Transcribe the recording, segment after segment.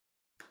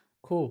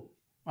Cool.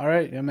 All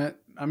right.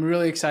 I'm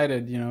really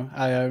excited.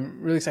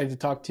 I'm really excited to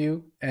talk to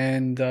you.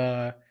 And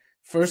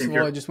first Same of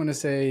all, I here. just want to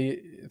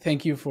say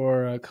thank you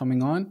for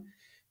coming on.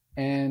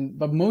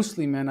 But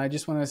mostly, man, I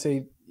just want to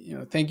say,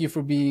 thank you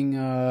for being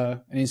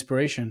an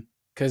inspiration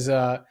because,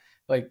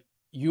 like,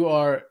 you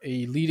are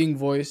a leading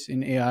voice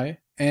in AI.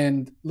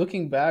 And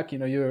looking back,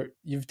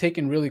 you've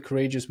taken really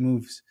courageous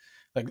moves.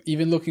 Like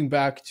even looking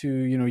back to,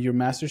 your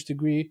master's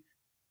degree,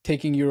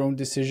 taking your own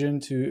decision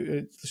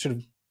to sort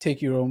of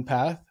take your own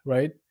path,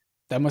 right?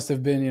 That must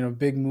have been, a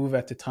big move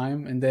at the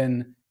time. And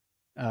then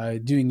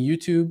doing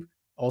YouTube,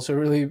 also a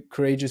really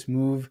courageous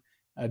move.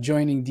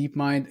 Joining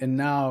DeepMind, and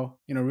now,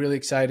 really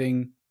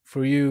exciting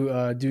for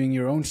you doing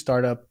your own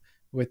startup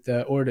with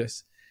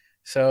Ortus.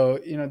 So,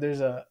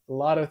 there's a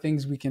lot of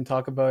things we can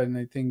talk about, and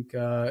I think,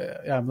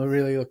 yeah, I'm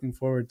really looking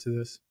forward to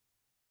this.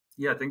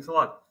 Yeah, thanks a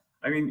lot.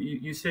 I mean,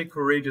 you say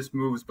courageous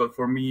moves, but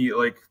for me,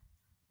 like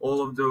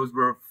all of those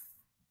were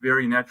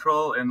very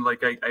natural, and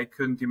like I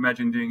couldn't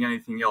imagine doing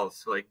anything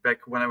else. Like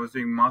back when I was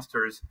doing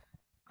masters,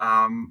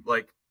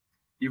 like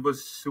it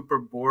was super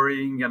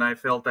boring, and I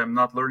felt I'm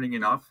not learning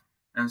enough.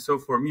 And so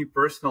for me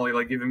personally,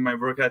 like given my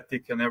work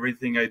ethic and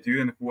everything I do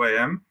and who I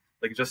am,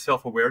 like just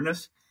self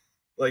awareness,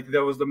 like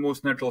that was the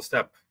most natural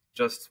step.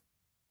 Just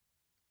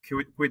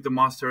quit the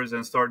masters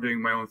and start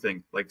doing my own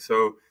thing. Like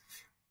so,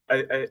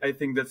 I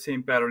think that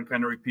same pattern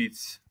kind of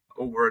repeats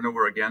over and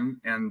over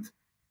again, and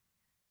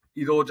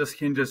it all just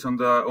hinges on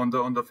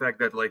the fact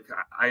that like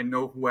I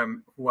know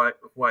who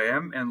I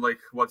am, and like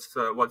what's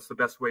the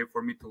best way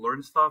for me to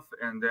learn stuff,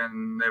 and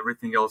then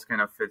everything else kind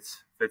of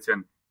fits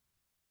in.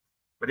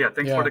 But yeah,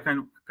 thanks for Yeah.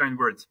 the kind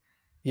words.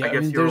 I Yeah. I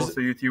guess mean, you're there's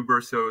also a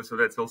YouTuber, so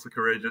that's also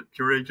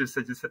courageous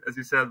as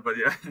you said. But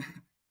yeah,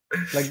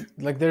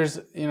 there's,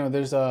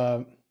 there's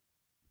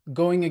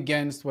going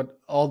against what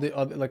all the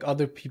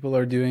other people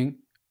are doing.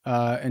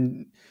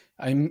 And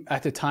I'm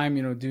at the time,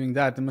 doing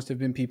that. There must have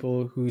been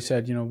people who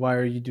said, why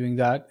are you doing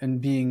that?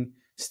 And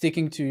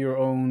sticking to your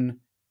own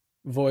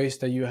voice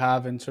that you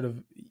have, and sort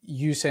of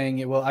you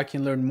saying, well, I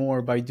can learn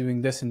more by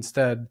doing this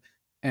instead.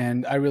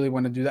 And I really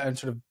want to do that, and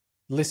sort of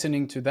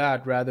listening to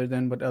that rather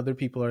than what other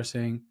people are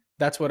saying.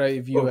 That's what I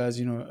view oh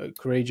as,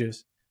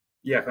 courageous.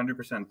 yeah,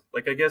 100%.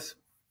 Like I guess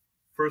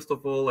first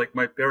of all, like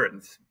my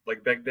parents,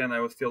 like back then I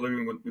was still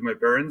living with my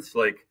parents.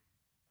 Like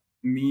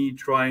me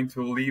trying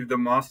to leave the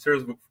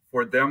masters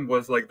for them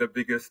was like the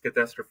biggest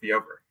catastrophe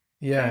ever,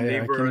 Yeah. and they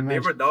Yeah. I can were they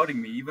were imagine.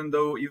 doubting me, even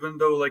though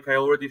like I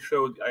already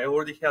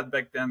had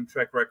back then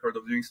track record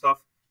of doing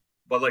stuff,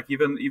 but like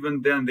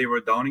even then they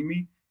were doubting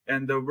me.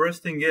 And the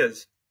worst thing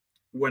is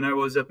when I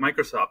was at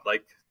Microsoft,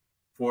 like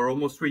for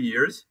almost 3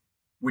 years,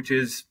 which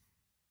is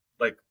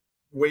like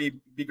way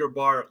bigger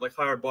bar, like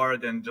higher bar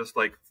than just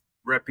like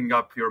wrapping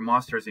up your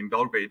masters in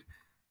Belgrade.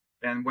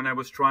 And when I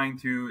was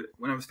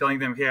telling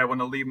them, hey, I want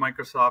to leave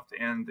Microsoft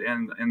and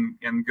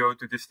go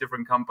to this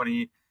different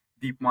company,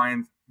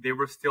 DeepMind, they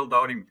were still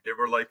doubting me. They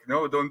were like,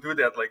 no, don't do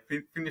that. Like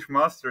finish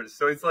masters.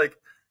 So it's like,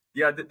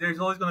 yeah, there's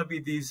always going to be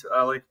these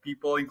like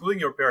people, including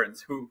your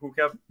parents, who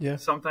have Yeah.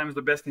 sometimes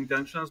the best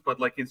intentions,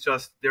 but like it's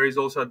just there is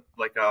also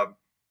like a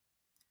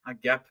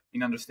gap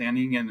in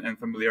understanding and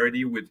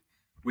familiarity with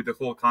the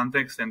whole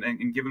context,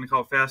 and given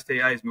how fast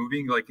AI is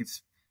moving, like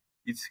it's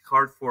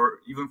hard for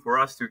even for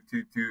us to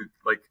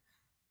like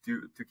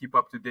to keep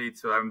up to date.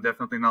 So I'm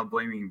definitely not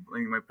blaming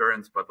my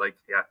parents, but like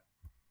yeah.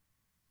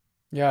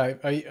 Yeah,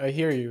 I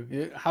hear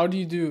you. How do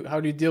you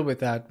deal with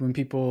that when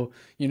people,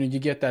 you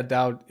get that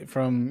doubt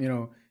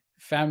from,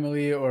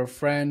 family or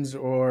friends,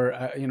 or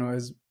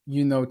as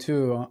you know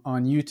too,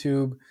 on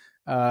YouTube,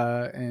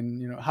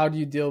 and how do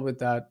you deal with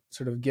that,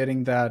 sort of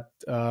getting that,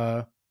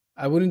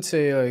 I wouldn't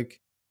say like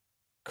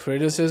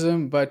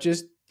criticism, but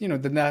just,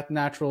 that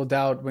natural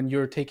doubt when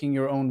you're taking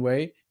your own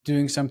way,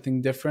 doing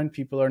something different,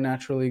 people are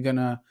naturally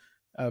gonna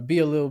be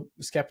a little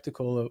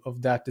skeptical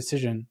of that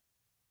decision.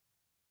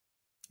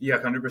 Yeah,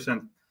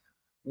 100%.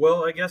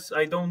 Well, I guess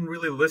I don't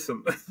really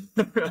listen.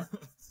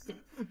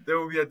 There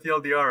will be a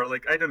TLDR.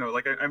 Like I don't know.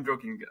 Like I'm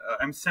joking.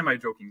 I'm semi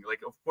joking.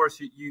 Like of course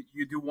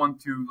you do want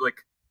to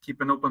like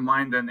keep an open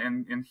mind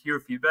and hear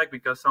feedback,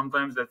 because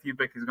sometimes that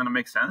feedback is going to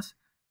make sense.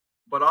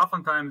 But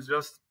oftentimes,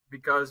 just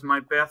because my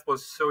path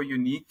was so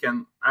unique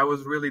and I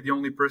was really the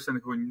only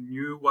person who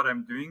knew what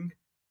I'm doing.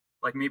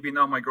 Like maybe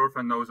now my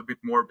girlfriend knows a bit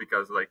more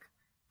because like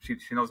she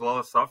knows a lot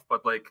of stuff,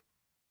 but like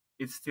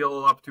it's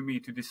still up to me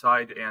to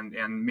decide,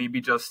 and maybe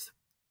just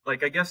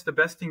like I guess the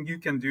best thing you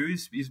can do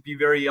is be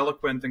very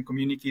eloquent and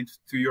communicate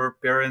to your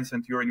parents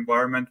and to your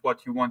environment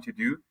what you want to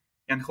do,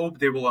 and hope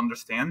they will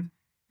understand.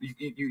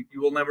 You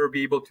will never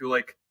be able to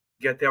like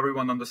get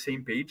everyone on the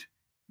same page,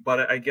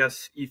 but I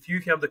guess if you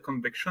have the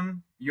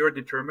conviction, you're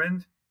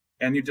determined,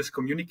 and you just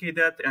communicate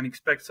that and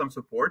expect some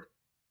support,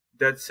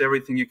 that's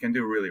everything you can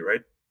do, really,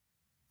 right?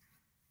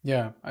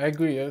 Yeah, I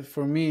agree.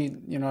 For me,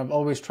 I've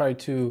always tried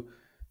to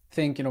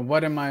think,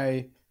 what am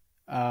I,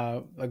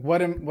 like,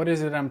 what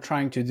is it I'm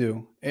trying to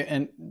do,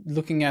 and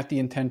looking at the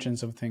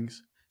intentions of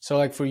things. So,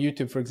 like for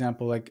YouTube, for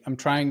example, like I'm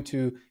trying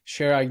to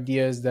share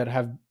ideas that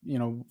have,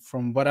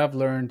 from what I've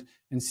learned,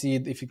 and see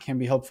if it can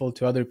be helpful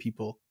to other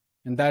people.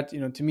 And that,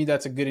 to me,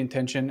 that's a good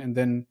intention. And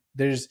then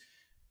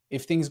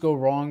if things go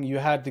wrong, you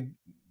had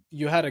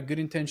a good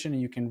intention,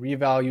 and you can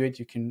reevaluate,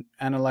 you can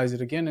analyze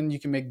it again, and you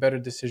can make better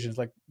decisions.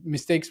 Like,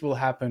 mistakes will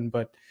happen,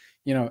 but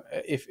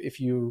if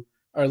you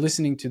are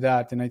listening to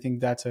that, then I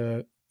think that's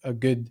a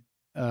good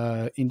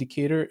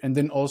indicator. And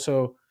then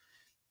also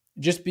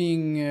just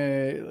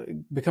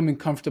becoming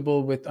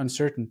comfortable with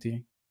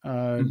uncertainty,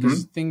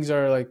 because things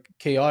are like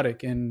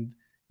chaotic, and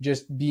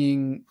just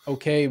being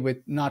okay with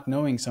not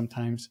knowing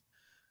sometimes.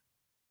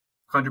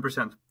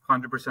 100%,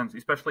 100%.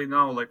 Especially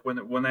now, like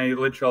when I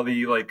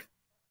literally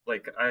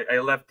I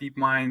left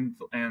DeepMind,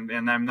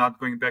 and I'm not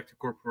going back to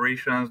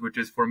corporations, which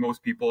is for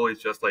most people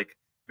it's just like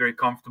very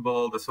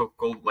comfortable. The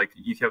so-called, like,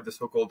 you have the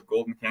so-called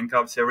golden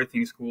handcuffs.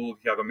 Everything is cool.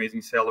 You have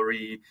amazing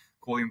salary,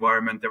 cool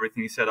environment,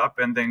 everything is set up,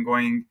 and then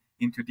going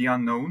into the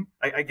unknown.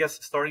 I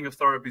guess starting a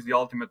startup is the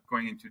ultimate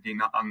going into the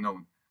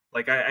unknown.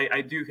 Like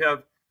I do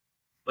have,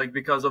 like,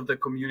 because of the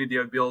community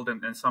I've built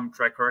and some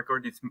track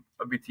record, it's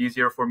a bit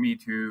easier for me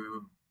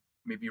to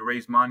maybe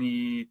raise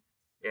money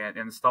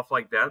and stuff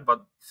like that.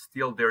 But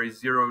still, there is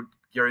zero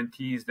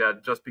guarantees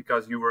that just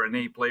because you were an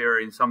A player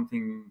in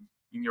something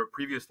in your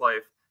previous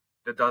life,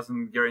 that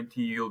doesn't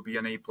guarantee you'll be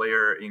an A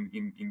player in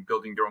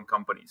building your own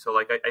company. So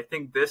like I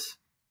think this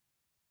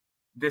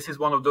is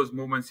one of those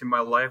moments in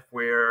my life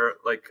where,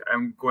 like,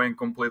 I'm going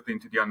completely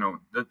into the unknown.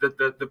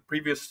 The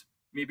previous,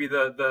 maybe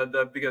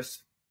the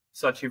biggest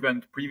such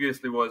event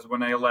previously was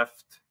when I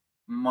left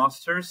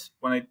masters,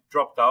 when I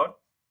dropped out,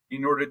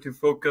 in order to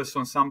focus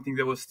on something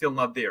that was still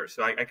not there.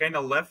 So I kind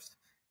of left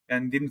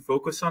and didn't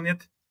focus on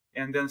it,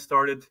 and then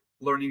started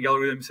learning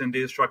algorithms and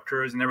data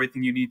structures and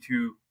everything you need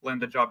to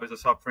land a job as a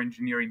software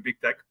engineer in big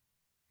tech.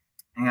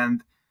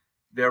 And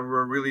there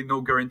were really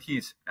no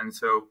guarantees. And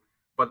so,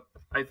 but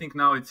I think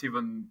now it's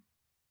even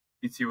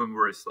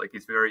worse. Like,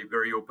 it's very,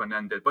 very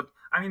open-ended. But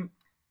I mean,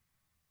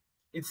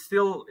 it's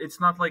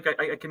not like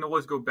I can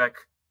always go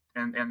back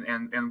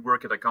and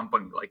work at a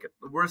company. Like,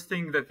 the worst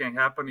thing that can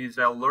happen is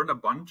I'll learn a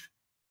bunch.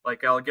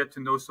 Like, I'll get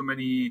to know so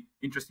many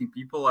interesting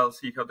people. I'll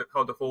see how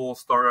the whole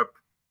startup,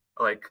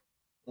 like,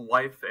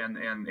 life and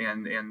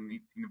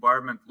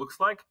environment looks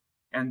like.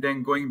 And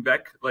then going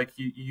back, like,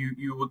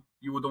 you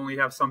would only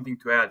have something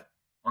to add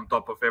on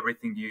top of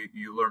everything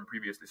you learned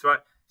previously.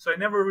 So I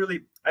never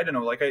really, I don't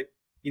know, like,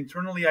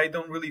 internally I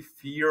don't really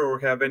fear or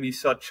have any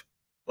such,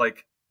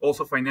 like,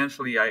 also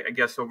financially, I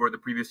guess over the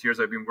previous years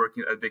I've been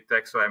working at big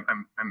tech, so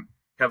I'm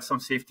have some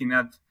safety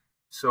net.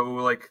 So,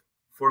 like,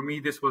 for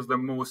me, this was the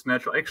most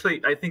natural.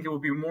 Actually, I think it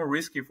would be more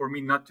risky for me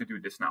not to do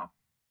this now,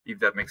 if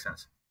that makes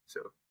sense.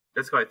 So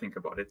that's how I think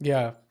about it.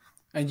 Yeah.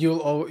 And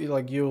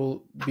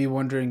you'll be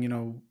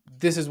wondering,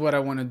 this is what I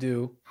want to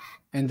do.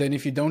 And then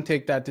if you don't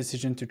take that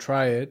decision to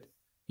try it,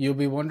 you'll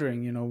be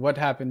wondering, what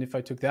happened if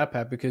I took that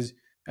path? Because,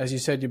 as you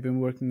said, you've been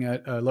working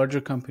at a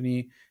larger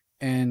company,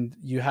 and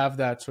you have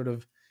that sort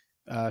of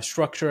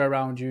structure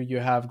around you. You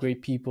have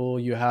great people,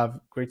 you have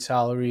great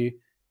salary,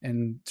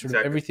 and sort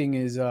of everything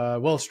is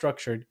well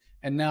structured.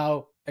 And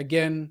now,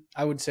 again,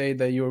 I would say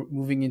that you're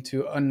moving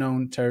into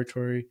unknown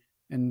territory,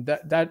 and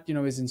that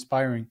is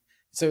inspiring.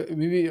 So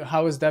maybe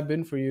how has that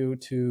been for you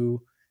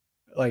to,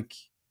 like,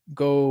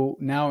 go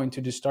now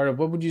into the startup?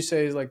 What would you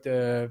say is, like,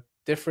 the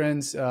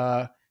difference?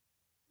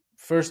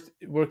 First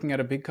working at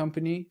a big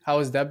company, how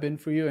has that been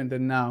for you? And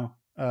then now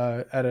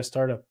at a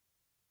startup?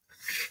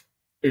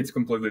 It's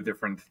completely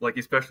different. Like,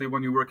 especially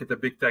when you work at the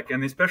big tech,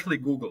 and especially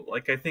Google.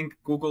 Like, I think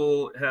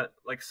Google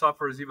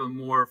suffers even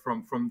more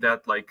from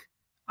that, like,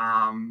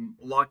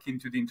 lock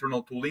into the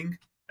internal tooling.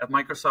 At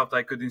Microsoft,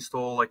 I could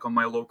install, like, on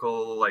my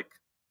local, like,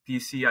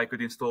 PC, I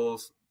could install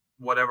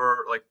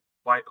whatever, like,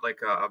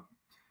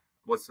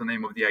 what's the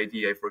name of the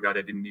IDE? I forgot.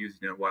 I didn't use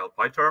it in a while.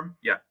 PyCharm?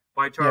 Yeah,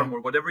 PyCharm,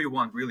 or whatever you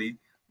want, really.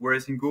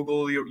 Whereas in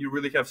Google, you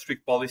really have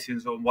strict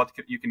policies on what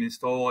you can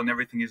install, and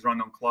everything is run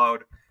on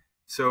cloud.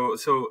 So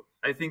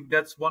I think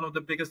that's one of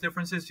the biggest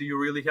differences. You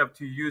really have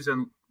to use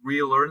and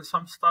relearn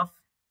some stuff.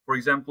 For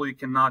example, you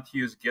cannot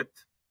use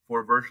Git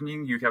for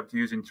versioning. You have to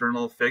use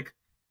internal Fig.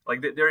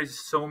 Like, there is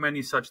so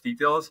many such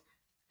details.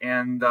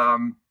 And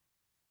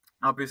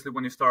obviously,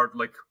 when you start,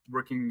 like,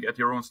 working at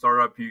your own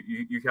startup,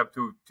 you have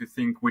to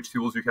think which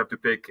tools you have to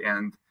pick,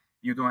 and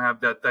you don't have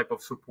that type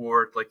of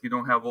support. Like, you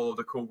don't have all of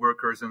the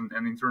coworkers and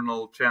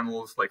internal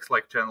channels, like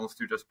Slack channels,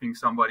 to just ping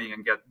somebody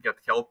and get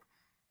help.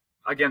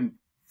 Again,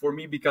 for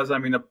me, because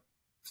I'm in a,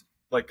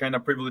 like, kind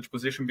of privileged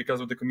position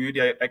because of the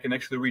community, I can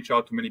actually reach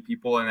out to many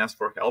people and ask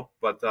for help.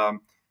 But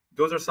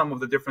those are some of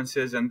the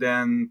differences. And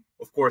then,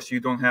 of course, you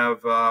don't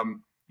have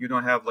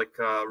like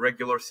a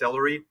regular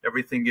salary.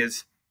 Everything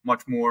is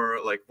much more,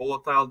 like,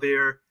 volatile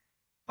there.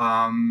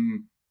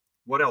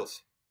 What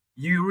else?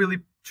 You really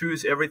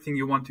choose everything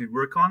you want to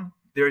work on.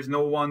 There is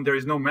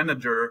no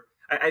manager.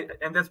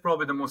 And that's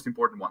probably the most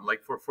important one.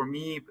 Like, for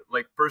me,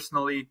 like,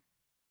 personally,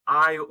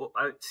 I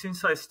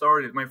since I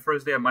started my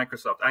first day at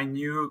Microsoft,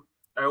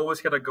 I always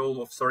had a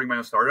goal of starting my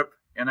own startup.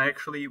 And I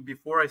actually,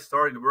 before I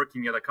started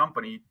working at a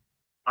company,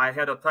 I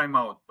had a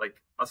timeout,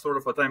 like a sort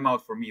of a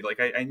timeout for me. Like,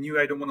 I knew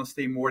I don't want to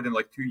stay more than,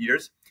 like, 2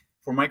 years.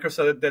 For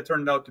Microsoft, that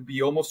turned out to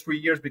be almost 3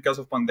 years because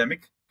of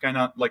pandemic, kind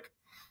of like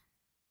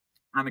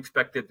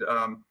unexpected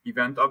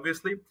event,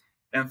 obviously.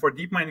 And for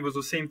DeepMind, it was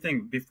the same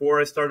thing.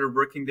 Before I started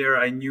working there,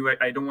 I knew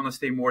I don't want to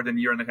stay more than a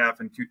year and a half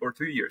and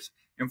 2 years.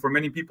 And for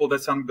many people,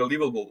 that's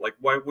unbelievable. Like,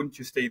 why wouldn't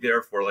you stay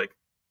there for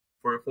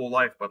your whole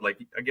life? But like,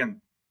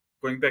 again,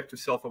 going back to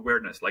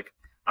self-awareness, like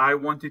I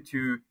wanted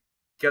to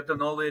get the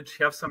knowledge,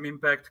 have some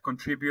impact,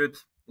 contribute,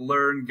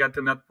 learn, get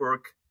the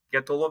network,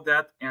 get all of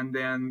that, and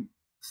then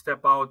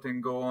step out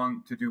and go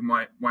on to do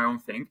my own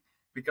thing.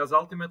 Because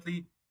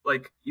ultimately,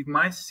 like, it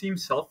might seem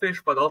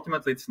selfish, but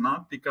ultimately it's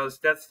not, because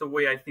that's the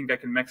way I think I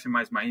can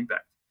maximize my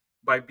impact.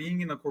 By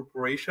being in a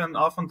corporation,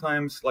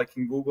 oftentimes, like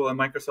in Google and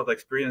Microsoft, I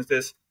experienced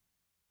this,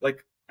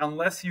 like,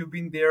 unless you've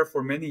been there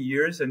for many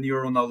years and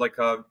you're on a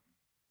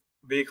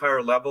way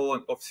higher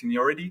level of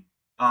seniority,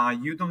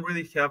 you don't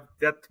really have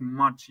that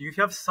much. You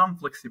have some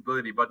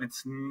flexibility, but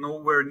it's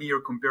nowhere near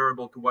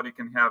comparable to what you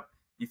can have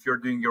if you're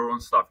doing your own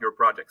stuff, your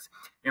projects.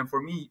 And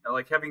for me,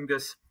 like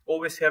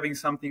always having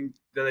something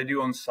that I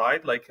do on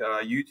side, like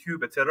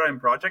YouTube, etc., and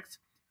projects,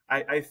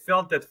 I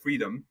felt that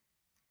freedom,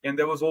 and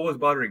that was always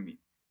bothering me,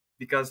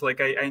 because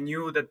like I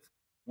knew that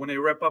when I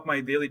wrap up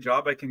my daily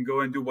job, I can go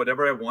and do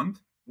whatever I want.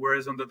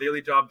 Whereas on the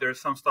daily job, there's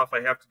some stuff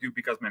I have to do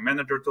because my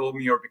manager told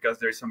me, or because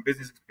there's some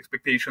business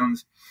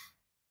expectations.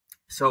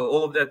 So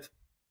all of that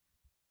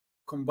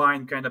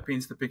combined kind of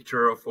paints the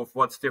picture of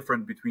what's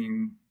different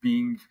between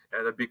being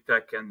at a big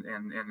tech and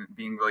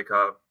being like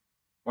a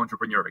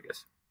entrepreneur, I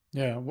guess.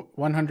 Yeah,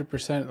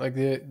 100%. Like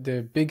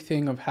the big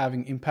thing of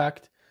having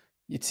impact,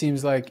 it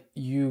seems like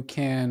you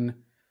can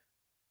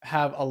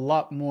have a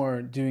lot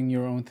more doing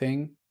your own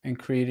thing and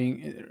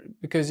creating,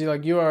 because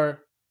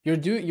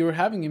you're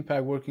having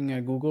impact working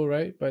at Google,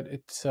 right? But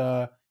it's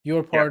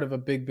you're part of a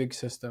big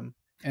system.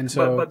 And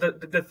so,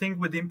 but the thing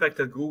with impact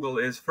at Google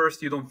is,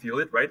 first, you don't feel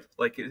it, right?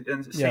 Like,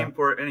 and same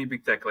for any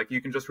big tech. Like, you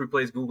can just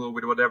replace Google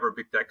with whatever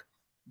big tech,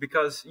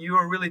 because you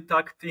are really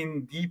tucked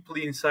in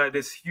deeply inside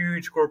this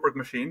huge corporate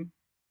machine.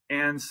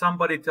 And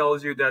somebody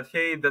tells you that,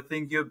 hey, the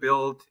thing you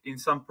built in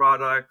some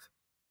product,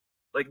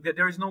 like,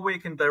 there is no way you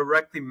can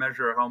directly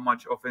measure how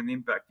much of an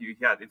impact you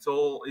had. It's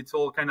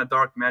all kind of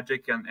dark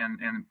magic and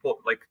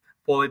like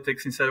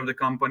politics inside of the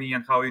company,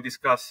 and how you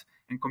discuss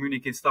and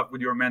communicate stuff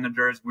with your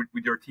managers,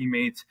 with your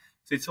teammates.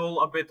 So it's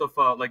all a bit of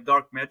like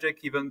dark magic,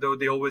 even though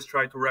they always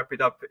try to wrap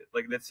it up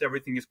like that's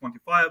everything is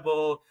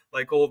quantifiable,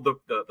 like all of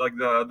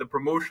the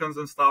promotions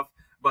and stuff.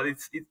 But it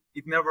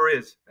never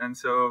is, and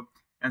so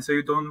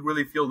you don't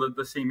really feel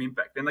the same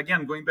impact. And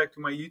again, going back to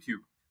my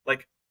YouTube,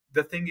 like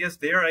the thing is,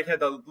 there I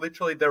had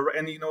literally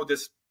and you know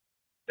this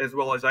as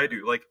well as I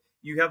do, like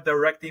you have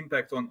direct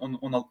impact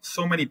on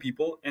so many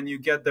people, and you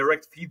get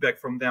direct feedback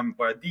from them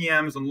via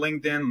DMs on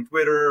LinkedIn, on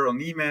Twitter, on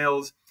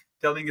emails,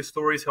 telling you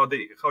stories how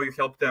you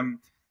help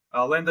them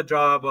land a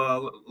job,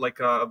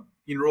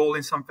 enroll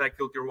in some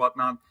faculty or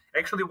whatnot.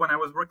 Actually, when I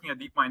was working at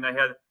DeepMind, I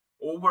had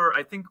over,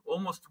 I think,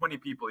 almost 20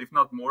 people, if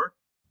not more,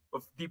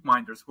 of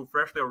DeepMinders who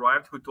freshly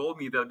arrived, who told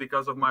me that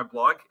because of my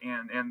blog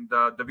and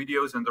the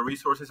videos and the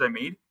resources I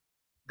made,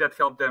 that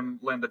helped them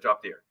land a job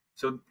there.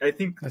 So I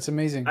think that's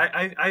amazing.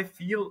 I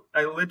feel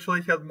I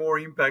literally had more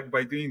impact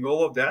by doing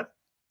all of that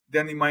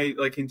than in my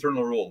like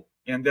internal role,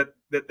 and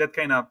that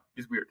kind of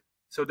is weird.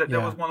 So that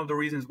was one of the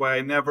reasons why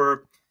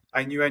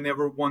I knew I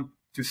never want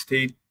to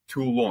stay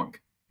too long.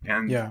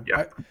 And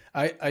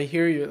I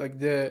hear you. Like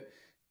the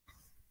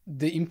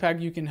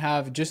impact you can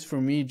have, just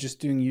for me, just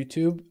doing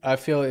YouTube, I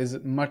feel is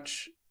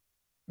much,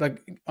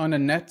 like on a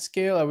net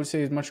scale, I would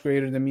say is much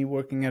greater than me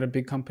working at a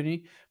big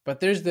company.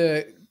 But there's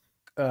the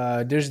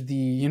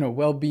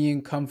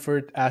well-being,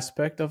 comfort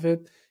aspect of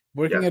it.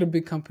 Working at a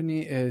big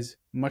company is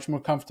much more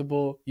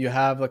comfortable. You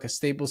have like a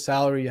stable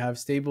salary, you have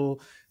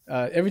stable,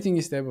 everything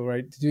is stable,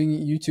 right? Doing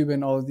YouTube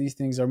and all of these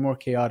things are more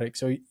chaotic.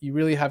 So you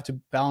really have to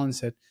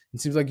balance it.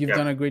 It seems like you've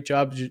done a great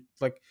job.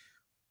 Like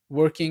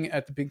working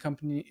at the big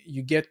company,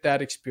 you get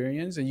that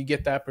experience and you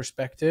get that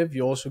perspective.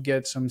 You also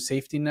get some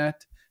safety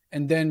net,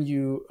 and then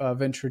you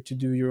venture to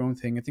do your own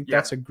thing. I think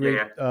that's a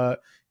great,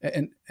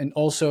 and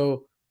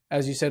also,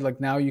 as you said, like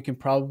now you can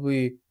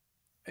probably,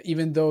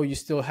 even though you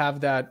still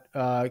have that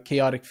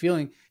chaotic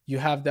feeling, you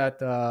have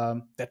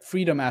that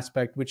freedom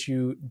aspect, which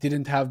you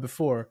didn't have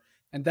before.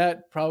 And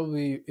that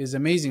probably is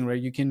amazing,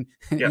 right? You can,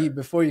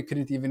 before you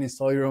couldn't even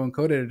install your own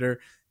code editor.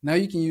 Now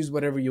you can use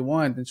whatever you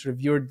want, and sort of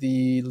you're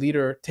the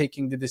leader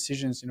taking the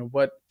decisions,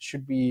 what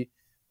should be,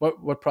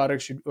 what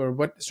products should, or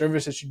what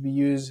services should be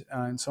used,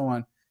 and so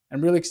on.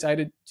 I'm really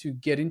excited to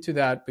get into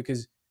that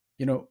because,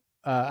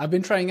 I've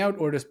been trying out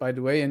Ortus, by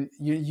the way, and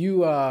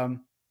you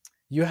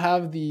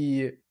have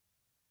the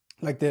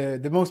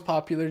most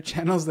popular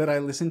channels that I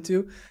listen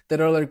to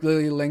that are like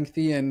really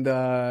lengthy, and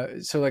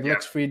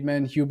Lex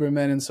Friedman,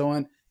 Huberman, and so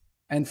on.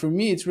 And for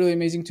me, it's really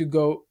amazing to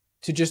go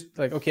to just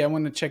like, okay, I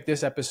want to check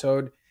this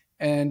episode,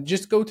 and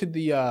just go to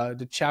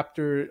the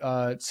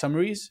chapter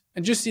summaries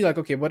and just see like,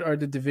 okay, what are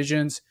the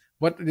divisions?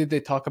 What did they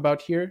talk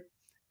about here?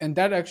 And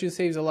that actually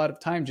saves a lot of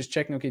time just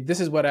checking, okay,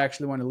 this is what I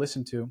actually want to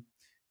listen to.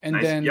 And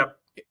then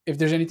if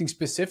there's anything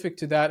specific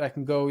to that, I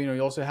can go.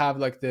 You also have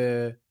like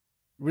the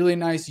really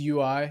nice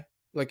UI.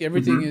 Like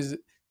everything is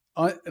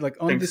on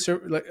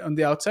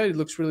the outside, it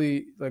looks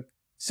really like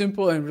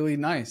simple and really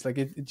nice. Like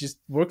it just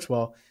works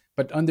well.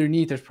 But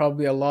underneath, there's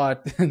probably a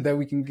lot that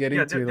we can get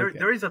into.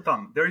 There is a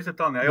ton. There is a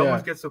ton. I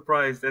always get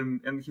surprised,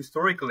 and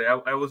historically,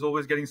 I was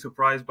always getting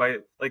surprised by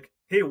like,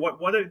 hey,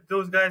 what are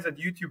those guys at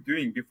YouTube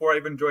doing? Before I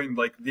even joined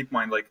like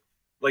DeepMind,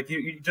 like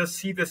you just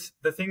see this.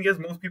 The thing is,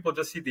 most people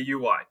just see the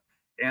UI,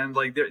 and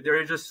like there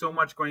is just so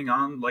much going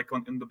on, like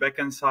on the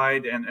backend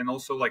side, and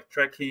also like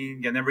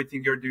tracking and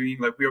everything you're doing.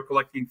 Like we are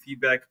collecting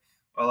feedback.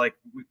 Like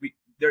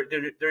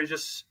there is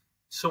just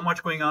so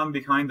much going on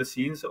behind the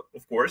scenes,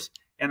 of course.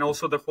 And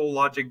also the whole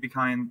logic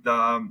behind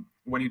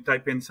when you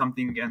type in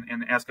something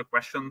and ask a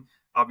question,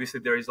 obviously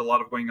there is a lot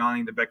of going on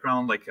in the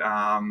background. Like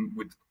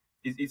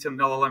it's an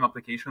LLM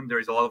application. There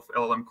is a lot of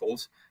LLM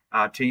calls,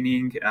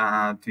 chaining,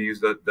 to use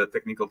the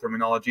technical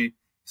terminology.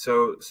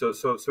 So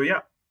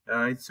yeah,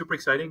 it's super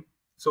exciting.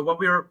 So what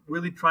we are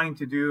really trying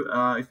to do,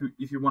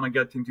 if you want to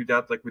get into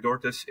that, like with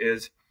Ortus,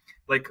 is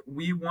like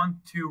we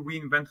want to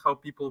reinvent how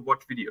people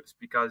watch videos,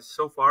 because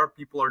so far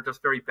people are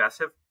just very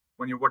passive.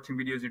 When you're watching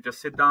videos, you just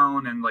sit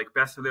down and like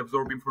passively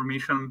absorb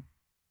information.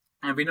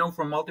 And we know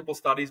from multiple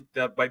studies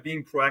that by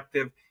being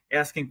proactive,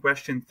 asking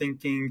questions,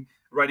 thinking,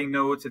 writing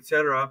notes,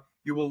 etc.,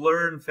 you will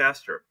learn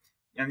faster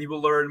and you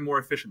will learn more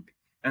efficiently.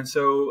 And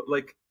so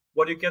like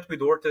what you get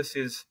with Ortus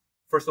is,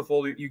 first of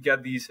all, you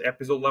get these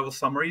episode level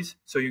summaries.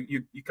 So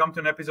you come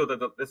to an episode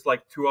that's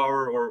like 2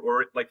 hours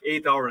or like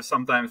 8 hours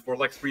sometimes. For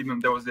Lex Friedman,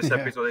 there was this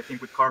episode, I think,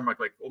 with Carmack,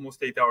 like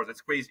almost 8 hours.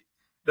 It's crazy.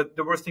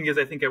 The worst thing is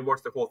I think I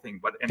watched the whole thing,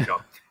 but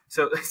anyhow.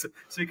 so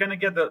you kind of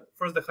get the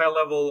high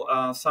level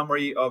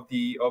summary of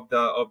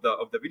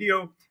the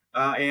video,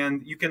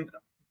 and you can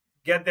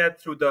get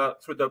that through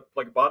the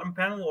like bottom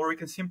panel, or you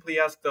can simply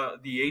ask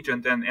the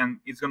agent and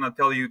it's gonna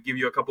give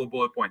you a couple of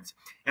bullet points,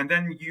 and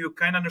then you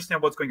kind of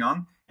understand what's going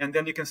on, and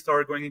then you can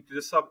start going into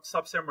the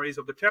sub summaries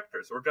of the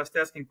chapters, or just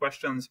asking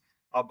questions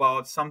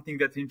about something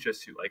that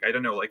interests you. Like I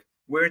don't know, like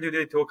where do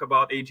they talk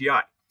about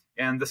AGI,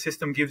 and the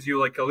system gives you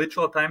like a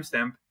literal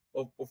timestamp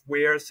of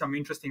where some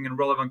interesting and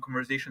relevant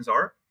conversations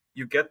are.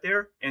 You get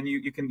there and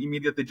you can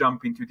immediately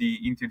jump into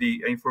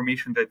the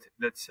information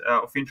that's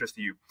of interest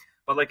to you.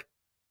 But like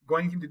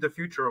going into the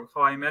future, of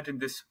how I imagine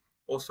this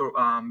also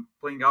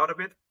playing out a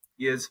bit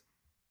is,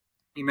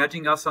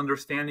 imagine us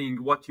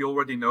understanding what you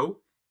already know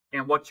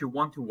and what you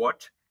want to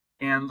watch,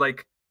 and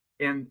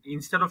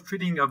instead of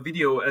treating a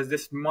video as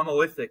this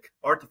monolithic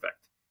artifact,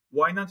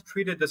 why not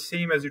treat it the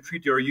same as you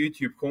treat your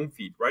YouTube home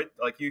feed, right?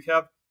 Like you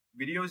have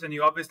videos and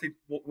you obviously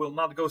will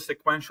not go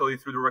sequentially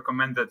through the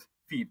recommended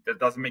feed. That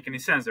doesn't make any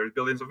sense. There's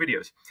billions of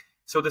videos.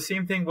 So the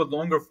same thing with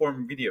longer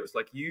form videos.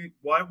 Like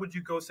why would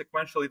you go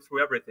sequentially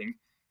through everything?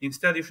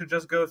 Instead, you should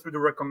just go through the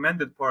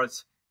recommended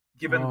parts,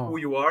 given who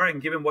you are and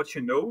given what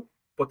you know.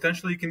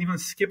 Potentially, you can even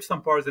skip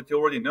some parts that you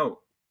already know.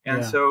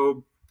 And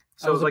so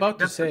I was about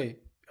to say,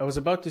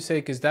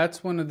 because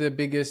that's one of the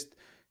biggest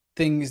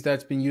things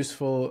that's been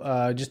useful,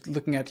 just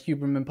looking at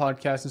Huberman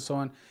podcasts and so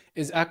on,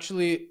 is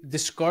actually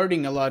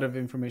discarding a lot of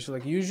information.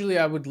 Like usually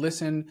I would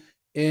listen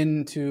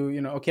into,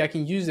 okay, I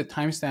can use the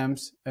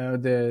timestamps,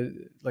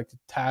 the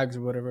tags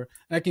or whatever,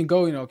 and I can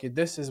go, okay,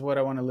 this is what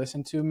I want to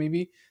listen to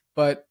maybe.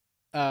 But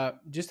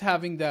just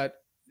having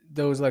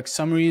those like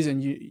summaries,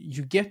 and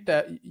you get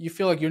that, you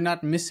feel like you're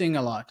not missing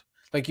a lot.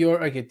 Like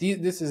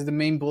this is the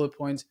main bullet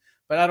points,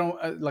 but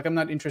I'm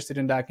not interested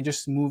in that. I can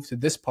just move to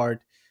this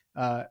part.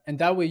 And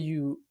that way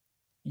you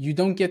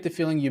don't get the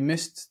feeling you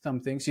missed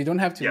something. So you don't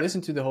have to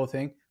listen to the whole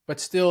thing, but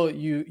still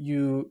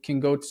you can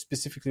go to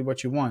specifically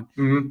what you want.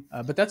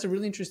 But that's a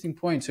really interesting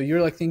point. So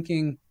you're like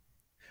thinking,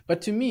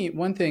 but to me,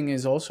 one thing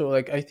is also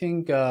like, I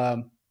think,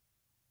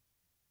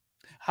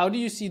 how do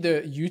you see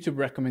the YouTube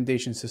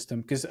recommendation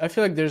system? Because I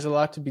feel like there's a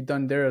lot to be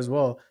done there as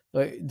well.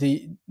 Like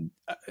the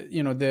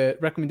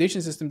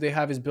recommendation system they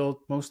have is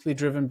built mostly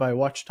driven by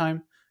watch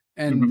time,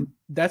 and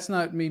that's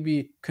not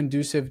maybe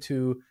conducive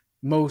to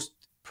most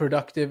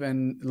productive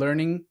and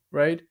learning,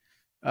 right?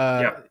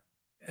 Well,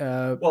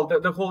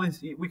 the whole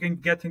we can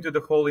get into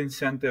the whole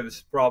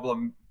incentives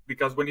problem,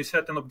 because when you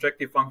set an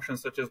objective function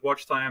such as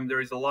watch time,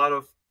 there is a lot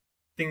of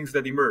things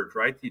that emerge,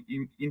 right?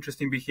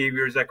 Interesting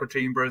behaviors, echo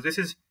chambers. This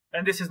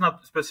is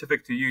not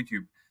specific to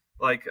YouTube.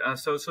 Like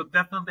so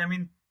definitely, I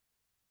mean,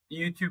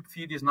 YouTube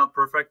feed is not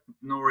perfect,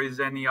 nor is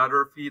any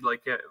other feed.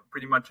 Like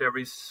pretty much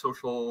every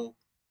social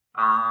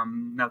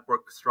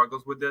network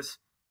struggles with this.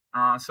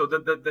 So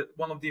the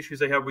one of the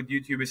issues I have with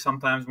YouTube is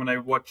sometimes when I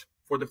watch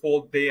for the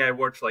whole day, I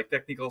watch like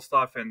technical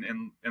stuff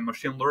and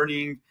machine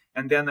learning,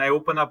 and then I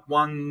open up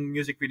one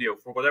music video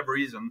for whatever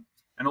reason,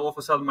 and all of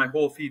a sudden my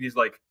whole feed is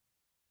like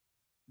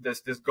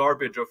this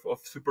garbage of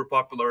super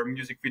popular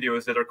music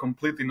videos that are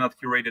completely not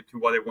curated to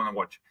what I want to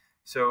watch.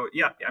 So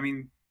yeah, I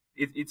mean,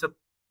 it's a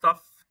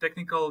tough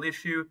technical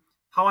issue.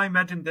 How I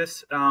imagine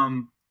this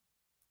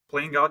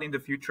playing out in the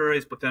future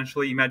is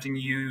potentially imagine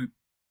you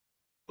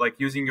like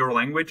using your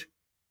language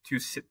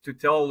to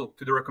tell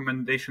to the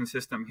recommendation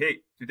system, hey,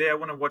 today I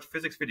want to watch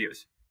physics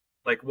videos.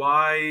 Like,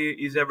 why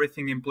is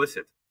everything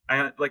implicit?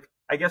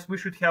 I guess we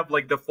should have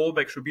like the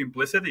fallback should be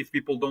implicit. If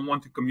people don't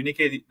want to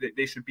communicate,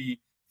 they should be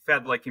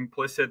fed like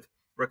implicit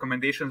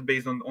recommendations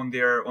based on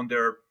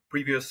their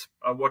previous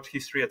watch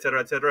history,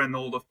 etc., and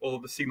all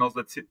of the signals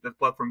that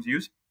platforms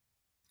use.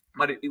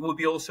 But it will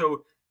be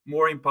also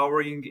more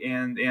empowering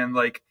and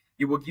like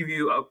it will give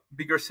you a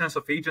bigger sense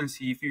of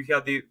agency if you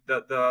have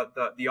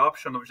the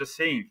option of just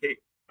saying, hey,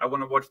 I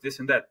want to watch this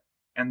and that,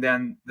 and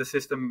then the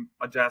system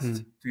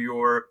adjusts to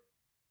your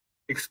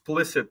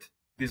explicit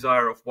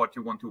desire of what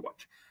you want to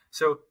watch.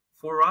 So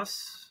for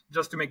us,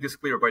 just to make this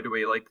clear, by the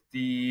way, like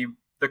the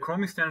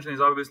Chrome extension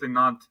is obviously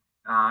not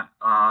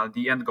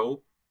the end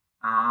goal.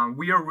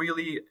 We are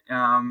really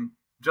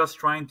just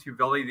trying to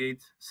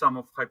validate some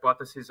of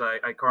hypotheses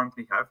I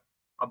currently have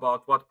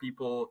about what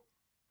people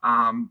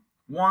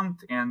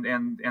want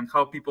and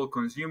how people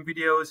consume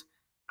videos.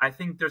 I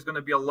think there's going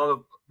to be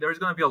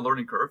a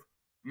learning curve,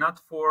 not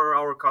for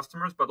our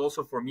customers, but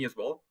also for me as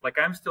well. Like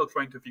I'm still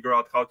trying to figure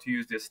out how to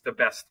use this the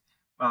best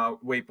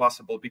way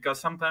possible, because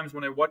sometimes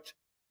when I watch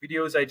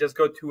videos, I just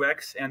go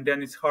 2x and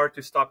then it's hard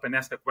to stop and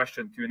ask a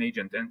question to an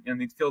agent,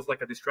 and it feels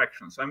like a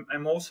distraction. So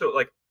I'm also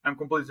like, I'm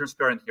completely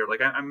transparent here.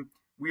 Like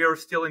we are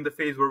still in the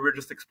phase where we're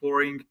just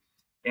exploring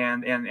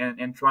and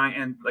trying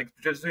and like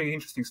just doing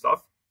interesting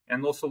stuff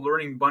and also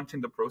learning a bunch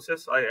in the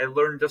process. I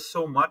learned just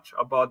so much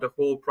about the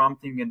whole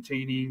prompting and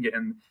chaining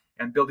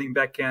and building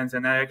backends,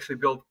 and I actually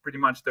built pretty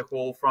much the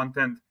whole front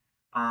end.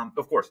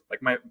 Of course, like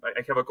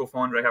I have a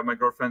co-founder, I have my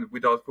girlfriend,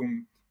 without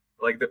whom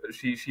like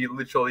she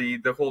literally,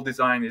 the whole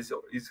design is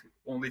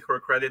only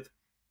her credit.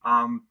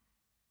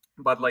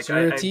 But like so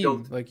you're I a team,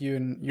 built, like you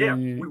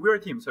and we're a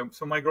team.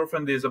 So my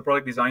girlfriend is a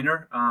product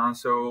designer.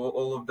 So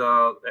all of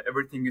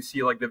everything you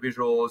see, like the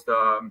visuals,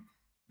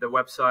 the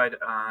website,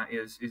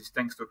 is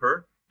thanks to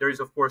her. There is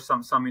of course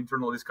some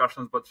internal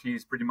discussions, but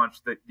she's pretty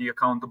much the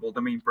accountable,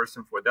 the main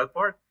person for that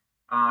part.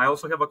 I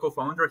also have a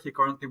co-founder. He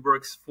currently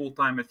works full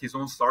time at his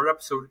own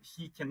startup, so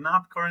he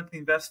cannot currently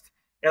invest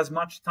as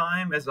much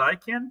time as I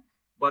can.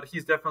 But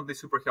he's definitely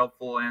super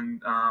helpful,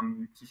 and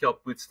he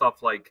helped with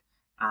stuff like,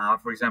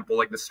 for example,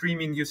 like the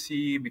streaming you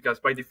see, because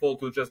by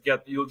default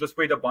you'll just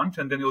wait a bunch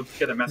and then you'll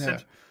get a message.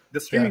 Yeah. The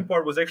streaming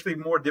part was actually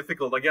more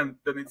difficult again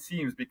than it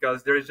seems,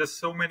 because there is just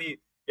so many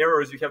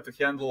errors you have to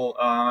handle,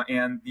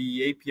 and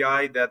the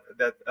API that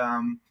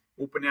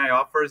OpenAI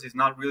offers is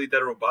not really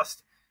that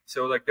robust.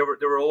 So like there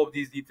were all of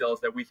these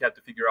details that we had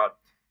to figure out.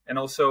 And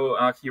also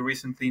he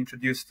recently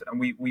introduced, and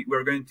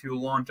we're going to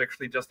launch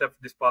actually just after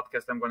this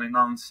podcast. I'm going to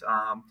announce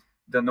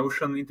the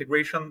Notion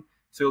integration,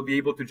 so you'll be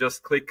able to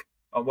just click.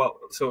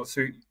 So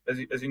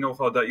as you know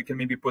how that you can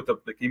maybe put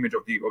up the image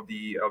of the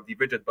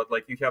widget, but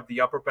like you have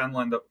the upper panel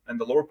and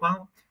the lower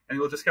panel, and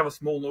you'll just have a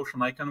small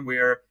Notion icon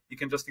where you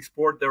can just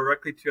export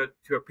directly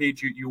to a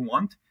page you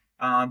want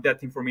that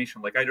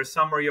information, like either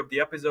summary of the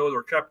episode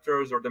or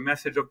chapters or the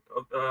message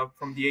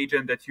from the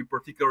agent that you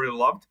particularly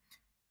loved,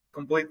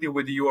 completely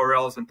with the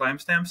URLs and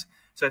timestamps.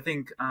 So I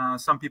think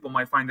some people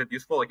might find that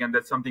useful. Again,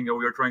 that's something that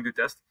we are trying to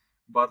test.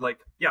 But like,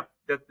 yeah,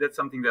 that's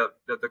something that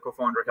the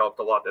co-founder helped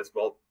a lot as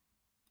well.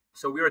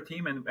 So we're a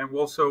team, and we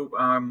also,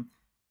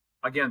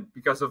 again,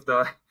 because of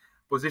the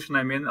position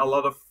I'm in, a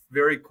lot of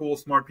very cool,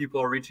 smart people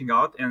are reaching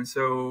out. And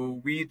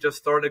so we just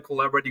started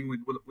collaborating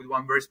with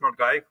one very smart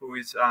guy who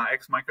is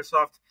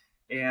ex-Microsoft,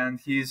 and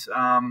he's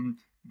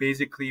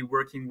basically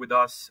working with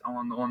us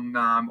on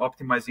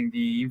optimizing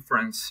the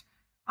inference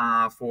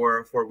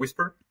for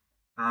Whisper.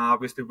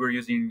 Obviously, we're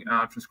using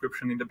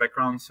transcription in the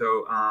background,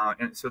 so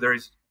there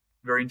is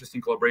very interesting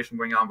collaboration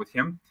going on with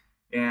him,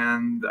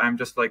 and I'm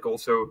just like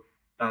also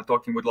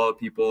talking with a lot of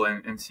people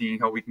and seeing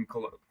how we can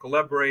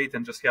collaborate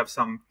and just have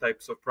some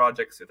types of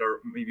projects that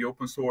are maybe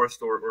open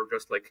sourced or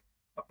just like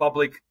a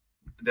public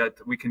that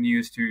we can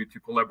use to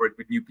collaborate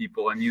with new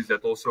people and use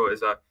that also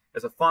as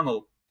a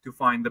funnel to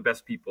find the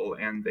best people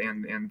and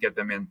get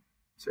them in.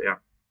 So yeah.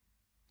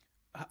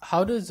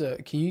 How does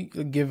can you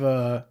give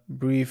a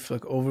brief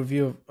like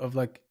overview of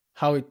like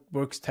how it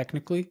works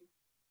technically?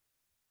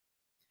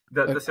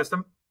 The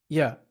system?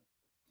 Yeah.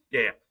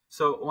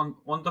 So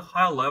on the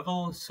high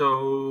level,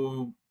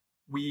 so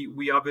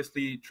we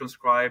obviously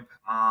transcribe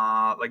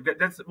like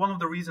that's one of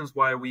the reasons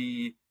why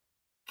we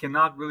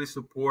cannot really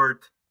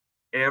support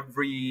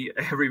every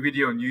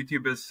video on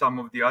YouTube as some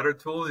of the other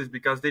tools, is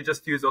because they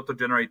just use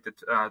auto-generated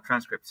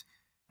transcripts.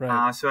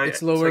 Right.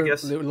 It's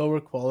lower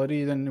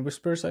quality than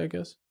Whispers, I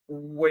guess.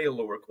 Way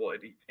lower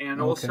quality,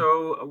 and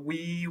also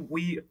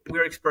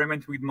we're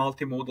experimenting with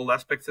multimodal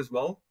aspects as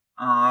well.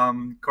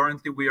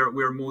 Currently we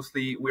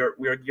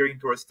are gearing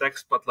towards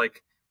text, but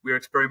like we're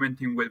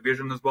experimenting with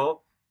vision as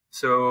well.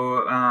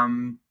 So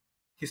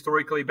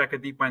historically back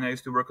at DeepMind, I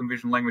used to work on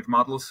vision language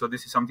models, so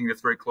this is something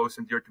that's very close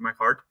and dear to my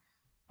heart.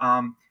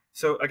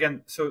 So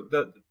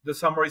the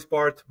summaries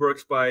part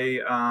works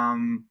by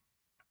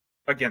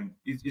again,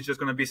 it's just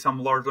going to be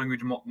some large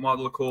language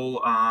model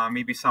call,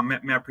 maybe some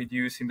map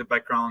reduce in the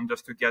background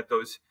just to get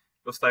those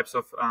types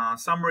of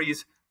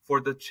summaries. For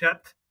the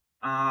chat,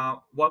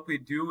 what we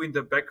do in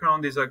the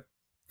background is a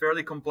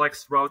fairly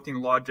complex routing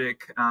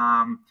logic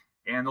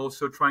and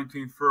also trying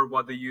to infer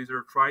what the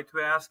user tried to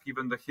ask,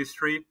 even the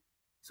history.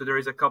 So there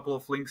is a couple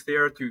of links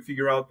there to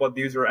figure out what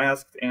the user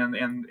asked and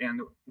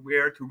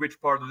where to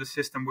which part of the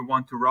system we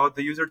want to route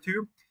the user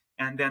to.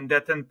 And then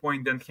that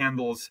endpoint then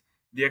handles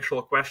the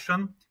actual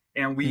question.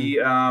 And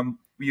we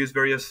use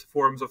various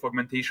forms of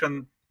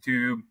augmentation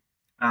to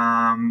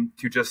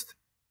just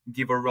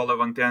give a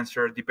relevant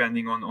answer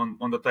depending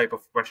on the type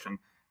of question,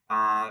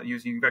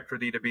 using vector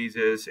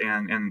databases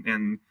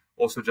and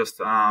also just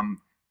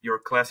your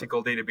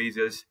classical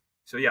databases.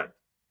 So yeah,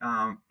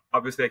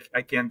 obviously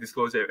I can't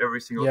disclose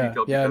every single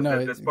detail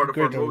because that's part of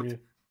our mode.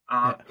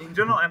 In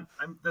general,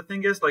 the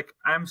thing is, like,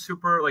 I'm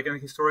super, like, and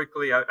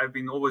historically I've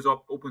been always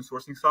open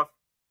sourcing stuff,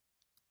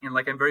 and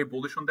like I'm very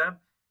bullish on that.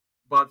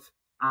 But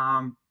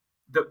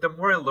the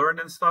more I learn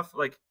and stuff,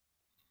 like,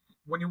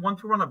 when you want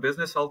to run a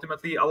business,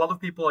 ultimately, a lot of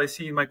people I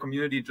see in my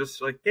community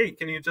just like, hey,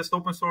 can you just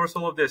open source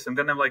all of this? And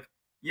then I'm like,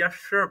 yeah,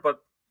 sure,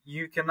 but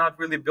you cannot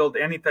really build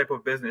any type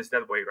of business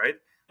that way, right?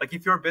 Like,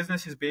 if your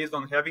business is based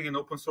on having an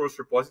open source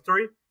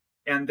repository,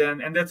 and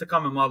that's a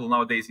common model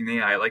nowadays in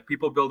AI. Like,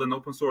 people build an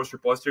open source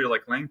repository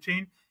like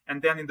LangChain,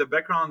 and then in the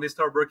background they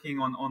start working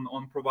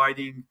on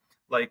providing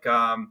like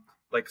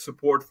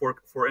support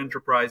for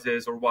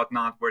enterprises or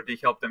whatnot, where they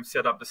help them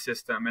set up the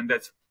system, and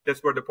that's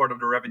where the part of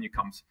the revenue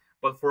comes.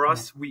 But for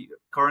us, we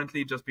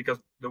currently, just because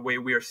the way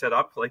we are set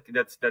up, like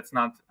that's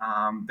not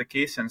the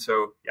case, and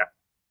so yeah.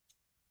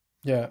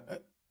 Yeah.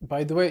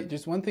 By the way,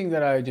 just one thing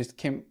that I just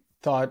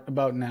thought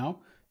about now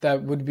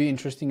that would be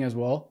interesting as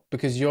well,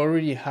 because you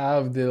already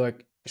have the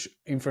like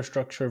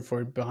infrastructure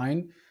for it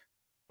behind,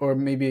 or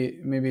maybe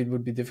it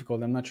would be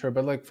difficult. I'm not sure,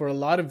 but like for a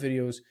lot of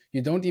videos,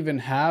 you don't even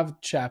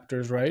have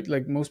chapters, right?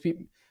 Like most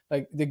people,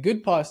 like the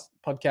good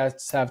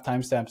podcasts have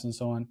timestamps and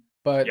so on,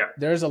 but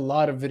there's a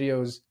lot of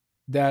videos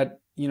that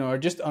are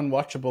just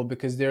unwatchable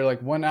because they're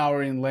like 1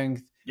 hour in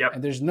length,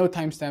 and there's no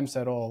timestamps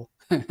at all.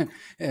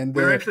 And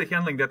we're actually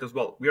handling that as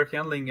well. We are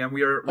handling, and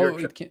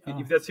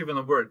if that's even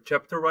a word,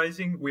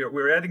 chapterizing.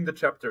 We're adding the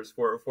chapters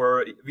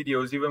for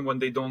videos even when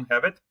they don't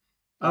have it.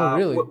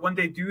 Really? When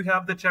they do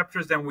have the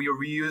chapters, then we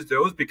reuse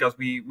those because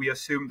we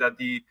assume that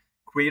the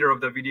creator of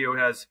the video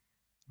has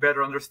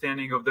better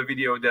understanding of the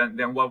video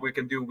than what we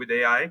can do with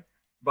AI.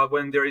 But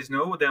when there is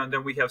no,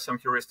 then we have some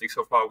heuristics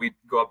of how we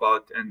go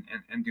about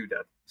and do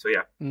that. So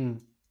yeah.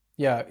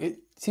 Yeah, it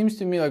seems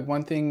to me like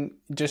one thing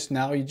just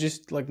now, you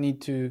just like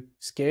need to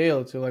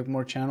scale to like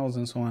more channels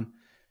and so on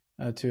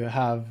to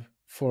have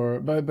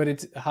but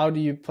it's, how do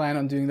you plan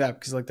on doing that?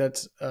 Because like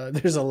that's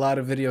there's a lot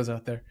of videos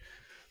out there.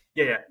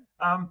 Yeah.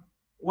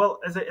 Well,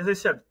 as I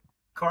said,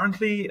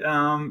 currently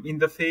in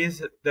the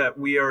phase that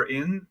we are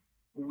in,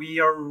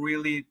 we are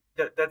really,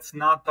 that's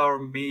not our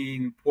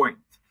main point.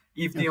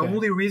 If the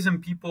only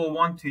reason people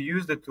want to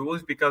use the tool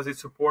is because it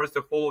supports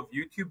the whole of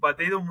YouTube, but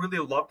they don't really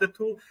love the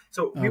tool.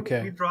 So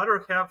we'd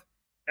rather have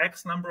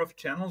X number of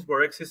channels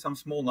where X is some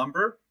small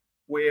number,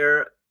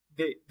 where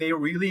they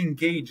really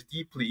engage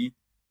deeply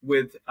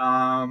with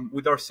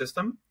our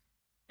system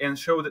and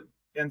show that,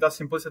 and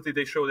thus implicitly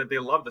they show that they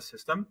love the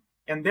system,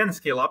 and then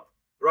scale up,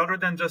 rather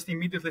than just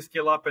immediately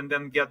scale up and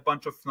then get a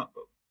bunch of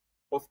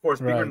course,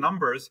 bigger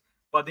numbers,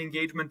 but the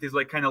engagement is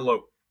like kind of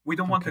low. We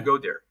don't want to go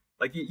there.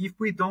 Like, if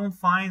we don't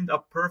find a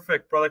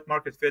perfect product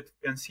market fit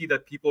and see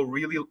that people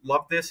really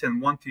love this and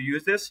want to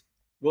use this,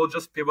 we'll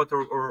just pivot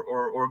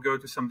or go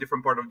to some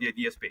different part of the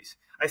idea space.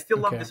 I still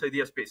love this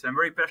idea space. I'm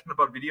very passionate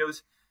about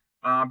videos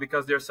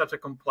because they're such a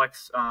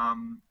complex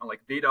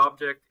like data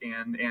object,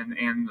 and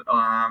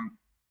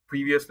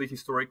previously,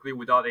 historically,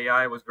 without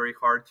AI, it was very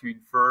hard to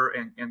infer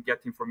and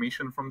get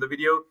information from the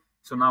video.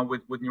 So now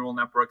with neural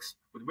networks,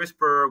 with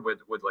Whisper, with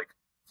like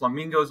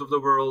flamingos of the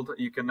world,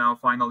 you can now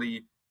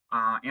finally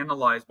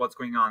analyze what's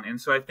going on.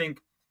 And so I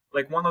think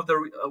like one of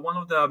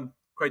the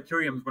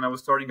criteriums when I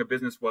was starting a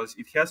business was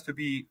it has to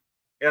be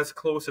as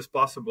close as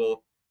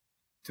possible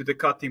to the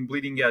cutting,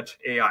 bleeding edge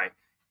AI,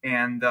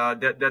 and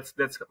that's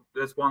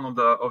one of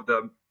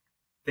the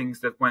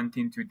things that went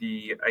into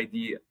the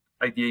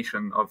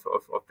ideation of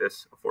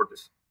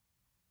Ortus.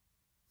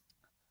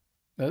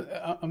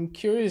 I'm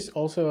curious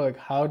also, like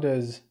how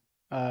does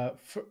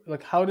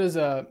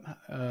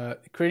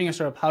creating a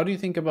startup, how do you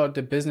think about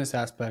the business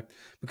aspect?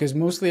 Because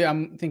mostly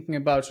I'm thinking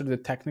about sort of the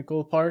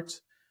technical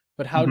parts,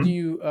 but how do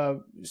you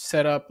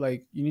set up,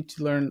 like you need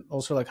to learn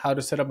also like how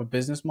to set up a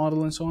business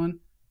model and so on.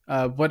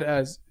 What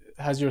has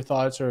your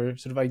thoughts or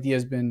sort of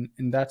ideas been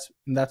in that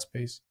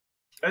space?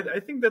 I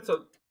think that's a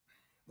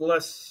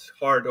less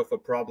hard of a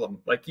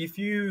problem. Like, if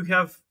you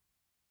have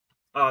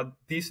a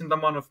huge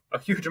amount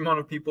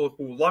of people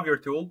who love your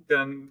tool,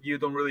 then you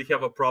don't really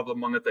have a problem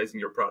monetizing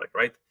your product,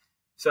 right?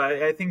 So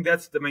I think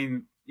that's the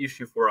main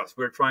issue for us.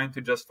 We're trying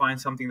to just find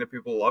something that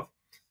people love.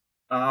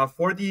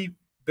 For the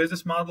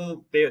business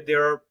model,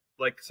 there are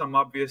like some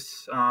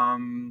obvious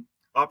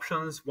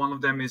options. One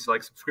of them is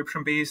like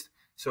subscription based.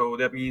 So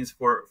that means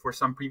for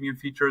some premium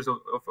features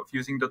of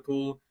using the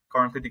tool,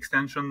 currently the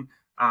extension,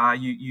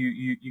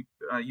 you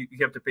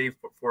have to pay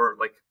for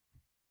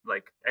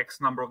like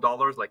X number of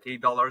dollars, like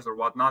 $8 or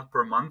whatnot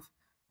per month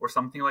or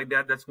something like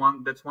that. That's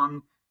one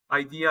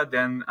idea,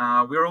 then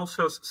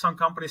some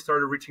companies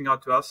started reaching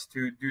out to us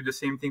to do the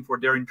same thing for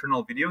their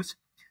internal videos.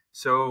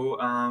 So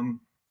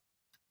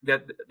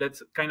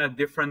that's kind of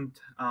different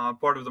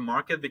part of the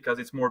market, because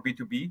it's more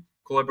B2B,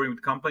 collaborating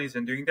with companies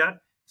and doing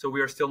that. So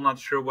we are still not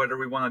sure whether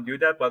we want to do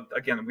that. But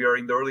again, we are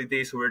in the early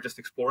days, so we're just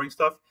exploring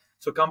stuff.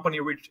 So company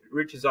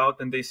reaches out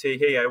and they say,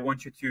 hey, I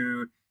want you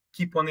to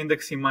keep on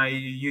indexing my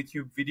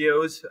YouTube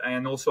videos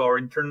and also our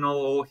internal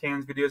all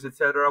hands videos,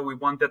 etc. We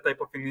want that type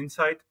of an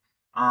insight.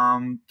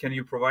 Can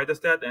you provide us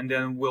that? And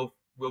then we'll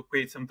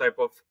create some type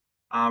of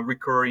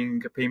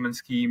recurring payment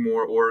scheme,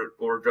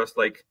 or just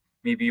like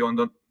maybe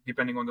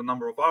depending on the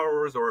number of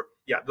hours, or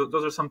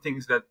those are some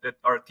things that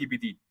are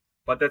TBD.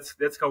 But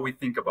that's how we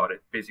think about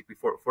it basically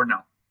for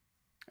now.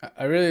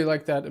 I really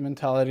like that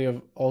mentality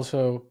of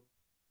also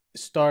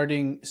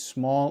starting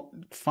small,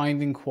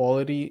 finding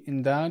quality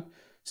in that.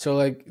 So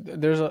like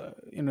there's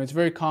it's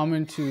very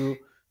common to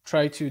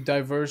try to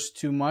diverse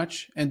too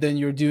much, and then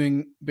you're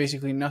doing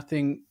basically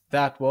nothing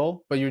that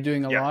well, but you're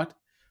doing a lot.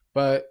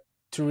 But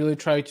to really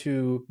try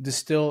to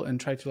distill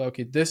and try to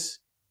locate this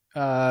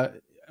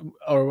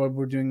or what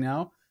we're doing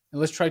now,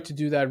 and let's try to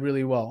do that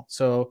really well.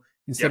 So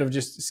instead of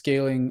just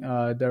scaling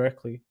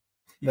directly.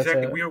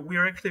 Exactly. We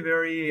are actually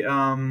very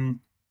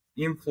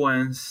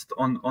influenced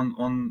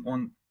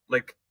on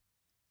like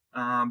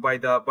by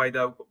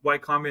the Y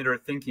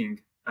Combinator thinking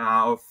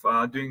of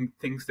doing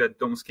things that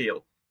don't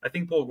scale. I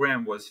think Paul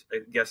Graham was, I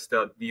guess,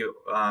 the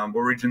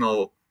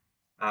original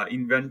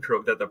inventor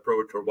of that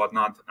approach or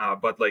whatnot.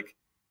 But like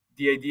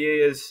the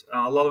idea is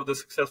a lot of the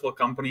successful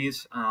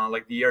companies,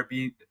 like the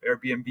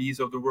Airbnbs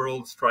of the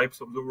world,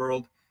 Stripes of the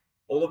world,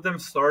 all of them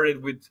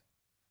started with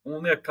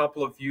only a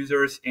couple of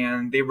users,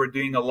 and they were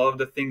doing a lot of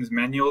the things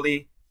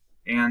manually,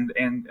 and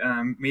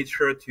made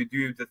sure to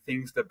do the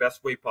things the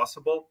best way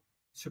possible,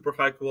 super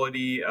high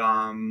quality,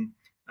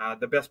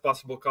 the best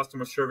possible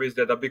customer service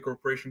that a big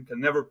corporation can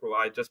never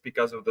provide just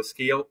because of the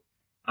scale.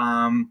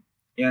 And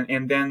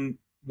then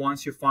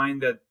once you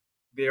find that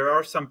there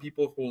are some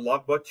people who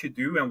love what you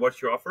do and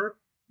what you offer,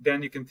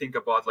 then you can think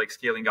about like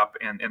scaling up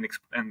and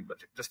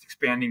just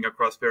expanding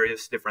across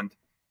various different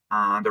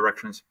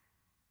directions.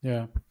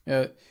 Yeah.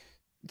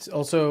 It's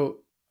also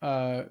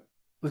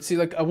let's see,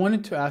 like I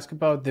wanted to ask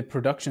about the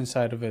production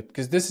side of it,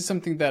 because this is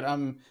something that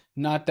I'm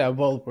not that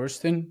well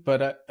versed in,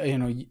 but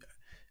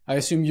I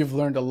assume you've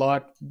learned a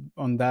lot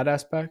on that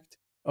aspect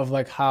of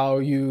like how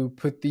you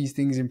put these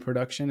things in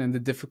production and the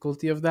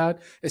difficulty of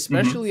that.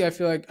 Especially, I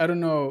feel like, I don't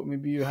know,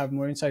 maybe you have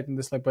more insight in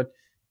this, like, but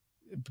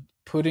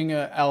putting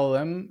a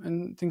LLM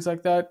and things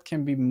like that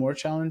can be more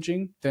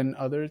challenging than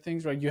other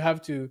things, right? You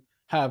have to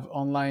have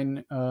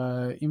online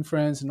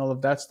inference and all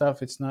of that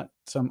stuff. It's not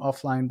some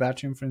offline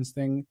batch inference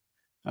thing.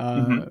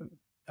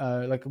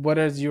 Like, what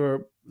has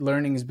your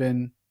learnings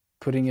been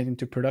putting it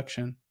into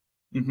production?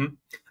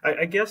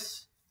 I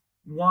guess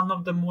one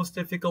of the most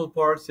difficult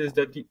parts is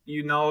that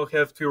you now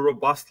have to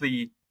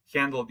robustly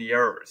handle the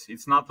errors.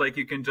 It's not like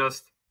you can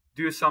just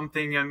do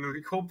something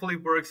and hopefully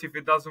it works. If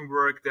it doesn't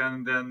work,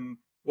 then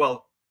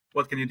well,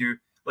 what can you do?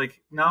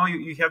 Like now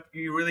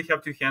you really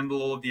have to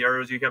handle all of the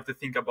errors. You have to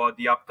think about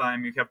the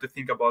uptime. You have to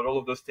think about all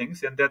of those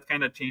things, and that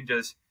kind of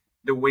changes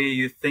the way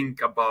you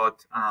think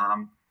about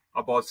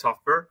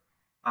software.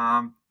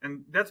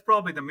 And that's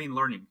probably the main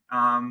learning.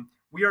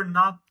 We are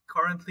not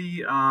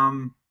currently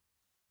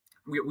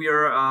we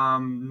are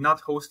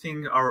not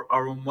hosting our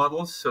own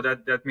models, so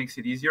that makes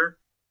it easier.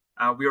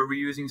 We are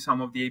reusing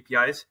some of the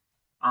APIs,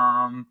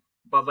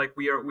 but like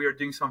we are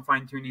doing some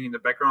fine tuning in the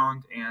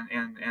background,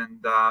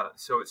 and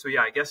so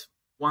yeah, I guess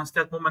once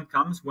that moment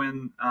comes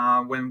when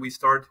we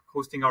start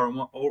hosting our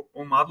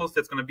own models,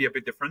 that's going to be a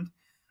bit different.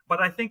 But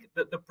I think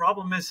that the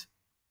problem is,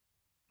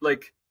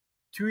 like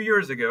 2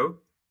 years ago,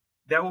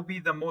 that would be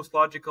the most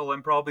logical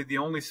and probably the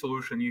only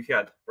solution you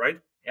had, right?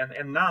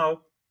 And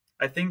now,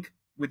 I think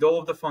with all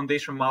of the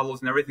foundation models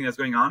and everything that's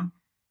going on,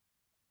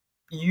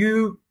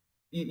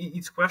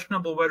 it's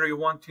questionable whether you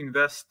want to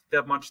invest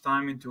that much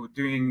time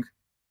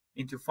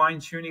into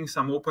fine-tuning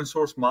some open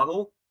source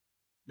model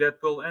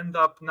that will end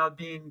up not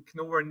being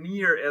nowhere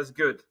near as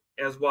good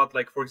as what,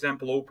 like, for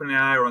example,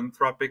 OpenAI or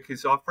Anthropic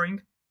is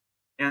offering.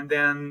 And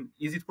then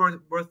is it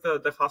worth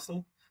the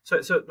hustle?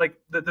 So like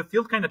the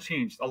field kind of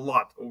changed a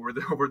lot over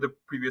the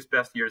previous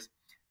past years.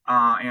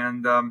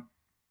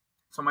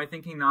 So my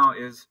thinking now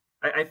is,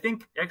 I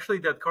think actually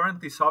that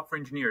currently software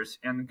engineers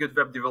and good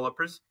web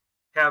developers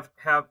have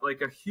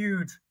like a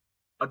huge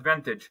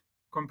advantage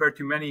compared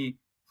to many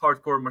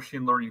hardcore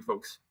machine learning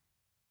folks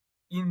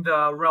in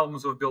the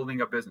realms of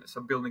building a business,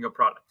 of building a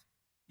product.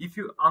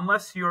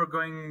 Unless you're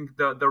going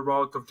the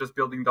route of just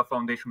building the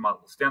foundation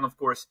models, then of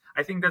course,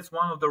 I think that's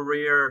one of the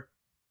rare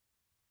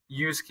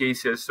use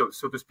cases, so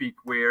to speak,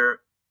 where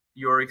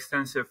your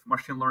extensive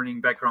machine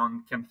learning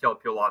background can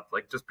help you a lot,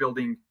 like just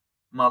building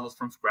models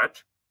from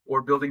scratch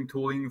or building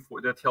tooling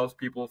that helps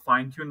people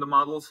fine-tune the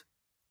models.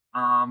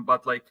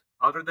 But like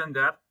other than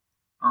that,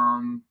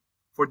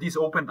 for these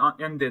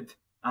open-ended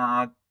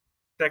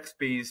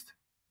text-based,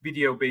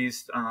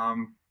 video-based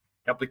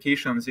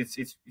applications,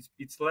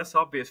 it's less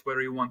obvious where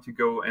you want to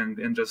go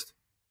and just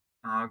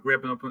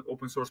grab an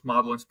open source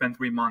model and spend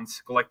 3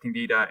 months collecting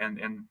data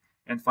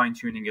and fine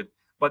tuning it.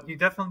 But you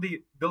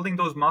definitely, building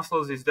those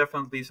muscles is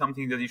definitely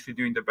something that you should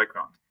do in the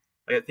background.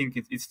 I think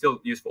it's still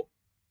useful.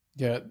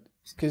 Yeah,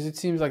 because it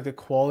seems like the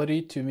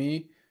quality to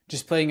me,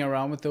 just playing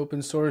around with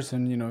open source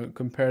and, you know,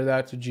 compare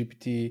that to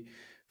GPT-4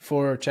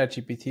 or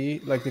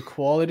ChatGPT, like the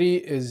quality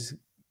is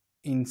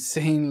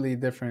insanely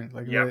different.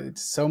 Like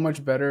it's so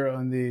much better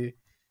on the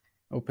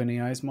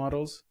OpenAI's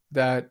models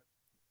that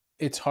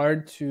it's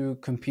hard to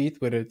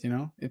compete with it. You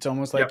know, it's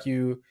almost like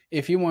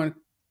if you want,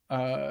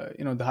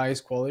 you know, the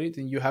highest quality,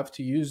 then you have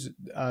to use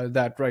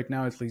that right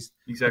now at least.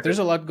 Exactly. But there's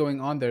a lot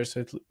going on there, so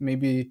it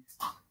maybe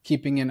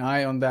keeping an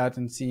eye on that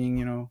and seeing,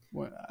 you know,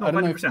 I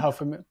don't 100%. know how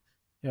familiar.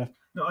 Yeah.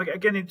 No,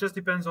 again, it just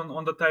depends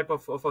on the type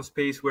of a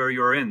space where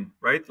you're in,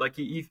 right? Like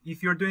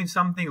if you're doing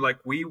something like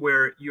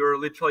where you're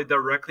literally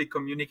directly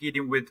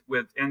communicating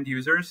with end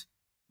users,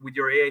 with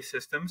your AI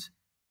systems,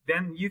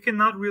 then you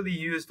cannot really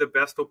use the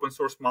best open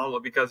source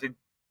model because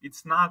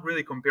it's not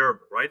really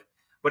comparable, right?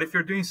 But if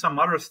you're doing some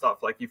other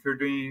stuff, like if you're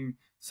doing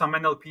some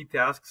NLP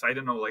tasks, I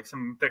don't know, like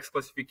some text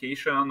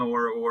classification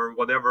or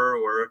whatever,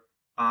 or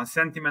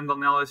sentiment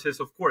analysis,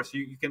 of course,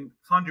 you can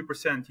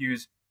 100%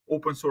 use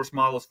open source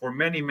models for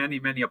many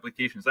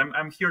applications.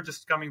 I'm here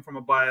just coming from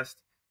a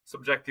biased,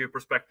 subjective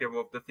perspective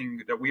of the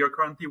thing that we are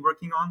currently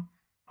working on.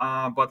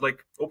 But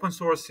like open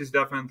source is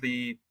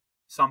definitely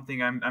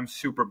something I'm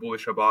super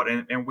bullish about,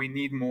 and we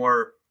need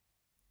more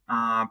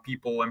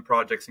people and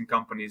projects and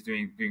companies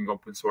doing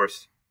open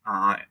source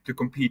to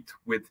compete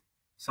with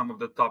some of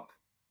the top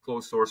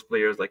closed source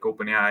players like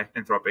OpenAI,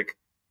 Anthropic.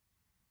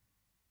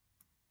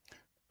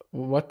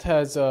 What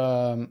has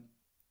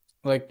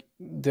like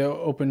the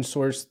open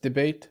source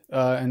debate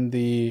and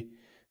the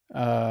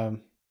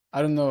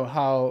I don't know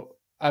how,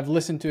 I've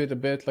listened to it a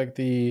bit, like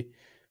the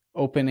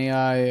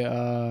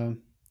OpenAI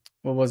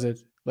what was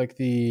it, like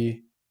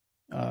the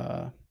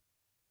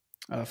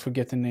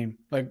forget the name,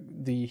 like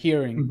the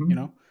hearing, you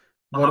know,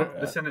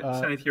 the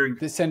Senate hearing.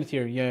 The Senate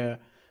hearing, yeah.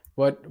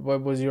 What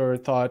was your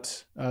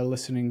thoughts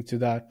listening to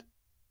that,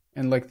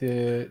 and like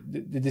the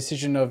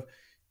decision of,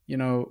 you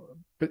know,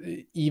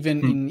 even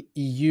in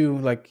EU,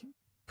 like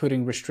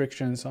putting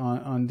restrictions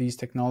on these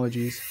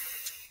technologies?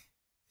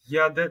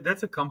 Yeah,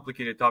 that's a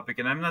complicated topic,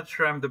 and I'm not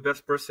sure I'm the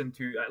best person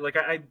to like.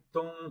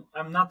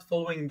 I'm not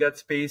following that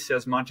space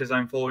as much as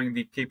I'm following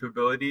the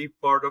capability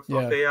part of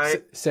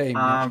AI. Same.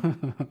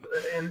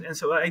 And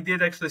so I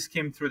did actually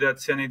skim through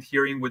that Senate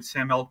hearing with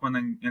Sam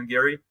Altman and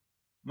Gary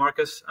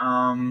Marcus.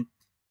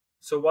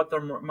 So what are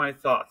my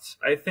thoughts?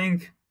 I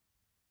think,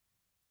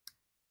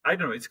 I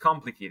don't know, it's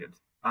complicated.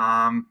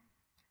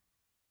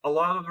 A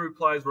lot of the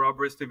replies were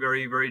obviously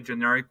very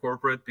generic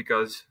corporate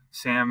because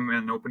Sam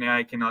and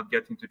OpenAI cannot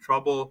get into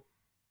trouble.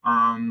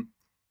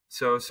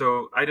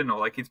 So I don't know,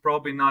 like it's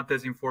probably not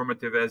as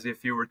informative as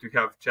if you were to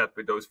have chat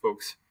with those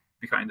folks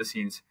behind the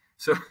scenes.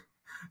 So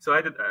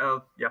I did, I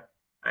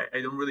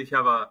don't really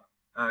have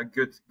a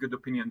good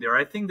opinion there.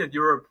 I think that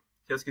Europe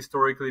has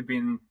historically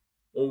been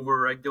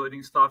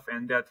over-regulating stuff,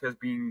 and that has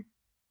been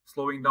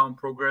slowing down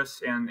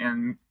progress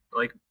and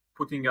like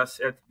putting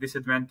us at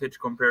disadvantage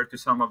compared to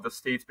some of the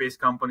state-based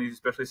companies,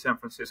 especially San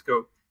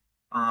Francisco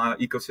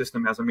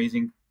ecosystem has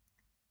amazing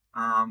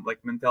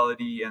like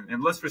mentality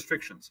and less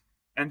restrictions.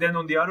 And then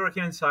on the other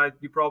hand side,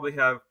 we probably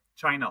have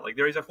China. Like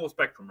there is a whole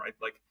spectrum, right?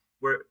 Like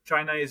where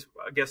China is,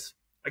 I guess,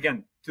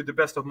 again, to the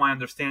best of my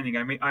understanding,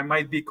 I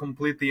might be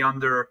completely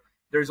under.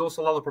 There's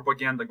also a lot of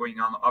propaganda going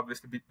on,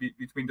 obviously,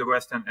 between the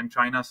West and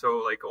China.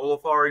 So like all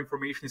of our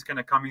information is kind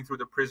of coming through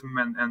the prism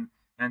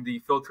and the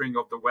filtering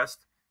of the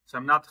West. So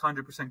I'm not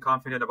 100%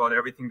 confident about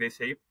everything they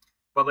say,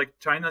 but like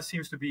China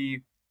seems to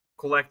be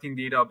collecting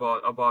data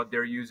about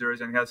their users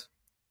and has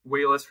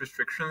way less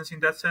restrictions in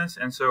that sense.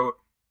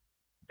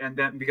 And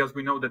then because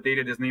we know that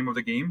data is the name of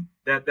the game,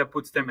 that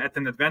puts them at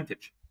an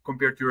advantage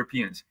compared to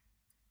Europeans,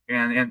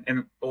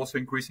 and also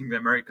increasing the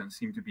Americans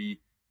seem to be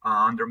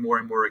under more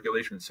and more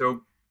regulation.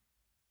 So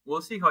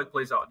we'll see how it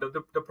plays out.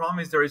 The problem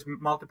is there is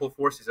multiple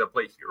forces at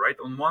play here, right?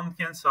 On one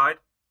hand side,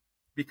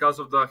 because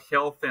of the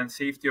health and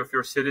safety of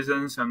your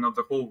citizens and of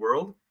the whole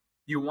world,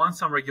 you want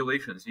some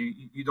regulations.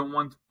 You don't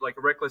want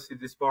like recklessly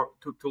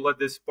to let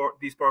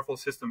these powerful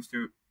systems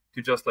to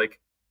just like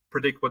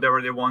predict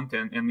whatever they want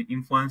and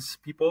influence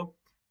people.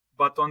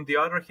 But on the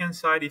other hand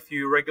side, if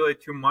you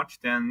regulate too much,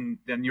 then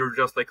you're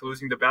just like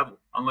losing the battle.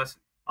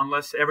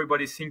 Unless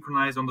everybody's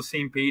synchronized on the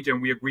same page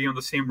and we agree on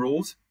the same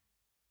rules,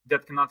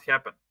 that cannot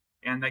happen.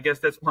 And I guess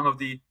that's one of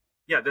the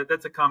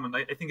that's a common.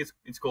 I think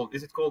it's called.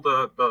 Is it called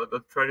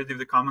the tragedy of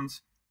the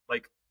commons?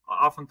 Like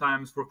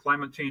oftentimes for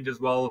climate change as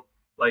well.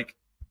 Like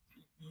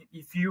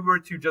if you were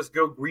to just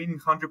go green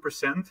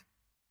 100%,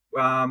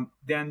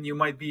 then you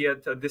might be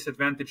at a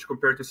disadvantage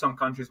compared to some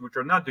countries which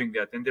are not doing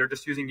that, and they're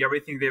just using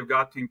everything they've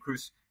got to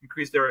increase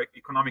their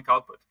economic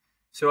output.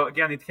 So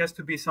again, it has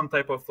to be some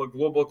type of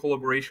global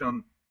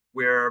collaboration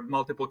where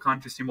multiple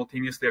countries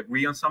simultaneously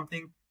agree on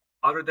something.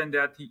 Other than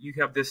that, you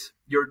have this.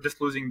 You're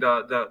just losing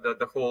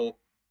the whole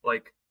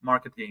like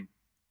market game.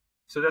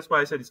 So that's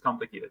why I said it's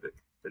complicated.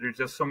 There's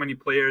just so many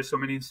players, so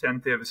many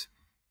incentives,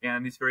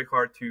 and it's very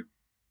hard to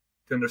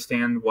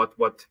understand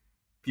what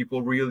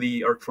people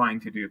really are trying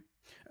to do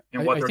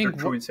and what are their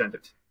true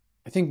incentives.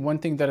 I think one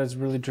thing that has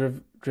really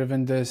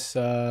driven this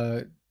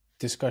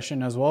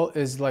discussion as well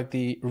is like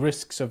the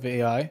risks of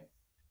AI,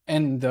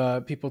 and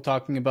people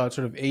talking about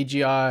sort of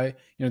AGI.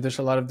 There's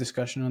a lot of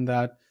discussion on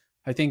that.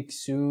 I think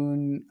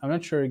soon, I'm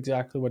not sure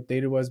exactly what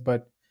date it was,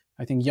 but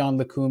I think Jan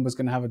LeCun was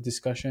going to have a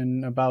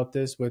discussion about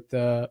this with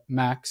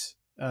Max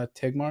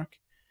Tegmark,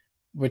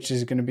 which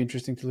is going to be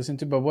interesting to listen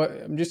to.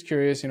 But I'm just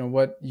curious,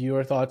 what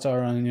your thoughts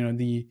are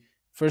on,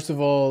 first of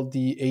all,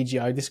 the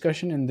AGI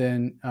discussion, and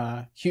then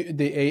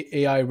the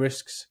AI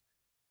risks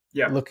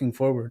looking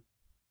forward.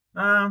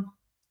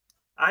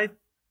 I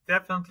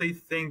definitely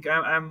think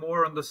I'm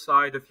more on the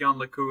side of Jan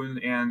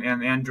LeCun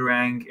and Andrew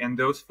Ng, and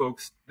those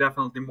folks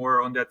definitely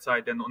more on that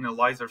side than on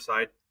Eliezer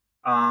side,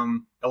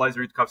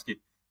 Eliezer Yudkowsky.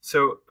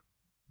 So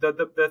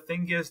the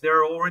thing is, there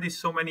are already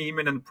so many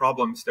imminent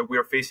problems that we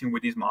are facing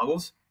with these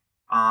models.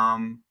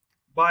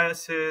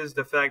 Biases,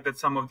 the fact that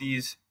some of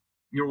these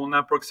neural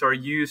networks are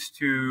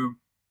used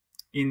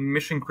in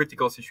mission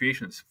critical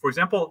situations. For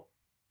example,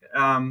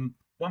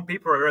 one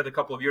paper I read a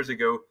couple of years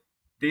ago,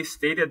 they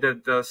stated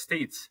that the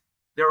states,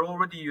 they're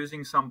already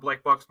using some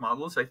black box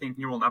models, I think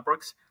neural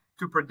networks,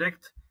 to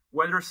predict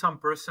whether some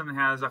person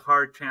has a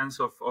hard chance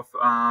of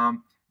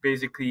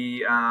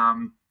basically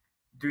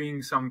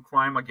doing some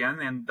crime again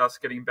and thus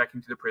getting back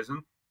into the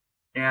prison.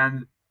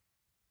 And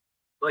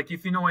like,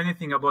 if you know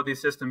anything about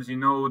these systems, you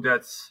know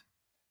that's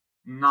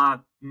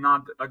not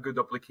a good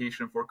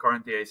application for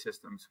current AI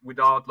systems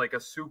without like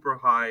a super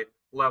high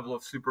level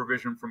of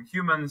supervision from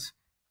humans.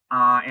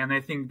 And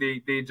I think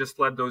they just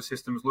let those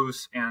systems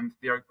loose and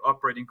they are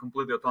operating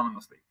completely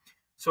autonomously.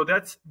 So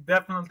that's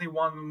definitely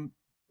one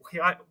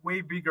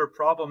way bigger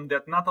problem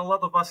that not a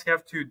lot of us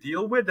have to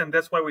deal with, and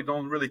that's why we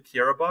don't really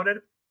care about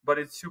it. But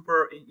it's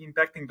super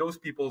impacting those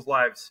people's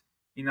lives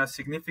in a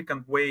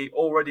significant way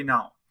already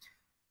now.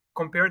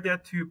 Compare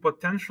that to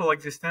potential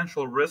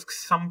existential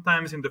risks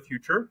sometimes in the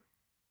future.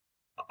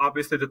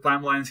 Obviously, the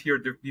timelines here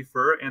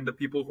differ, and the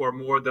people who are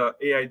more the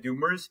AI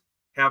doomers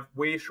have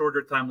way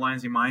shorter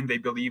timelines in mind. They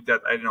believe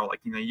that, I don't know, like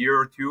in a year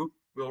or two,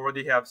 we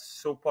already have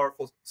such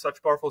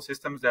powerful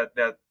systems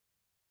that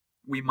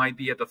we might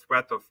be at the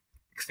threat of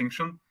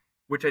extinction,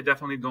 which I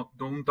definitely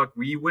don't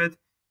agree with.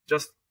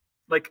 Just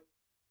like,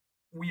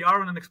 we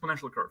are on an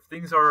exponential curve.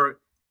 Things are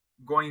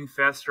going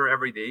faster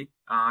every day.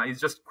 It's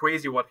just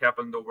crazy what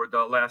happened over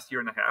the last year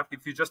and a half.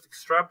 If you just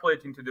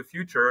extrapolate into the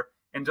future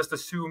and just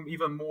assume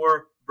even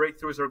more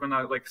breakthroughs are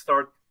gonna like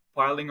start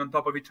piling on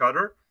top of each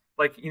other,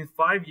 like in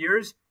 5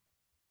 years,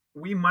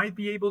 we might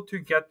be able to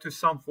get to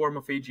some form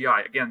of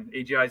AGI. Again,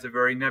 AGI is a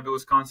very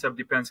nebulous concept,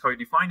 depends how you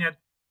define it,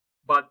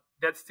 but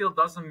that still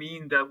doesn't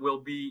mean that we'll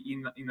be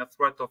in a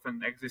threat of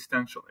an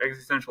existential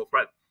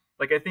threat.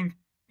 Like, I think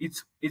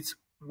it's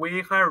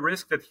way higher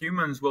risk that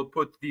humans will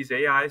put these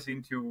AIs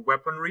into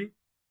weaponry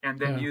and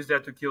then use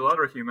that to kill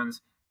other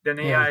humans than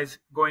AIs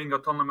going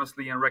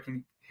autonomously and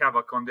wreaking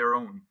havoc on their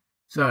own.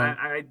 So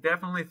I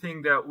definitely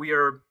think that we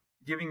are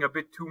giving a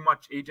bit too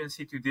much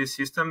agency to these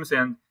systems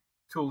and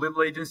too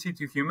little agency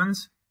to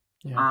humans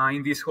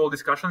in these whole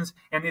discussions.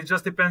 And it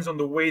just depends on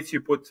the weights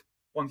you put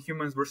on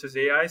humans versus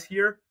AIs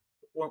here,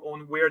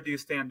 on where do you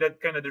stand.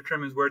 That kind of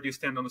determines where do you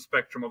stand on the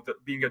spectrum of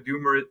being a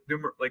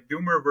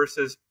doomer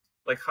versus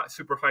like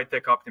super high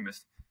tech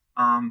optimist.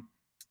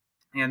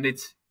 And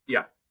it's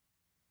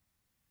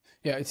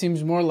it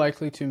seems more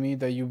likely to me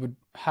that you would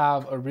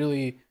have a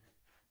really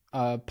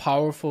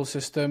powerful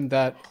system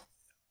that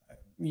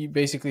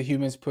basically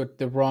humans put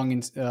the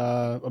wrong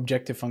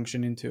objective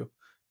function into,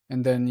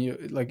 and then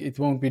it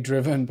won't be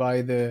driven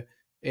by the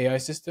AI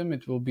system.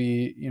 It will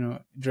be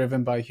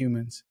driven by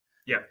humans.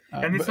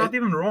 And it's not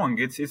even wrong.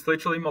 It's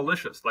literally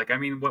malicious. Like, I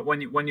mean,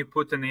 when you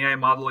put an AI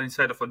model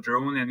inside of a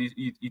drone and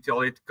you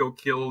tell it go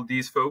kill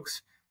these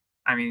folks,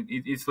 I mean,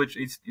 it's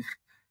literally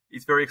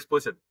it's very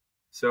explicit.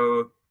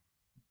 So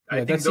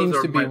I think those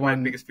are my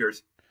biggest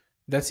fears.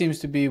 That seems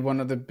to be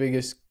one of the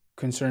biggest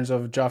concerns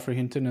of Geoffrey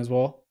Hinton as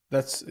well.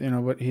 That's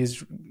what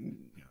he's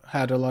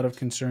had a lot of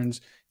concerns.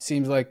 It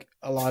seems like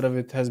a lot of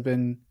it has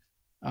been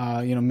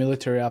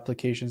military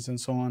applications and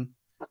so on.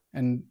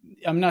 And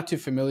I'm not too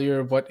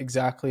familiar what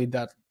exactly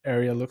that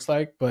area looks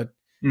like, but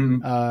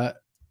I'm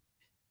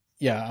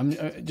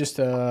just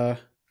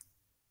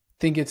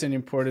think it's an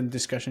important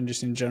discussion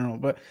just in general.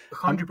 But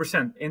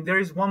 100%. And there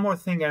is one more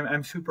thing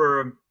I'm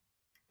super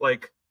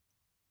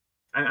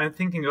I'm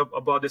thinking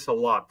about this a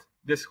lot.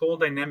 This whole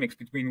dynamics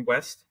between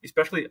West,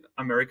 especially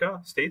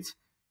America, States,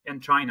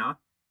 and China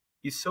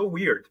is so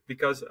weird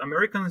because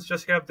Americans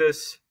just have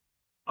this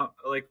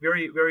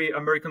very, very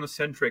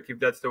Americanocentric, if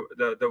that's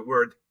the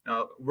word,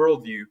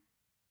 worldview.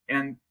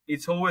 And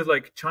it's always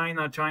like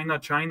China, China,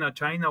 China,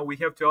 China. We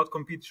have to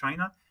outcompete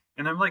China.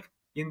 And I'm like,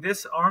 in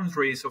this arms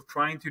race of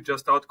trying to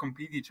just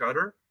outcompete each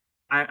other,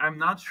 I'm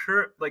not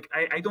sure. Like,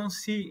 I don't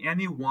see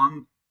any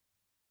one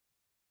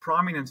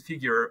prominent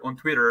figure on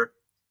Twitter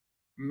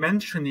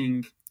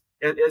mentioning,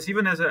 as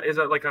in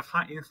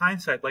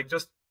hindsight, like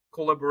just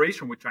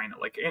collaboration with China,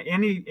 like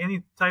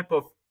any type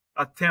of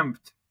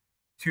attempt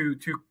to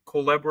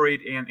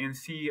collaborate and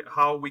see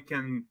how we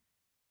can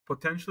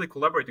potentially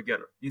collaborate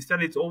together.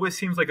 Instead, it always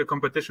seems like a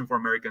competition for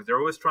Americans. They're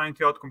always trying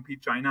to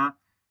outcompete China,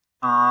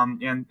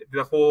 and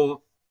the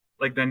whole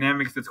like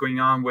dynamics that's going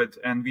on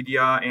with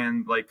NVIDIA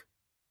and like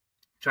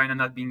China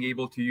not being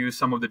able to use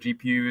some of the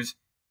GPUs.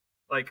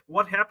 Like,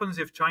 what happens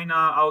if China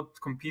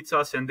outcompetes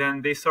us and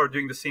then they start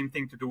doing the same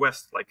thing to the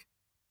West? Like,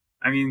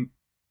 I mean,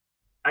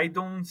 I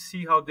don't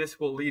see how this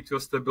will lead to a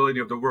stability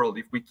of the world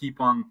if we keep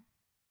on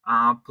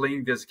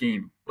playing this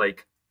game.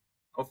 Like,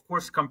 of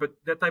course,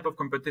 that type of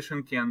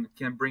competition can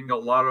bring a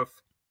lot of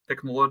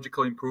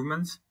technological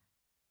improvements,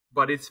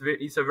 but it's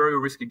a very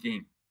risky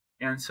game.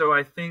 And so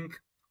I think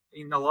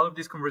in a lot of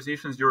these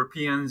conversations,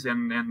 Europeans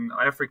and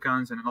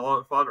Africans and a lot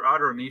of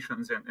other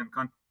nations and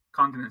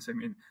continents, I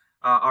mean,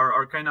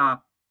 are kind of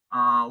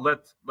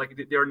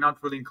they're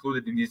not really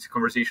included in these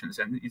conversations,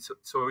 and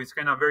it's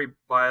kind of very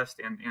biased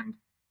and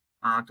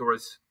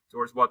towards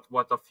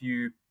what a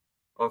few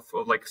of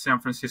like San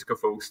Francisco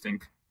folks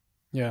think.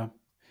 Yeah,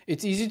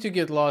 it's easy to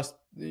get lost.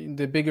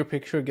 The bigger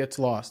picture gets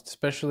lost,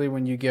 especially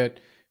when you get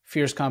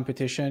fierce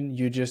competition.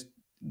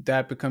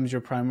 That becomes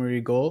your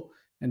primary goal.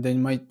 And then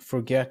you might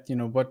forget,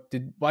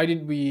 why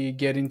did we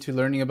get into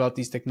learning about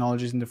these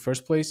technologies in the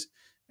first place?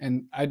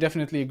 And I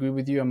definitely agree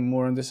with you. I'm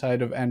more on the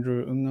side of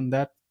Andrew Ng on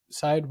that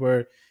side,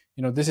 where,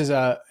 this is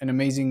an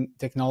amazing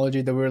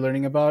technology that we're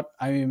learning about.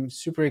 I am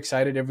super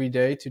excited every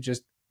day to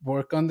just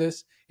work on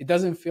this. It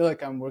doesn't feel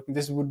like I'm working.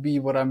 This would be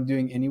what I'm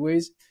doing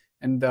anyways.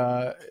 And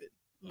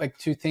like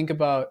to think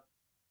about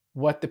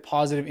what the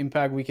positive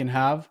impact we can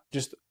have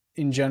just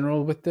in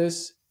general with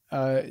this,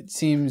 it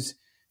seems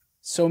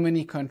so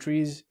many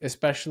countries,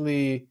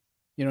 especially,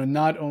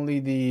 not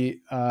only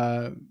the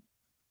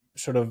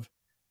sort of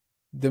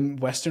the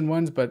Western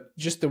ones, but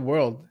just the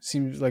world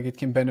seems like it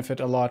can benefit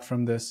a lot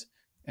from this.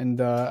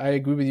 And I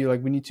agree with you.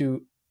 Like, we need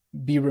to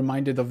be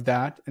reminded of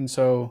that. And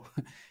so,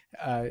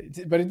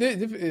 but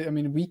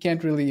we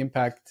can't really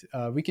impact.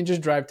 We can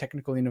just drive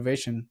technical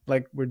innovation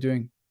like we're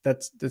doing.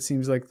 That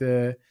seems like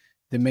the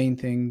main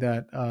thing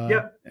that.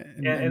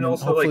 And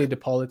also hopefully like the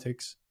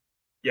politics.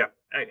 Yeah,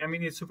 I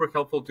mean, it's super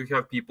helpful to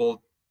have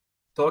people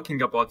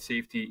talking about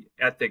safety,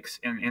 ethics,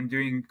 and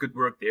doing good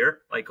work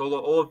there. Like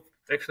all of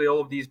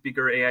these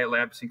bigger AI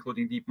labs,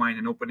 including DeepMind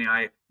and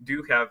OpenAI,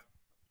 do have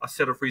a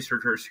set of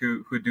researchers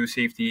who do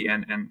safety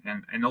and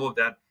all of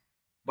that.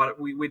 But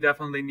we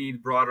definitely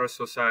need broader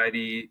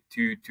society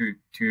to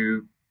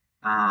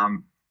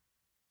have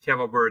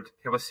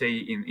a say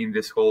in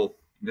this whole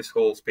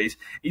space.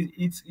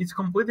 It's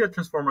completely a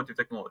transformative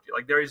technology.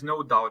 Like, there is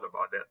no doubt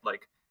about that.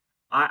 Like,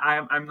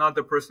 I'm not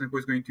the person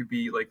who's going to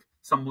be like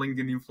some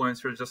LinkedIn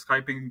influencer just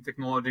hyping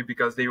technology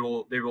because they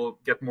will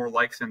get more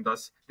likes than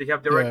us. They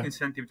have direct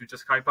incentive to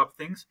just hype up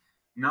things.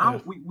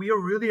 Now we are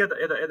really at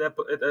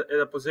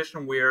a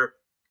position where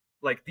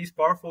like these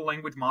powerful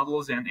language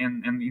models and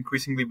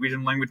increasingly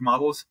vision language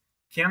models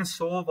can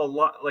solve a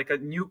lot, like a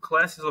new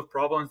classes of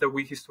problems that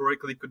we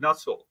historically could not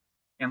solve.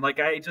 And like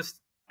I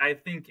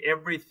think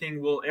every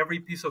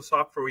piece of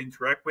software we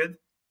interact with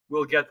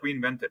will get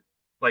reinvented.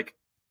 Like,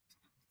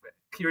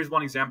 here's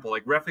one example,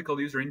 like graphical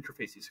user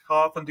interfaces. How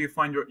often do you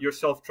find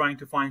yourself trying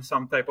to find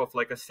some type of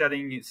like a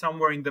setting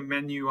somewhere in the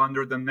menu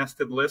under the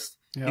nested list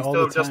instead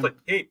of just like,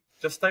 hey,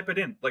 just type it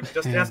in, like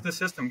just ask the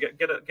system,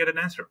 get an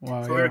answer.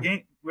 Wow, so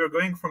we're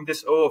going from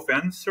this O of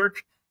N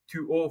search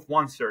to O of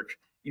 1 search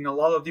in a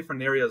lot of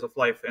different areas of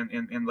life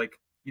and like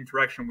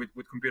interaction with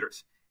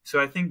computers. So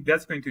I think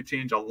that's going to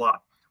change a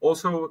lot.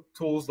 Also,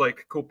 tools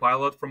like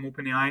Copilot from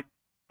OpenAI,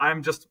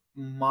 I'm just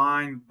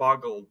mind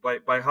boggled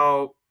by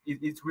how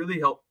it's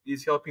really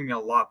is helping me a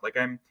lot. Like,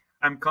 I'm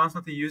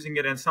constantly using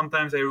it, and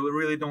sometimes I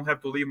really don't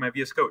have to leave my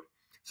VS Code.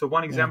 So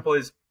one example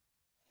is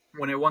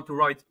when I want to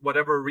write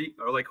whatever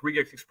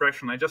regex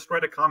expression, I just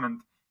write a comment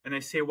and I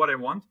say what I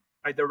want.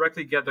 I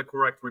directly get the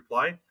correct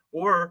reply.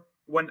 Or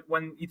when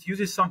it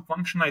uses some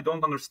function I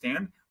don't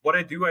understand, what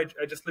I do, I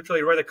just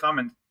literally write a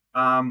comment.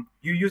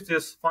 You use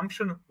this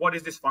function. What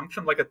is this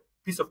function? Like a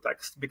piece of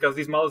text, because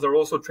these models are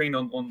also trained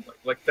on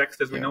like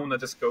text as we know,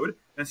 not just code.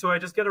 And so I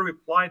just get a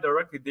reply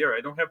directly there.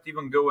 I don't have to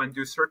even go and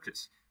do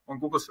searches on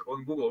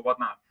Google or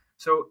whatnot.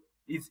 So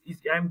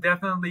I'm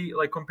definitely,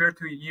 like, compared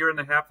to a year and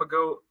a half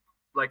ago,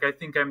 like I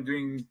think I'm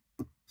doing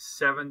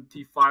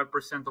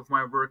 75% of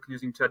my work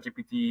using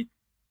ChatGPT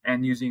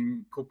and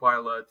using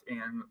Copilot,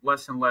 and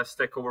less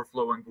Stack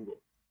Overflow and Google.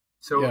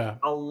 So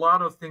a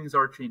lot of things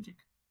are changing.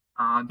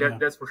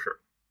 That's for sure.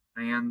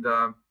 And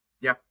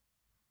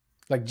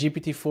like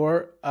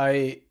GPT-4,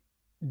 I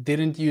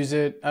didn't use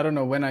it. I don't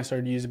know when I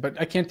started to use it,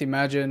 but I can't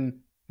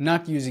imagine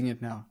not using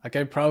it now. Like,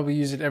 I probably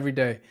use it every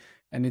day,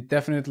 and it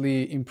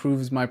definitely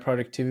improves my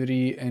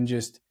productivity and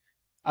just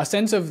a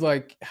sense of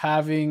like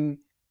having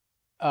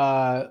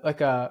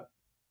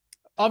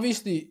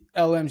obviously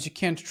LLMs, you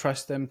can't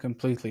trust them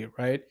completely,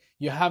 right?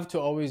 You have to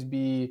always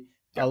be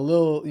a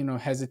little,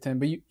 hesitant,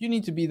 but you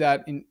need to be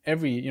that in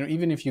every,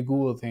 even if you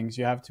Google things,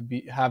 you have to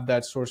have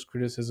that source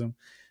criticism.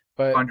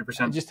 But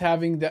 100%. Just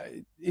having that,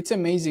 it's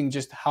amazing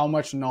just how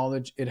much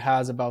knowledge it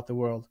has about the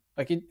world.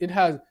 Like it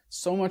has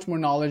so much more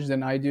knowledge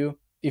than I do.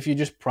 If you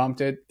just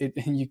prompt it,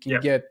 you can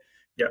get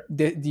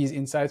these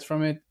insights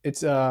from it.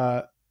 It's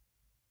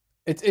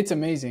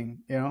amazing,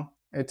 you know.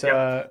 It's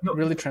No,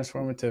 really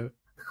transformative.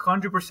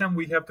 100%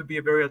 we have to be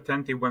very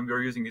attentive when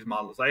we're using these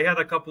models. I had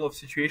a couple of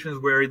situations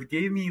where it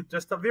gave me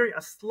just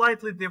a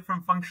slightly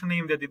different function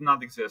name that did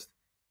not exist.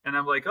 And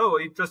I'm like, oh,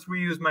 it just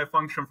reused my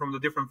function from the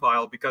different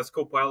file, because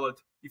Copilot,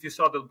 if you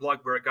saw the blog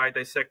where a guy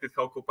dissected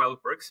how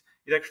Copilot works,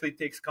 it actually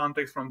takes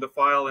context from the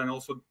file and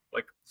also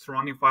like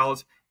surrounding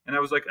files. And I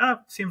was like,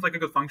 seems like a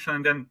good function.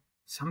 And then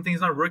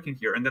something's not working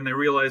here. And then I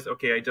realized,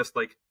 okay,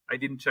 I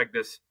didn't check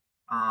this.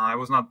 I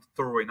was not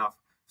thorough enough.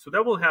 So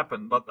that will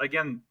happen. But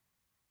again,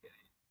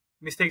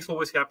 mistakes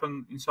always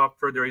happen in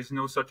software. There is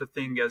no such a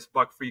thing as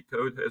bug-free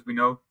code, as we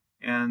know.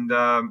 And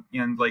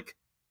like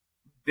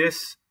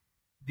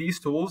these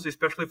tools,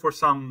 especially for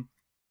some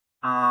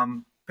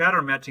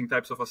pattern matching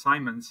types of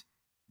assignments,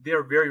 they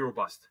are very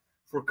robust.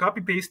 For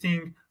copy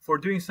pasting, for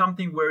doing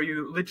something where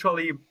you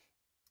literally,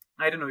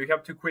 I don't know, you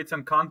have to create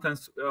some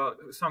constants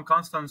that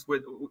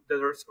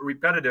are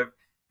repetitive.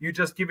 You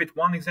just give it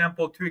one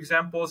example, two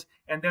examples,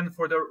 and then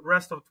for the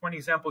rest of 20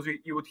 examples,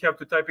 you would have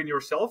to type in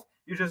yourself.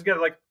 You just get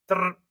like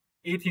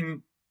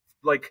 18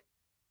 like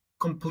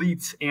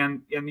completes,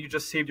 and you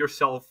just saved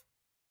yourself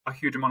a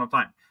huge amount of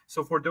time.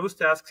 So for those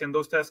tasks, and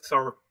those tasks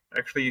are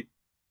actually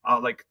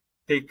like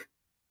take,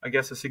 I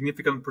guess, a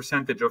significant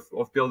percentage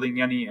of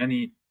building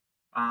any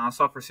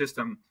software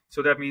system.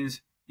 So that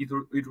means it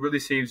really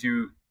saves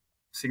you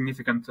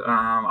significant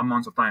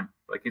amounts of time.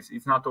 Like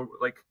it's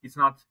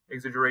not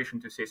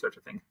exaggeration to say such a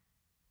thing.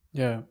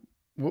 Yeah.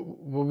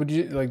 What would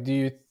you like?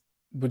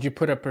 Would you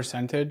put a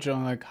percentage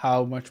on like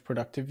how much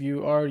productive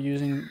you are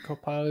using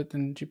Copilot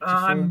and GPT-4?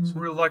 I'm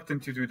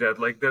reluctant to do that.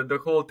 Like the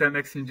whole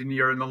 10x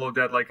engineer and all of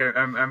that. Like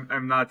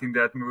I'm not in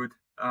that mood.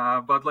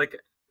 But like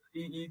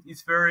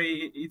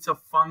it's a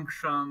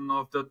function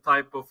of the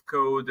type of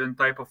code and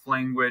type of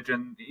language,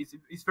 and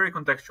it's very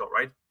contextual,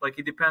 right? Like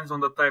it depends on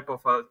the type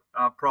of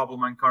a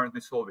problem I'm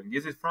currently solving.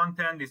 Is it front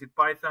end? Is it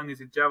Python? Is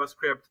it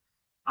JavaScript?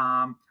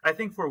 I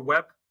think for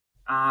web,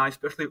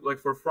 especially like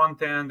for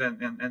front end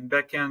and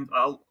back end,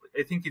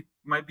 I think it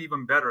might be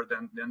even better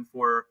than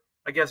for,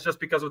 I guess,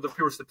 just because of the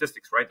pure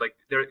statistics, right? Like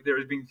there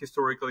has been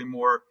historically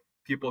more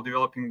people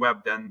developing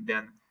web than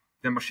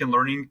machine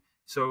learning.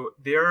 So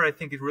there, I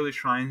think it really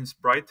shines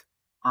bright.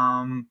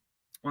 On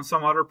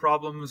some other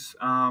problems,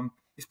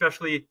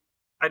 especially,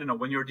 I don't know,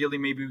 when you're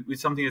dealing maybe with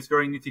something that's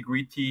very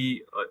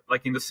nitty-gritty,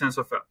 like in the sense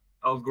of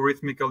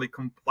algorithmically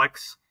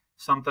complex,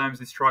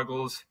 sometimes it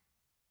struggles.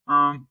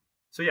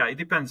 So yeah, it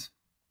depends.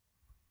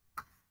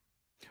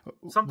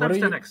 Sometimes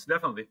 10x,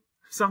 definitely.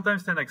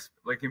 Sometimes 10x,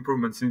 like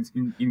improvements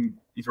in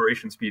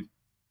iteration speed.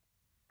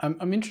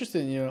 I'm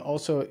interested in,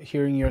 also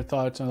hearing your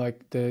thoughts on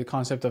like the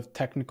concept of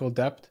technical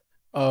depth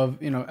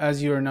of,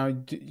 as you are now,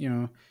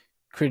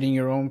 creating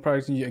your own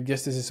products. And I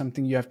guess this is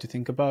something you have to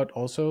think about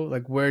also,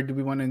 like where do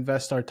we want to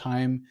invest our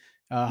time?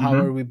 How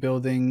are we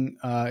building,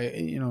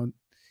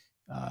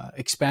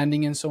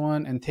 expanding and so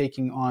on, and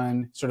taking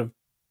on sort of,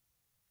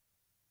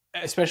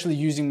 especially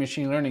using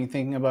machine learning,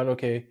 thinking about,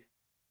 okay,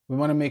 we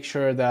want to make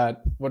sure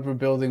that what we're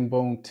building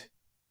won't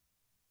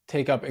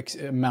take up X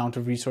amount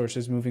of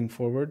resources moving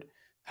forward.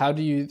 How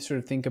do you sort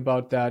of think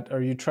about that?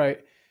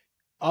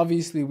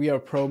 Obviously we are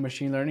pro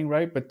machine learning,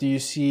 right? But do you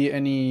see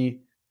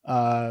any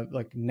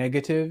like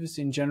negatives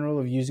in general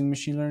of using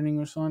machine learning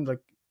or so on? Like,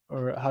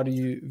 or how do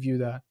you view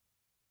that?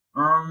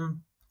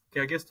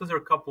 Okay, I guess those are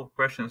a couple of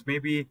questions.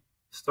 Maybe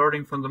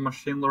starting from the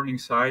machine learning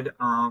side,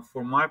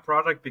 for my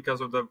product,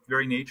 because of the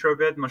very nature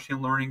of it,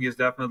 machine learning is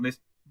definitely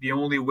the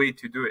only way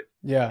to do it.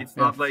 Yeah, it's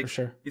not like, for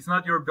sure. It's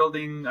not you're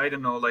building, I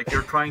don't know, like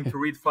you're trying to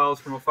read files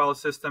from a file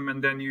system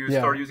and then you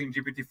start using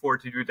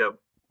GPT-4 to do that.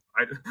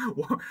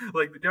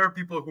 Like there are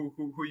people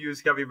who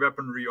use heavy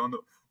weaponry on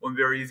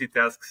very easy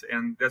tasks,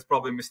 and that's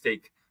probably a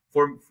mistake.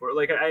 For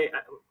like I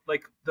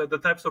like the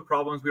types of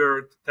problems we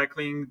are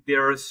tackling, they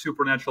are a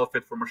supernatural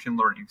fit for machine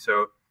learning.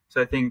 So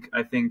I think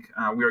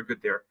we are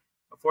good there.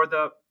 For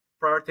the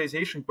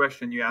prioritization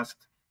question you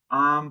asked,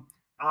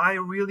 I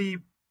really,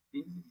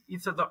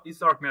 it's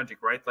dark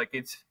magic, right? Like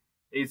it's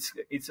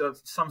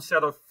some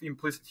set of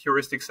implicit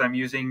heuristics I'm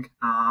using,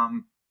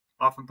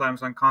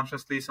 oftentimes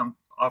unconsciously,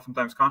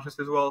 oftentimes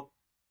consciously as well.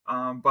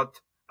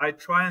 But I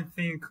try and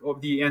think of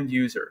the end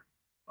user.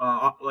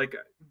 Like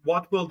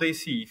what will they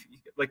see?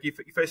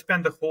 If I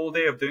spend the whole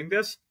day of doing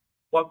this,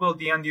 what will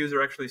the end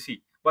user actually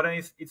see? But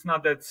it's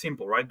not that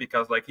simple, right?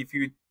 Because like if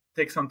you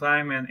take some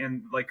time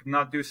and like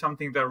not do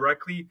something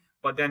directly,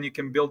 but then you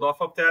can build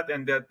off of that,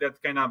 and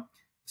that kind of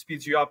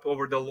speeds you up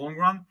over the long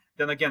run,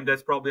 then again,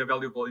 that's probably a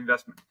valuable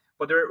investment.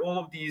 But there are all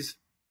of these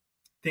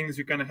things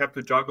you kind of have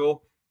to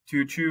juggle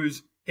to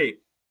choose, hey,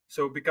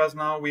 so because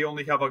now we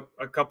only have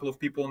a couple of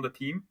people on the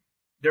team,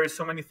 there is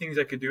so many things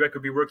I could do. I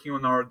could be working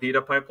on our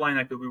data pipeline.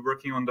 I could be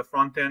working on the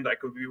front end. I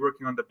could be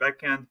working on the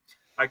back end.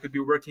 I could be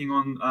working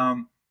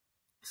on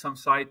some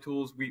side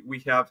tools we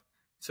have.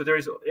 So there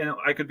is,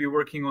 I could be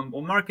working on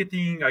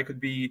marketing. I could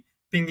be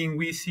pinging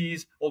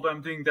VCs, although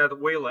I'm doing that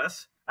way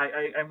less.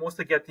 I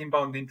mostly get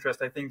inbound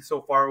interest. I think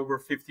so far over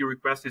 50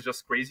 requests is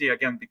just crazy.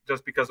 Again,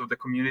 just because of the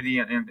community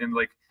and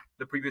like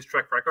the previous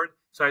track record.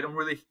 So I don't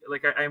really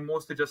like. I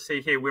mostly just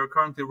say, hey, we're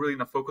currently really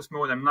in a focus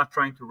mode. I'm not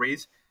trying to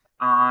raise,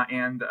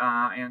 and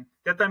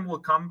that time will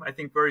come, I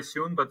think, very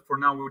soon. But for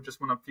now, we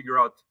just want to figure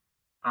out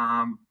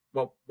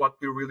what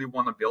we really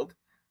want to build.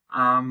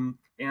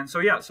 And so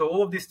yeah, so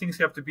all of these things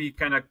have to be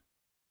kind of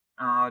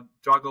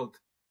juggled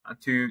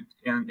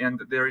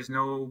and there is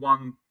no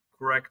one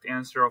correct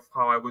answer of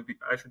how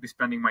I should be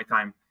spending my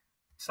time.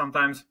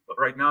 Sometimes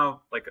right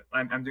now, like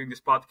I'm doing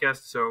this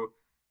podcast, so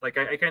like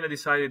I kind of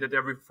decided that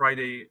every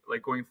Friday,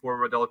 like going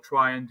forward, I'll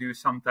try and do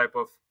some type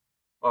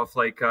of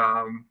like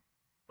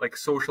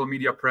social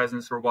media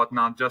presence or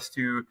whatnot, just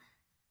to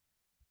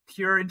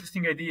hear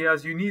interesting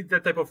ideas. You need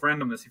that type of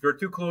randomness. If you're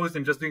too close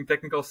and just doing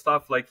technical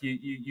stuff, like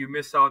you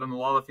miss out on a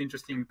lot of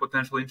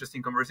potentially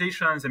interesting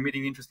conversations and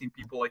meeting interesting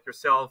people like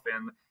yourself,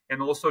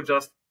 and also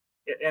just,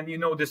 and you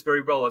know this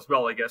very well as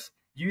well, I guess.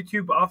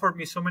 YouTube offered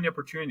me so many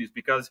opportunities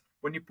because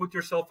when you put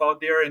yourself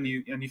out there and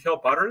you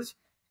help others,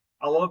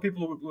 a lot of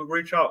people will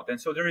reach out, and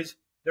so there is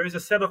a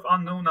set of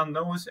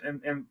unknowns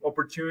and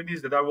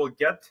opportunities that I will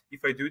get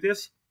if I do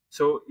this.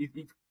 So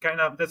it kind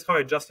of, that's how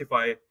I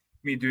justify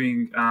me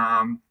doing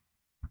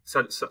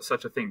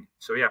such a thing.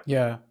 So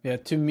yeah.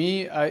 To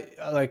me,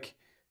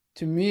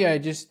 I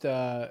just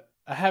I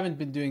haven't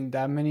been doing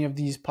that many of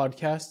these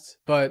podcasts,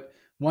 but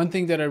one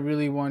thing that I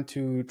really want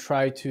to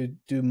try to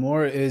do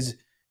more is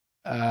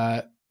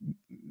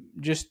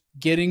just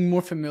getting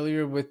more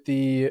familiar with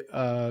the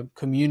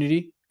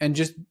community and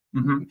just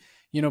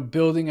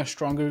building a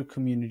stronger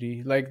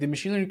community. Like the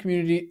machine learning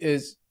community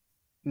is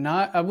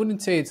not, I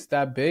wouldn't say it's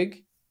that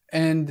big,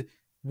 and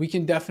we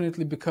can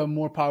definitely become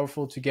more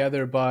powerful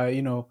together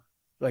by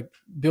like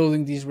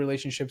building these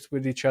relationships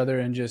with each other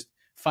and just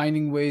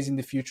finding ways in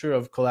the future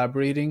of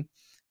collaborating.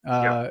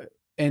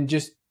 And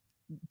just,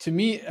 to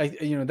me,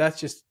 that's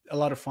just a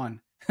lot of fun.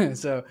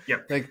 So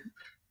like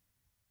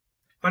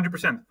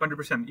 100%.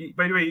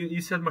 By the way,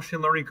 you said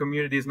machine learning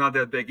community is not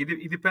that big.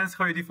 It depends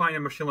how you define a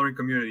machine learning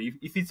community.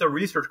 If it's a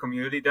research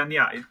community, then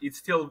it's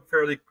still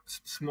fairly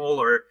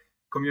smaller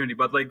community.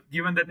 But like,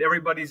 given that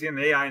everybody's in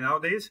AI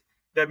nowadays,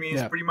 that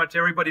means pretty much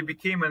everybody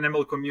became an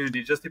ML community.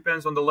 It just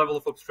depends on the level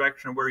of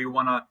abstraction where you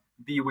want to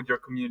be with your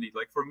community.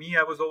 Like for me,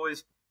 I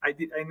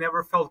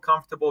never felt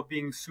comfortable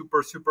being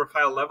super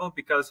high level,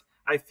 because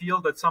I feel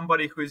that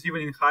somebody who is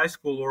even in high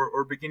school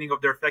or beginning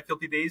of their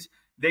faculty days,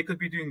 they could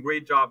be doing a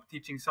great job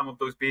teaching some of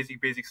those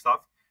basic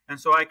stuff. And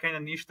so I kind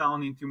of niche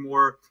down into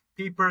more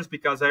papers,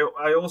 because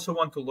I also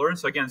want to learn.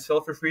 So again,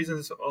 selfish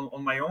reasons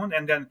on my own,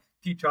 and then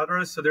teach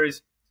others.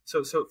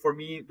 So for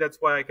me, that's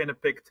why I kind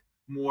of picked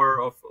more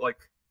of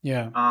like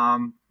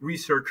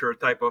researcher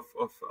type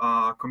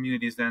of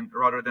communities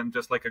rather than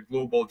just like a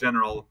global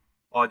general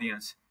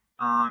audience.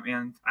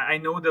 And I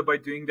know that by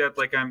doing that,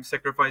 like, I'm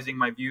sacrificing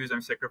my views,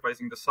 I'm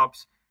sacrificing the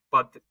subs,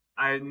 but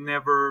I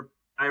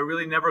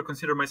really never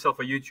consider myself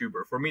a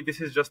YouTuber. For me, this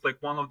is just like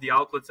one of the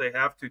outlets I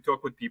have to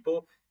talk with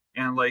people,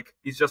 and like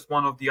it's just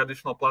one of the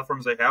additional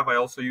platforms I have.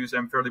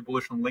 I'm fairly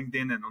bullish on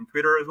LinkedIn and on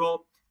Twitter as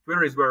well.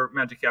 Twitter is where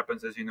magic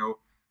happens, as you know,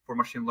 for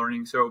machine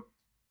learning. So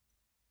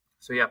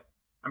yeah.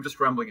 I'm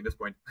just rambling at this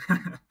point.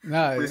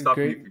 No,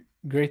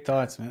 great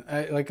thoughts, man.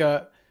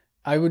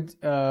 I would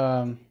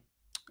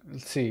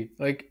let's see,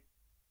 like,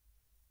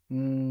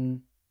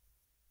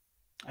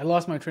 I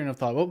lost my train of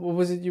thought. What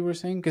was it you were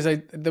saying? Because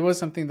there was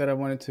something that I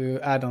wanted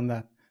to add on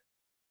that.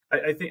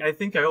 I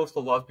think I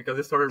also lost because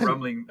I started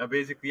rambling.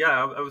 Basically,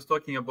 I was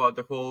talking about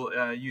the whole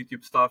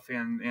YouTube stuff,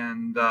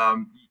 and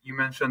you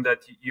mentioned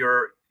that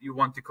you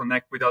want to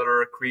connect with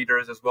other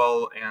creators as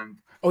well. And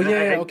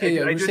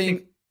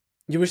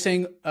you were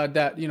saying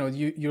that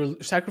you're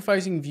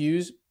sacrificing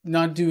views,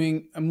 not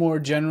doing more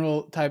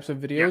general types of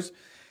videos.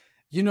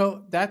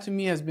 That to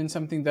me has been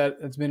something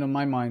that's been on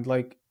my mind.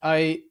 Like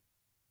I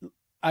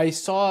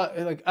saw,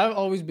 like, I've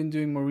always been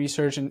doing more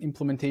research and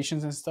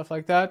implementations and stuff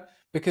like that,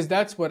 because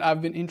that's what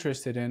I've been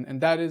interested in,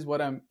 and that is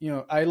what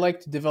I like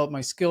to develop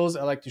my skills.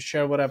 I like to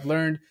share what I've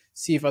learned,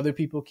 see if other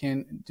people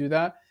can do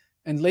that.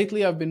 And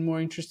lately I've been more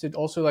interested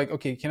also, like,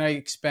 okay, can I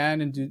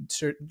expand and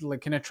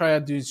can I try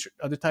out do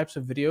other types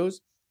of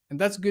videos? And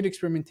that's good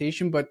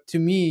experimentation. But to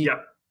me,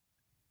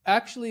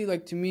 actually,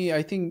 like, to me,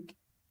 I think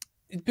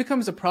it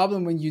becomes a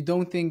problem when you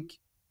don't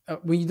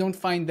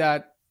find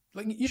that,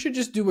 like, you should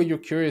just do what you're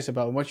curious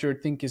about, what you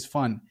think is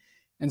fun.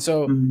 And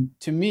so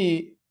to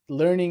me,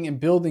 learning and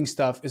building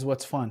stuff is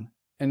what's fun.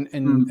 And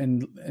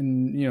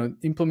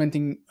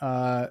implementing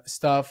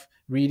stuff,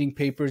 reading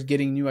papers,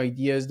 getting new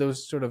ideas,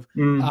 those sort of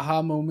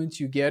aha moments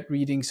you get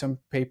reading some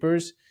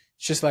papers,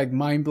 it's just like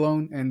mind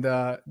blown. And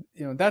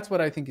that's what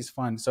I think is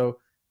fun. So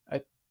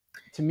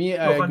to me,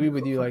 I agree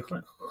with you, like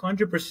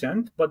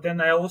 100%. But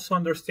then I also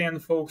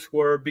understand folks who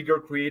are bigger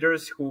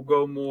creators who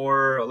go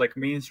more like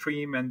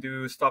mainstream and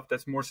do stuff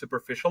that's more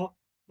superficial.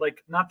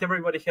 Like, not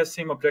everybody has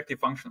same objective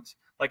functions.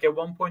 Like, at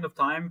one point of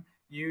time,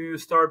 you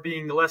start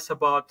being less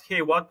about,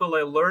 hey, what will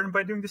I learn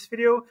by doing this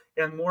video,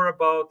 and more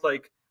about,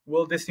 like,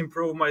 will this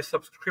improve my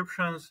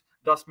subscriptions?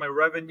 thus my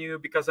revenue,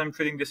 because I'm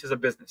treating this as a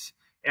business.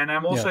 And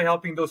I'm also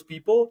helping those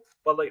people.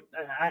 But like,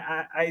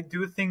 I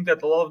do think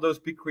that a lot of those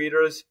big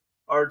creators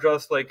are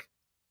just like,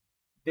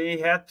 they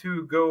had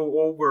to go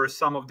over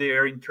some of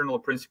their internal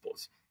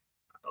principles,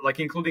 like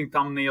including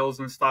thumbnails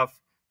and stuff.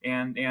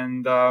 And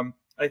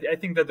I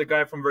think that the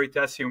guy from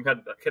Veritasium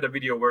had a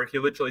video where he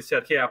literally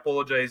said, hey, I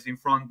apologize in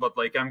front, but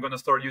like I'm going to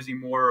start using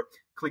more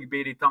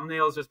clickbaity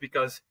thumbnails just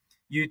because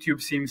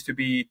YouTube seems to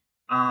be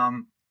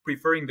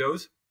preferring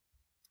those.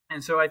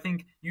 And so I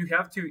think you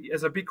have to,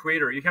 as a big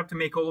creator, you have to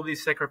make all of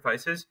these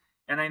sacrifices.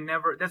 And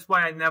that's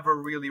why I never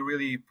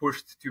really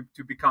pushed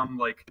to become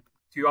like,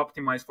 to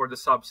optimize for the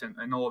subs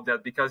and all of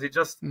that, because it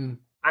just,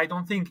 I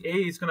don't think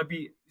it's going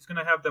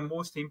to have the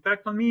most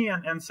impact on me.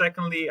 And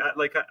secondly,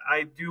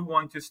 I do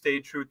want to stay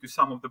true to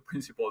some of the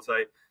principles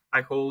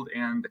I hold,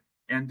 and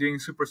doing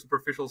super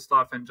superficial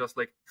stuff and just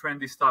like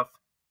trendy stuff.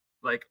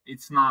 Like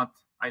it's not,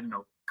 I don't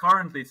know,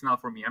 currently it's not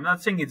for me. I'm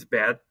not saying it's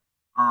bad,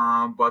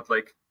 but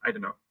like, I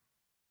don't know.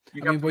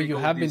 What you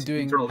have been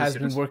doing has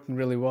been working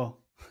really well.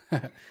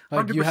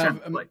 Like you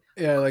have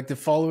like the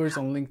followers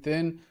on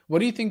LinkedIn. What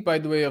do you think, by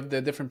the way, of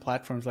the different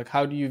platforms? Like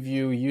how do you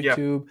view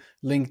YouTube,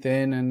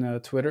 LinkedIn,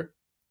 and Twitter?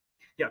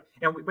 Yeah,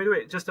 and by the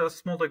way, just a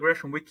small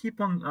digression. We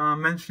keep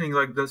on mentioning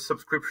like the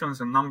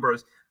subscriptions and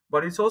numbers,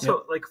 but it's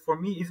also like, for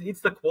me,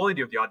 it's the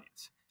quality of the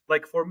audience.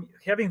 Like for me,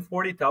 having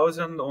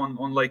 40,000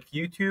 on like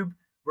YouTube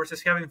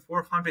versus having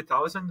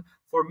 400,000,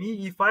 for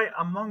me, if I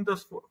among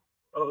those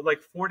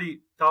like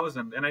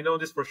 40,000, and I know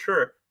this for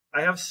sure,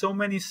 I have so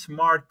many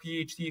smart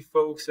PhD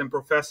folks and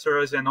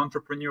professors and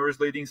entrepreneurs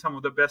leading some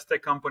of the best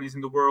tech companies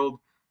in the world.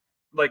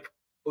 Like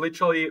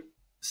literally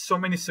so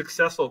many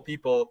successful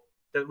people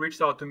that reached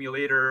out to me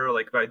later,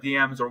 like by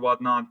DMs or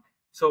whatnot.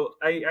 So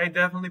I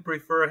definitely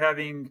prefer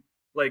having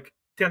like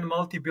 10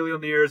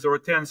 multi-billionaires or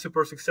 10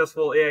 super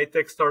successful AI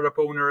tech startup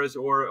owners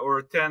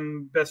or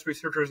 10 best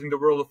researchers in the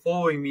world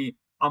following me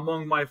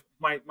among my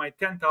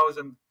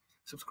 10,000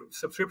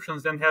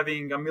 subscriptions than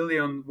having a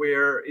million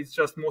where it's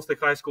just mostly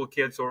high school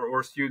kids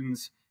or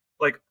students,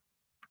 like,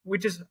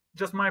 which is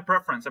just my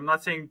preference. I'm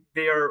not saying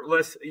they are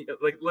less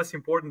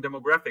important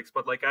demographics,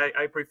 but like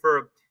I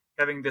prefer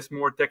having this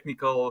more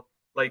technical,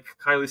 like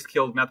highly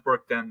skilled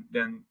network than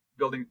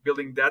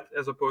building that,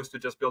 as opposed to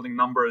just building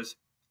numbers,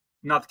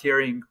 not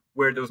caring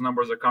where those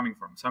numbers are coming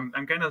from. So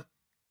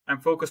I'm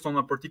focused on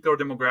a particular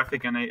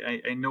demographic, and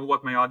I know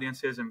what my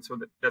audience is, and so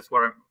that's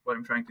what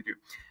I'm trying to do.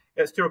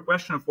 As to your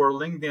question for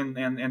LinkedIn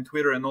and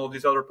Twitter and all of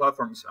these other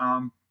platforms,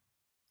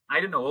 I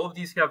don't know. All of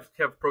these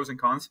have pros and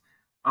cons.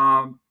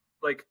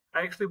 Like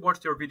I actually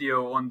watched your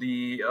video on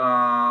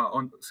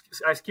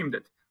I skimmed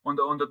it on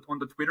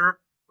the Twitter,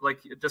 like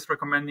just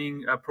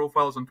recommending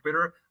profiles on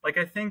Twitter. Like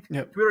I think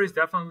Twitter is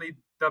definitely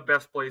the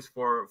best place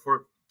for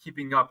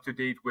keeping up to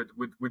date with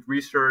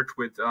research,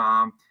 with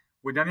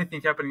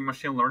anything happening in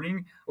machine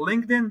learning.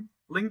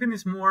 LinkedIn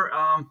is more.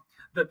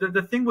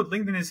 The thing with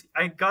LinkedIn is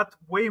I got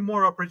way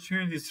more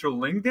opportunities through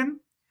LinkedIn,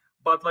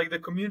 but like the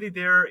community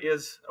there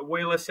is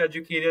way less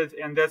educated,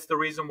 and that's the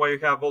reason why you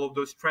have all of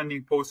those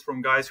trending posts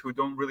from guys who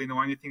don't really know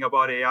anything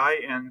about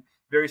AI and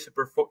very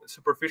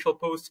superficial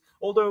posts.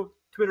 Although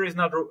Twitter is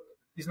not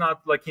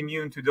like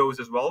immune to those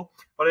as well,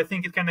 but I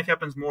think it kind of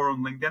happens more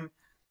on LinkedIn.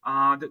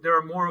 There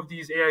are more of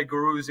these AI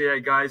gurus, AI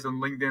guys on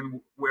LinkedIn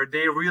where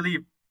they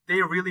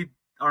really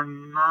are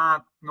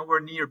not nowhere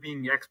near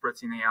being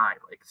experts in AI.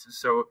 Like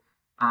so.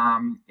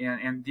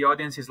 And the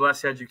audience is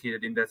less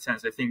educated in that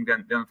sense, I think,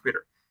 than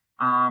Twitter.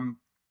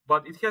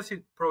 But it has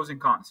its pros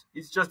and cons.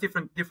 It's just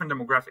different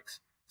demographics.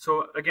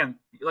 So again,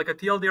 like a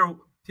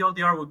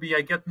TLDR would be I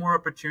get more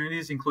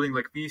opportunities, including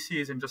like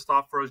VCs and just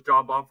offers,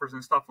 job offers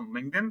and stuff on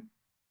LinkedIn.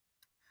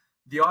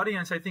 The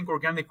audience, I think,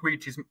 organic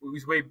reach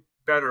is way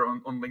better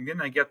on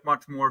LinkedIn. I get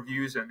much more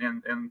views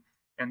and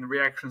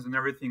reactions and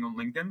everything on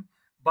LinkedIn.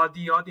 But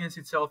the audience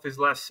itself is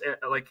less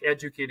like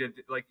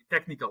educated, like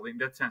technical in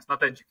that sense.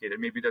 Not educated,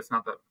 maybe that's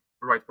not the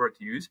right word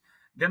to use.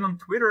 Then on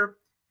Twitter,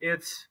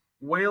 it's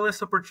way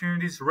less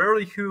opportunities.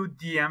 Rarely who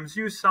DMs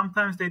you.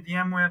 Sometimes they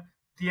DM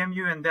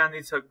you, and then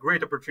it's a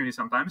great opportunity.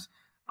 Sometimes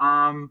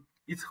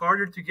it's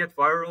harder to get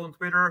viral on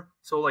Twitter,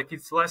 so like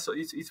it's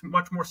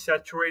much more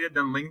saturated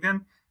than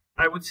LinkedIn,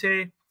 I would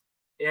say.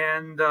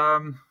 And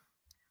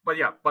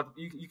but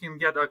you can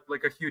get a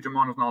huge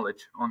amount of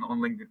knowledge on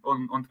LinkedIn,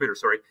 on Twitter.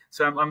 Sorry.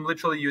 So I'm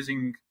literally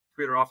using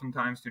Twitter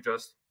oftentimes to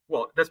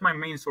that's my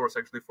main source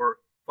actually for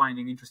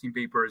finding interesting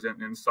papers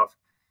and stuff.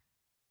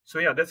 So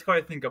yeah, that's how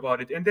I think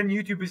about it. And then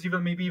YouTube is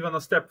maybe even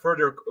a step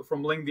further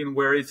from LinkedIn,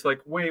 where it's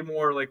like way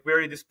more like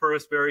very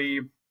dispersed,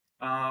 very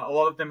a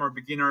lot of them are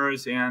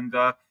beginners, and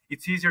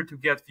it's easier to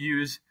get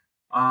views.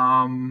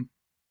 And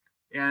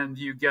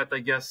you get, I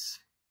guess,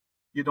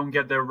 you don't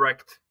get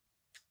direct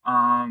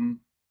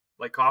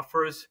like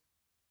offers,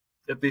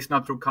 at least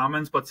not through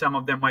comments, but some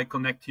of them might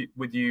connect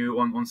with you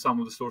on some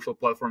of the social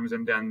platforms,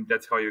 and then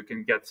that's how you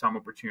can get some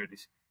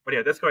opportunities. But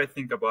yeah, that's how I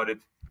think about it.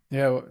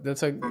 Yeah,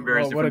 that's like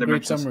what a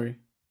great summary.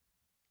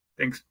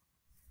 Thanks.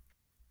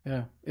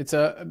 Yeah, it's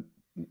I'm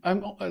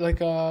like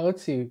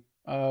let's see.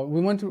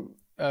 We went to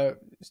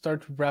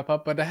start to wrap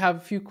up, but I have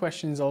a few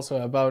questions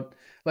also about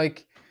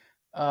like,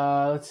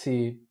 let's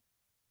see.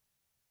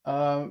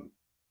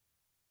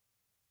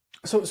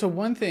 So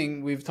one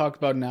thing we've talked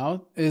about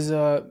now is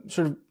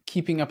sort of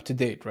keeping up to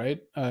date,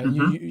 right?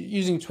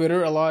 Using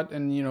Twitter a lot,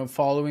 and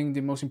following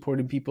the most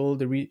important people,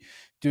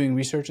 doing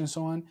research and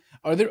so on.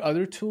 Are there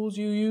other tools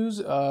you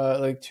use,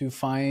 like to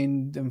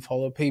find and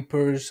follow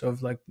papers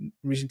of like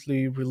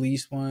recently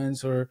released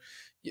ones, or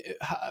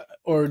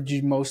do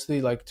you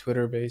mostly like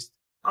Twitter based?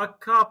 A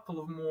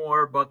couple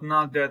more, but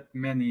not that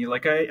many.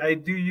 Like I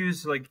do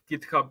use like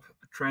GitHub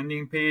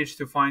trending page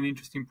to find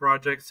interesting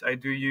projects. I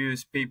do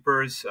use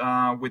papers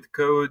with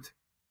code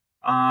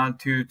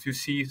to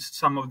see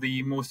some of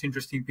the most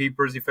interesting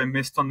papers if I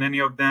missed on any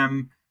of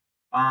them.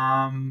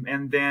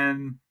 And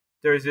then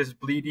there's this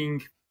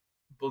bleeding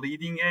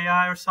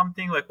AI or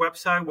something like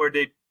website where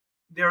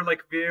they're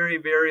like very,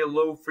 very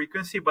low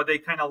frequency, but they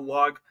kind of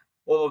log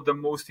all of the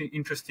most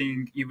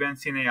interesting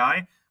events in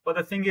AI. But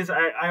the thing is,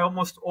 I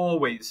almost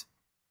always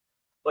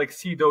like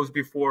see those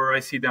before I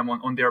see them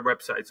on their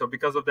website. So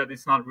because of that,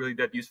 it's not really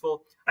that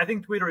useful. I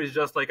think Twitter is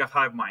just like a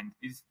hive mind.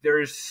 There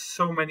is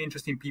so many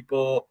interesting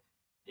people,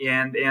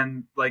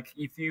 and like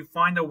if you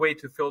find a way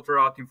to filter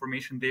out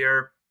information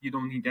there, you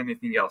don't need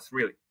anything else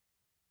really,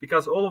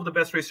 because all of the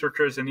best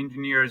researchers and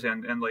engineers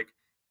and like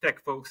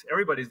tech folks,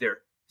 everybody's there.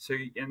 So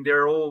and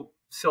they're all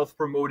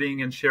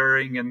self-promoting and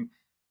sharing and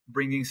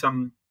bringing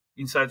some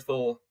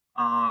insightful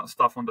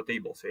stuff on the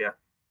table. So yeah.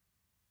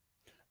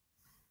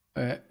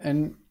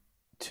 And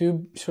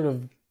to sort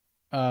of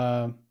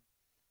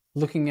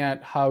looking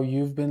at how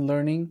you've been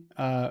learning,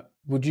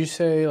 would you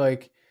say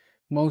like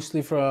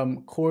mostly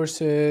from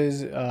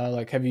courses,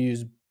 like have you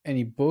used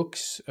any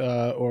books,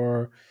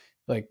 or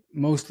like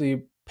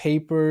mostly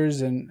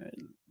papers? And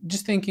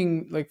just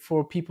thinking like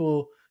for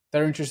people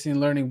that are interested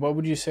in learning, what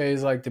would you say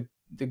is like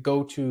the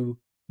go-to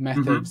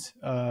methods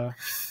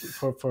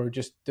for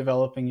just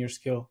developing your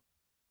skill?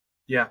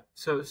 Yeah,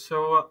 so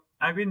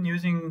I've been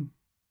using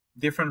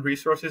different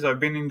resources.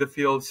 I've been in the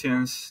field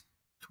since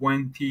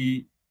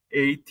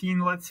 2018,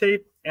 let's say,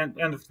 end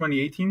of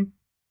 2018.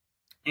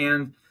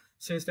 And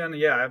since then,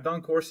 yeah, I've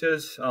done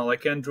courses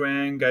like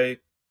Andrang. I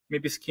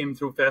maybe skimmed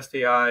through Fast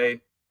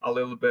AI a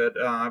little bit.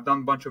 I've done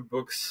a bunch of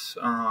books,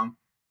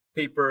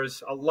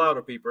 papers, a lot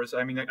of papers.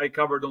 I mean, I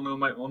covered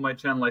on my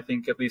channel, I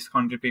think, at least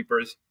 100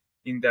 papers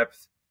in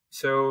depth.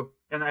 So,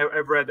 and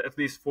I've read at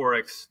least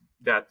 4x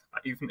that,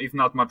 if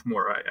not much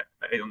more.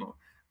 I don't know.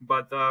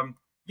 But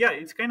yeah,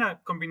 it's kind of a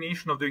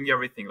combination of doing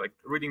everything, like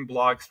reading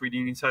blogs,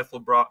 reading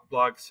insightful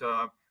blogs,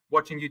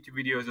 watching YouTube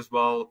videos as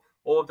well.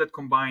 All of that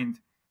combined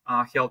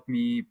helped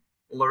me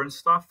learn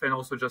stuff, and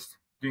also just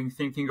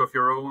thinking of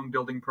your own,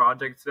 building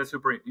projects. That's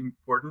super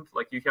important.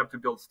 Like you have to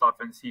build stuff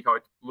and see how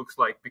it looks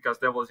like, because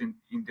that was in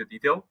the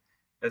detail,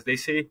 as they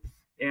say.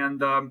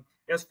 And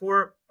as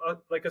for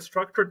like a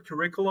structured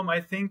curriculum,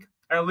 I think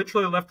I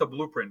literally left a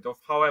blueprint of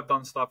how I've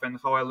done stuff and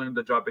how I landed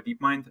the job at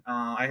DeepMind.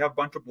 I have a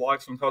bunch of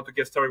blogs on how to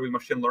get started with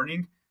machine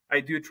learning. I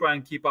do try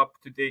and keep up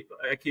to date.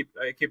 I keep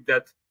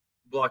that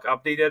blog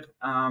updated.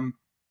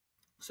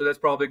 So that's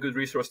probably a good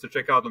resource to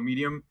check out on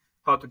Medium,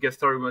 how to get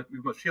started with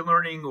machine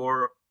learning,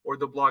 or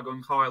the blog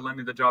on how I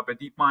landed the job at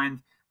DeepMind,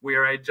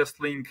 where I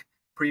just link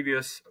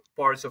previous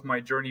parts of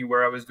my journey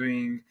where I was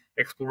doing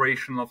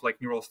exploration of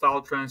like neural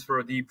style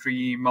transfer, deep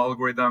dream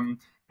algorithm,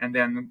 and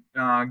then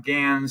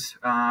GANs,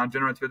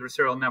 generative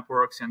adversarial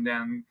networks, and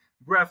then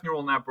graph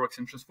neural networks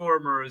and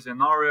transformers and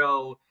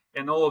RL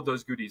and all of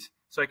those goodies.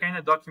 So I kind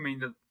of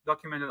documented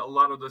a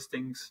lot of those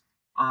things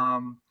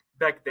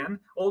back then.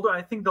 Although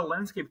I think the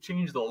landscape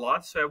changed a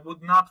lot, so I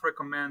would not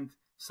recommend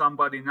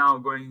somebody now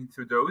going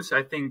through those.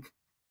 I think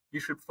you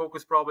should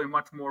focus probably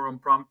much more on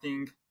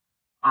prompting,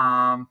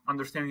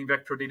 understanding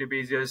vector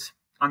databases,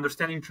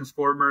 understanding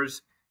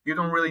transformers. You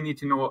don't really need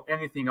to know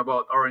anything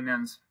about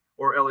RNNs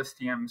or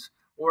LSTMs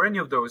or any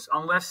of those,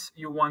 unless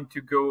you want to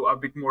go a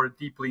bit more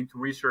deeply into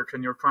research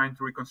and you're trying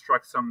to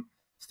reconstruct some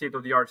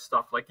state-of-the-art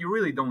stuff. Like you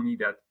really don't need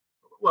that.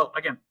 Well,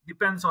 again,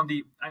 depends on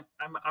the.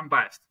 I'm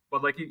biased,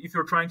 but like if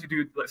you're trying to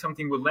do like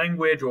something with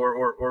language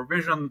or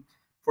vision,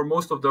 for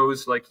most of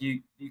those, like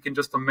you can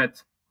just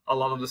omit a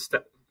lot of the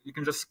steps. You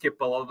can just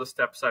skip a lot of the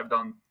steps I've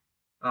done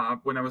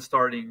when I was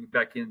starting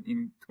back in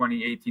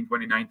 2018,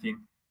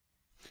 2019.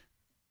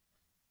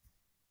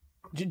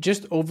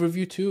 Just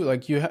overview too,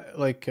 like you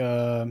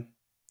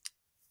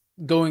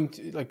going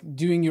to like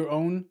doing your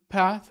own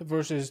path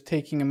versus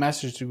taking a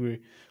master's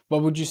degree.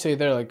 What would you say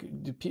there? Like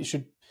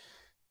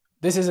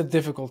this is a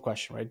difficult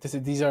question, right?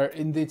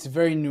 It's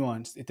very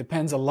nuanced. It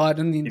depends a lot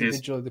on the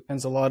individual. It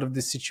depends a lot of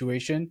the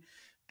situation.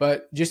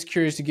 But just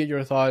curious to get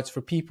your thoughts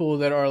for people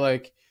that are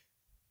like,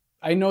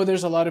 I know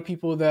there's a lot of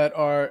people that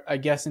are, I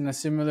guess, in a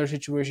similar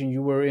situation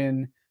you were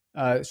in,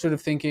 sort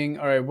of thinking,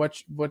 all right,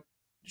 what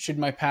should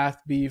my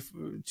path be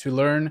to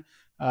learn?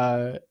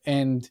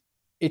 And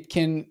it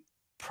can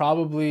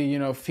probably,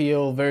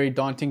 feel very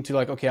daunting to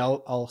like, okay,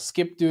 I'll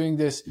skip doing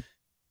this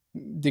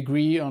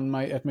degree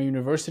at my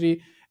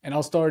university and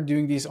I'll start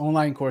doing these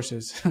online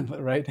courses,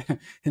 right?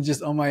 And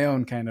just on my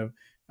own kind of.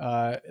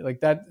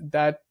 like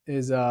that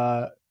is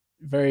a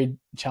very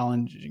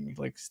challenging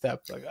like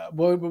step. Like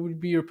what would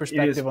be your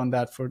perspective on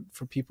that for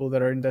people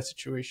that are in that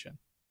situation?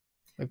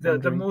 Like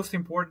the most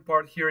important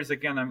part here is,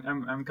 again,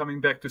 I'm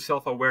coming back to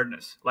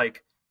self-awareness.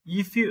 Like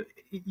if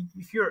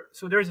you're,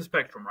 so there's a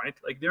spectrum, right?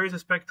 Like there is a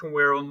spectrum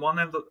where on one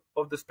end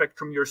of the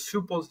spectrum you're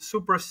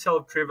super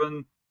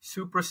self-driven,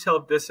 super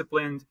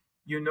self-disciplined,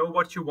 you know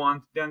what you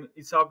want, then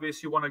it's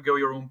obvious you want to go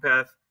your own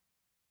path.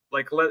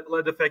 Like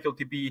let the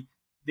faculty be.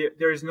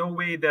 There is no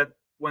way that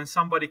when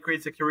somebody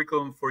creates a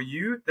curriculum for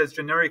you that's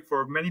generic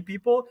for many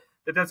people,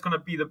 that's going to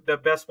be the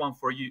best one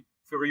for you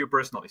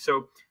personally.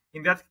 So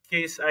in that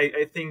case,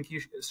 I think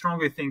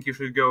strongly think you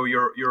should go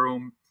your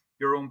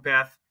own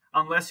path,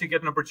 unless you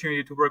get an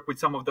opportunity to work with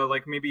some of the,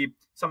 like maybe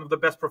some of the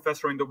best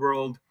professor in the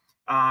world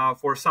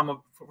for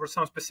some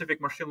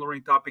specific machine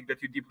learning topic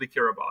that you deeply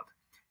care about.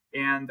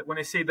 And when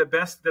I say the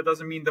best, that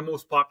doesn't mean the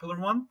most popular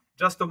one,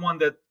 just the one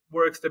that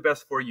works the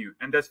best for you.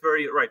 And that's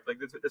very right. Like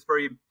that's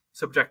very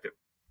subjective.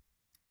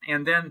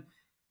 And then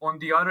on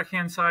the other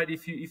hand side,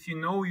 if you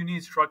know you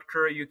need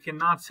structure, you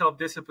cannot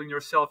self-discipline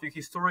yourself, you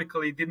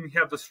historically didn't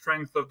have the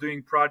strength of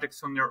doing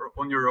projects on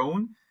your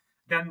own,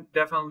 then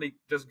definitely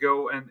just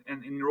go and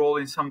enroll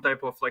in some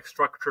type of like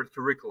structured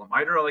curriculum,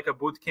 either like a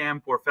boot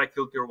camp or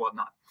faculty or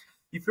whatnot.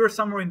 If you're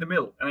somewhere in the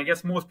middle, and I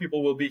guess most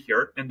people will be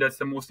here, and that's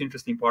the most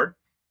interesting part,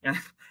 and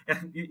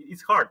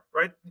it's hard,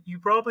 right? You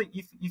probably,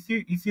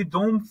 if you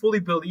don't fully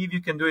believe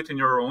you can do it on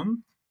your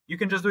own, you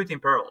can just do it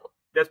in parallel.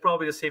 That's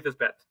probably the safest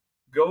bet.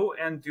 Go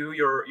and do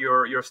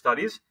your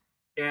studies,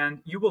 and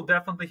you will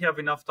definitely have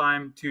enough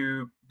time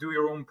to do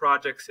your own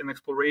projects and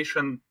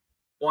exploration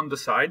on the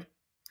side,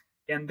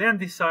 and then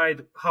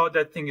decide how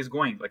that thing is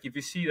going. Like if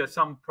you see that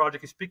some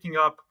project is picking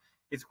up,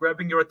 it's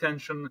grabbing your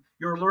attention,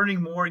 you're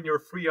learning more in your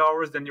free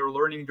hours than you're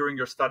learning during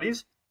your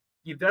studies.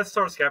 If that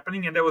starts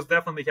happening, and that was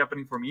definitely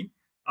happening for me,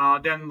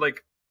 then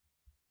like,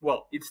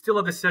 well, it's still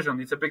a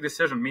decision. It's a big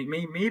decision.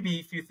 Maybe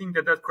if you think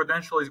that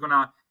credential is going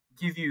to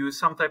give you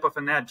some type of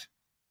an edge,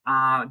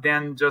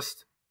 then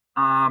just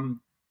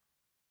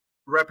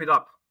wrap it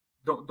up.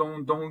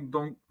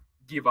 Don't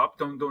give up.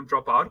 Don't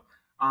drop out.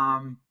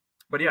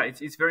 But yeah,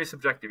 it's very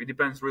subjective. It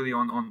depends really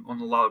on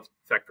a lot of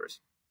factors.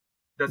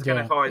 That's kind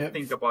of how I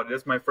think about it.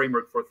 That's my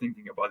framework for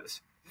thinking about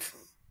this.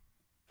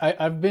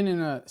 I've been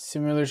in a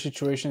similar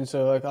situation,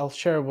 so like I'll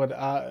share what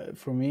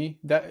for me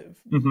that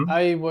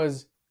I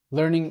was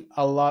learning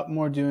a lot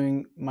more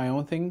doing my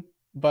own thing,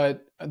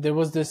 but there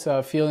was this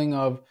feeling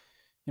of,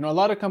 you know, a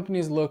lot of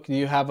companies look, do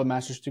you have a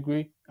master's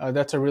degree?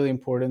 That's a really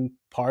important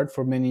part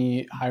for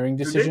many hiring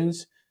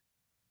decisions.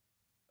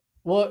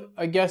 Well,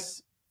 I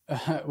guess,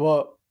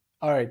 well,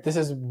 all right, this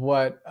is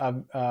what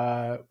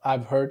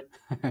I've heard.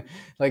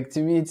 Like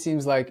to me, it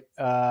seems like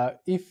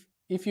if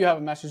you have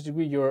a master's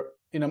degree, you're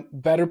in a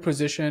better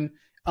position,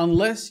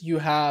 unless you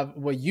have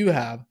what you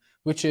have,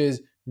 which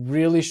is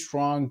really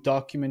strong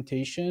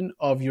documentation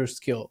of your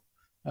skill.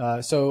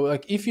 So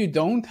like if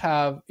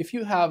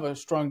you have a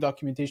strong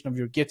documentation of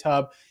your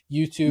GitHub,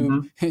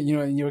 YouTube, you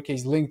know, in your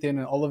case, LinkedIn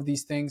and all of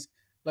these things,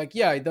 like,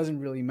 yeah, it doesn't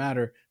really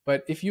matter.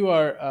 But if you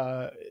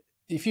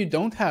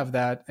don't have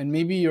that, and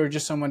maybe you're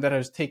just someone that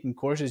has taken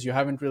courses, you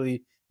haven't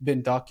really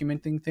been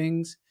documenting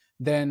things,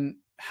 then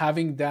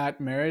having that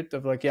merit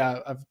of like, yeah,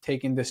 I've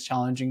taken this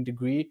challenging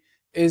degree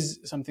is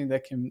something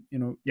that can, you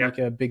know, make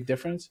a big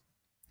difference.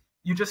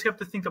 You just have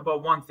to think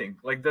about one thing.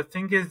 Like the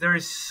thing is, there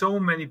is so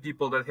many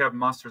people that have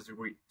master's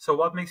degree. So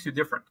what makes you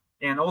different?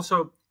 And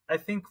also, I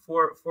think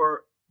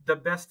for the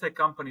best tech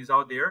companies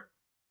out there,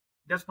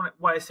 that's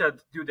why I said,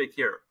 do they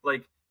care?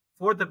 Like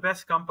for the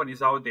best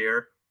companies out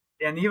there,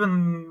 and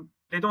even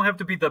they don't have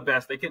to be the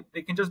best. They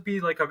can just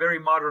be like a very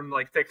modern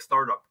like tech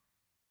startup.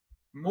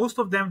 Most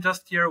of them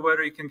just care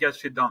whether you can get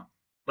shit done.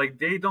 Like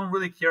they don't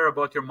really care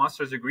about your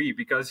master's degree,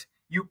 because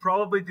you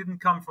probably didn't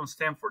come from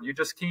Stanford. You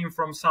just came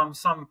from some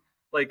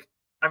like,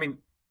 I mean,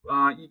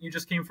 you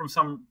just came from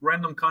some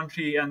random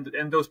country, and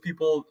those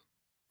people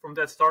from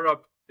that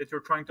startup that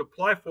you're trying to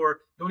apply for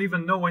don't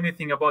even know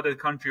anything about that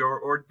country,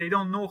 or they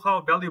don't know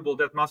how valuable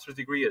that master's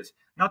degree is.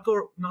 Not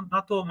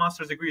all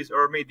master's degrees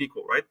are made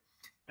equal, right?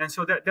 And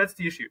so that's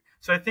the issue.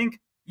 So I think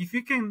if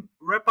you can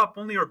wrap up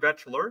only your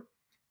bachelor,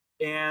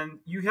 and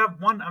you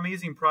have one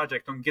amazing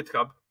project on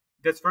GitHub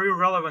that's very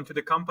relevant to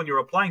the company you're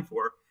applying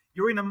for,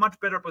 you're in a much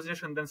better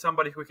position than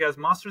somebody who has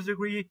master's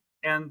degree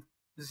and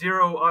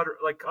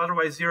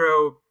otherwise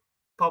zero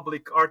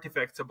public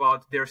artifacts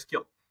about their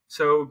skill.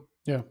 So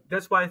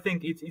that's why I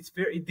think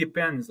it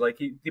depends. Like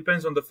it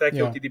depends on the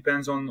faculty,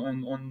 depends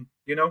on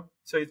you know.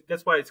 So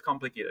that's why it's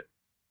complicated.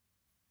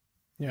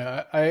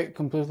 Yeah, I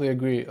completely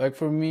agree. Like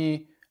for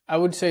me, I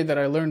would say that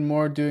I learned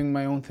more doing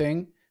my own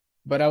thing,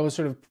 but I was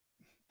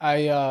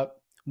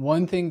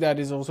one thing that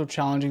is also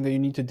challenging that you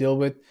need to deal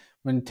with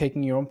when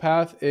taking your own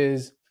path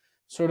is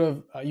sort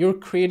of you're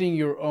creating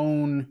your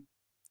own,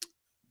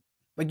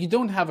 like you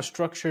don't have a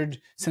structured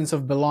sense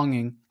of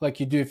belonging like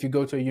you do if you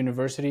go to a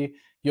university.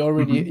 You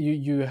already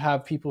you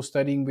have people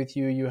studying with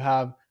you, you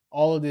have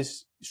all of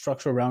this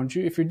structure around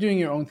you. If you're doing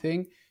your own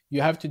thing,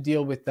 you have to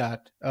deal with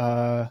that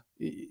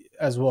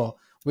as well.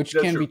 which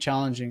That's can true. be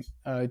challenging.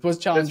 It was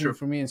challenging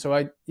for me, and so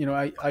it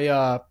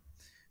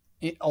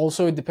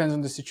depends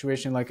on the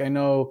situation. Like I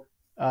know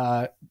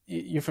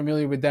you're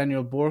familiar with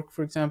Daniel Bork,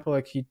 for example.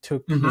 Like he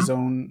took his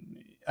own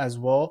as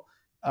well.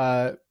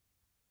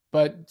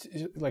 But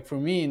like for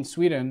me in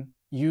Sweden,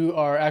 you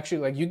are actually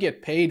like you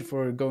get paid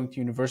for going to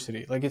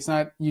university. Like it's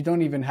not, you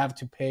don't even have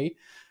to pay.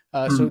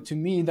 So to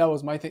me, that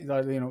was my thing.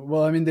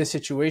 Well, I'm in this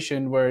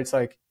situation where it's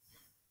like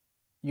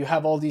you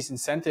have all these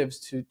incentives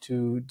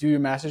to do your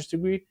master's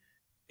degree.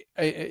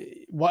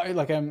 If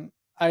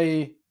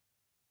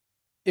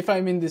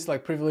I'm in this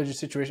like privileged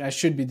situation, I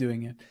should be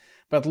doing it.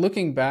 But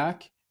looking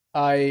back,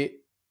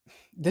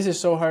 this is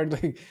so hard,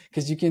 like,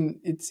 because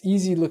it's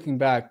easy looking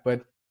back.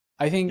 But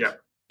I think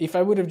if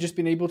I would have just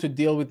been able to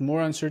deal with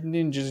more uncertainty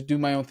and just do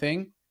my own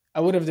thing, I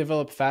would have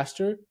developed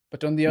faster.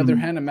 But on the other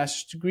hand, a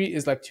master's degree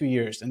is like 2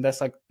 years, and that's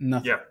like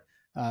nothing.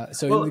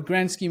 So in the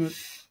grand scheme of,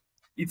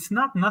 it's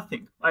not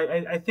nothing.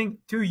 I think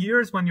 2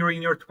 years when you're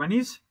in your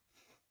 20s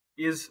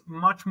is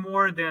much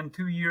more than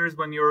 2 years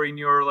when you're in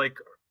your like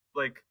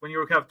when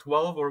you have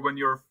 12 or when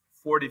you're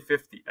 40,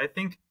 50. I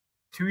think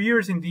 2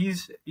 years in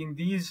this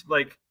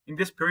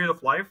period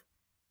of life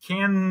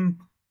can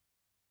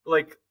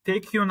like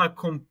take you on a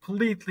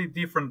completely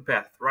different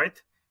path,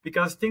 right?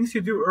 Because things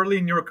you do early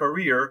in your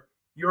career,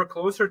 you're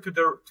closer to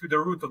the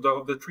root of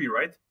the tree,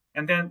 right?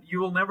 And then you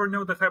will never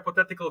know the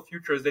hypothetical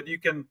futures that you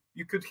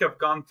could have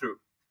gone through.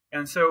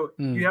 And so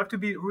you have to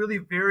be really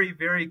very,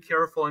 very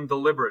careful and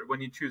deliberate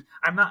when you choose.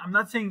 I'm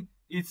not saying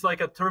it's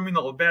like a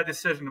terminal bad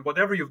decision,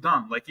 whatever you've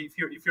done. Like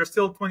if you're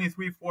still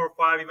 23, 4,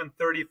 5, even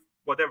 30,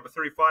 whatever,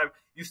 35,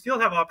 you still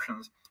have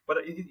options. But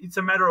it's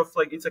a matter of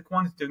like, it's a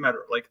quantitative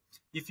matter. Like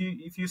if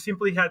you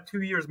simply had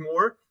 2 years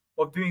more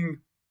of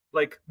doing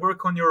like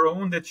work on your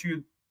own that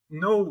you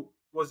know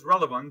was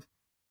relevant,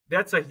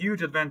 that's a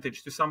huge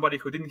advantage to somebody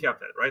who didn't have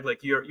that, right?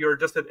 Like you're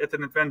just at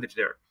an advantage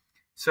there.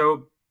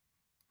 So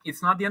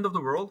it's not the end of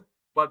the world,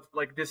 but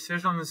like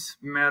decisions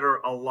matter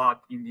a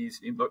lot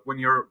when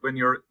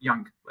you're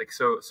young. Like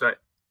so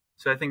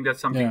I think that's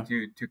something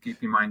to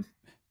keep in mind.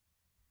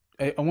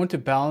 I want to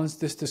balance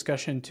this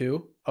discussion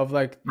too of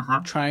like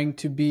trying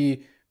to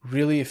be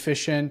really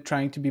efficient,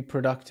 trying to be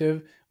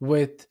productive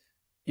with,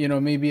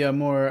 maybe a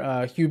more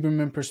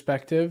Huberman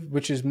perspective,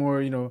 which is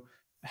more,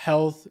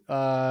 health,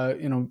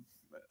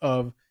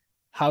 of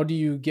how do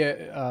you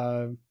get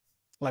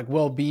like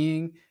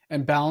well-being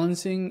and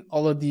balancing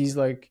all of these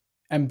like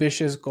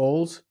ambitious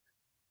goals.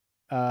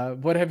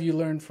 What have you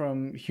learned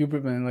from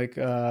Huberman? Like,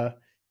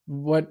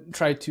 what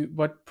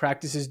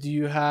practices do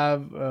you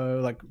have?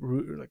 Do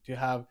you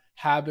have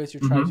habits you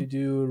try to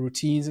do,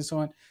 routines and so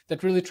on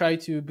that really try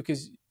to,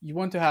 because you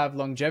want to have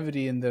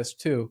longevity in this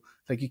too.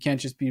 Like you can't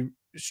just be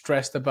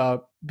stressed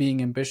about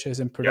being ambitious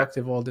and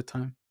productive all the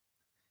time.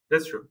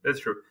 That's true.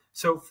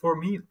 So for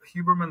me,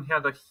 Huberman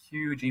had a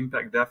huge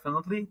impact,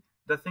 definitely.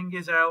 The thing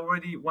is,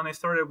 when I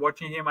started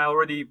watching him, I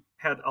already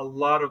had a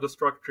lot of the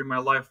structure in my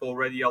life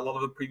already, a lot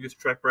of the previous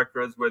track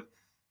records with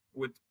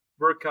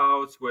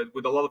workouts,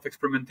 with a lot of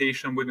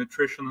experimentation with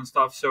nutrition and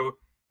stuff. So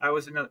I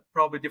was in a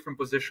probably different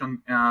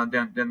position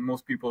than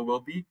most people will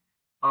be.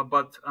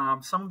 But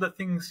some of the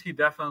things he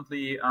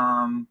definitely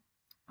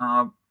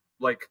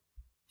like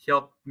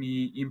helped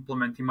me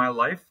implement in my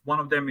life. One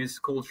of them is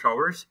cold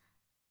showers.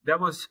 That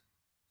was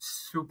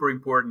super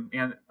important.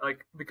 And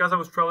like, because I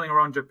was traveling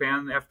around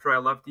Japan after I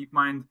left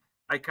DeepMind,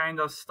 I kind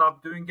of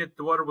stopped doing it.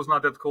 The water was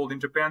not that cold in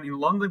Japan. In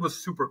London, it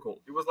was super cold.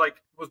 It was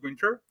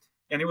winter,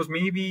 and it was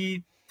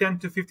maybe 10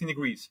 to 15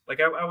 degrees. Like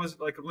I was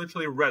like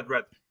literally red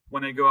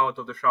when I go out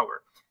of the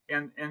shower.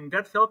 And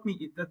that helped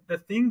me. The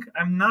thing,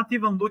 I'm not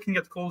even looking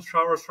at cold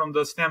showers from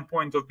the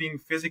standpoint of being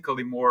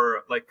physically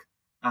more like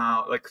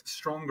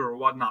stronger or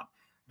whatnot.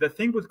 The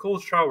thing with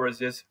cold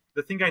showers is,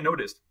 the thing I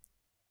noticed,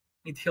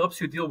 it helps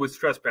you deal with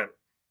stress better.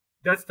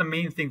 That's the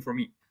main thing for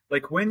me.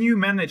 Like when you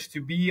manage to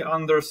be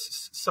under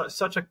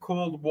such a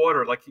cold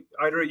water, like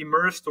either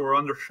immersed or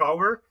under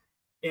shower,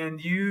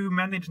 and you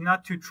manage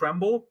not to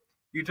tremble,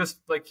 you just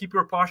like keep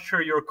your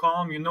posture, you're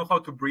calm, you know how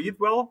to breathe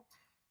well.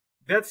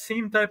 That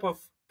same type of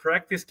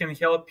practice can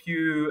help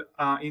you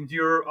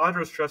endure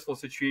other stressful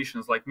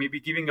situations, like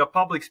maybe giving a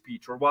public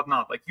speech or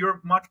whatnot. Like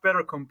you're much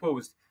better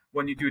composed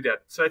when you do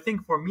that. So I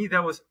think for me,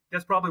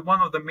 that's probably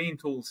one of the main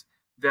tools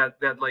that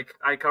like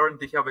I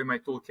currently have in my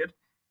toolkit.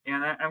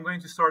 And I'm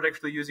going to start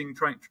actually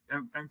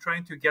I'm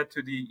trying to get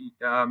to the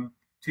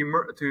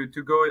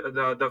to go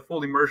the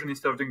full immersion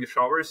instead of doing the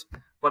showers.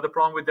 But the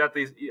problem with that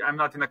is I'm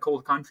not in a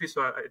cold country,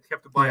 so I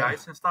have to buy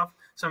ice and stuff.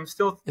 So I'm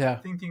still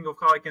thinking of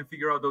how I can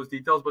figure out those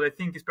details. But I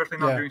think especially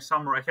now during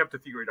summer, I have to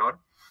figure it out.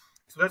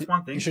 So that's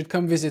one thing. You should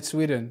come visit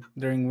Sweden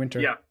during winter.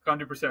 Yeah,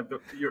 100%.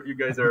 You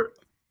guys are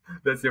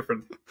that's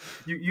different.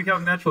 You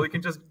have natural. You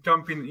can just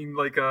jump in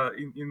like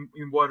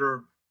in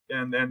water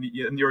and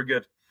you're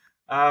good.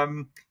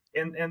 And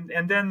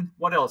then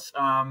what else?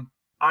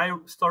 I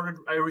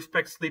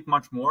respect sleep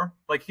much more.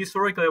 Like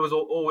historically, I was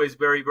always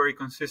very, very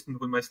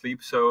consistent with my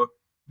sleep. So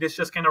this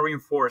just kind of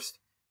reinforced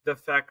the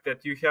fact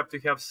that you have to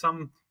have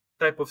some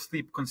type of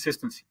sleep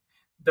consistency.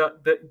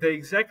 the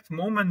exact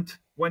moment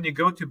when you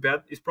go to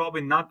bed is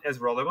probably not as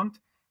relevant.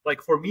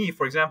 Like for me,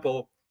 for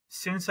example,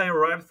 since I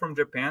arrived from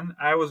Japan,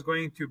 I was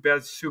going to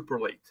bed super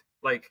late,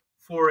 like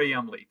 4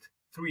 a.m. late,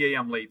 3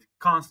 a.m. late,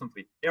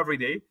 constantly, every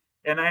day.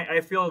 And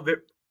I feel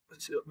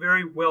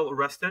very well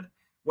rested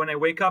when I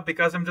wake up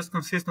because I'm just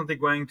consistently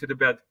going to the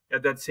bed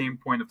at that same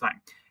point of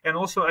time. And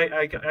also,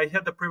 I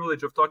had the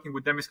privilege of talking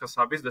with Demis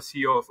Hassabis, the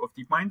CEO of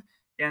DeepMind,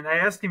 and I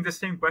asked him the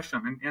same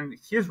question. And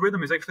his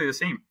rhythm is actually the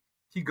same.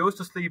 He goes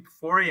to sleep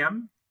 4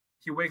 a.m.,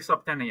 he wakes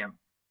up 10 a.m.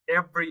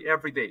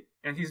 every day.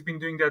 And he's been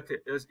doing that,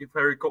 as if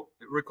I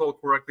recall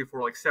correctly,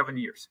 for like 7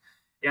 years.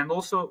 And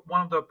also,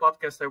 one of the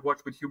podcasts I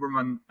watched with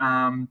Huberman,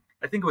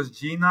 I think it was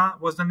Gina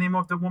was the name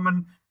of the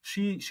woman.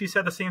 She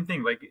said the same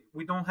thing. Like,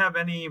 we don't have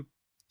any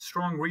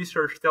strong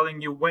research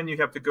telling you when you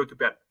have to go to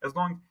bed.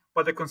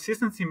 But the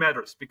consistency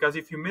matters, because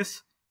if you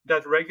miss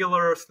that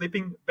regular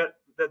sleeping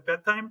that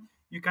bedtime,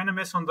 you kind of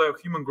miss on the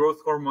human growth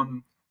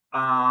hormone,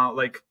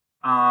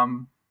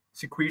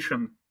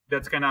 secretion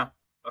that's kind of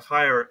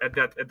higher at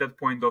that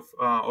point of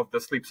the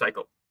sleep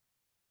cycle.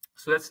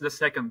 So that's the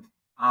second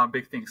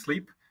big thing,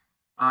 sleep.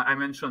 I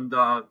mentioned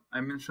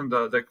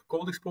the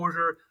cold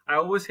exposure. I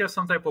always have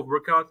some type of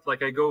workout.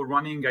 Like, I go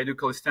running, I do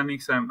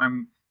calisthenics.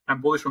 I'm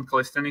bullish on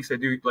calisthenics. I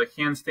do like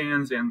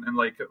handstands and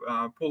like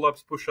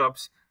pull-ups,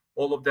 push-ups,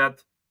 all of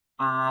that.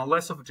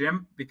 Less of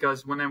gym,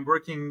 because when I'm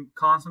working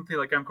constantly,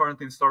 like I'm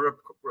currently in startup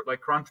like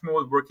crunch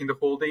mode, working the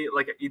whole day,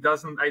 like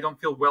I don't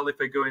feel well if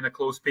I go in a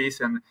close space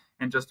and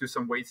just do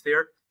some weights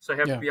there. So I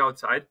have to be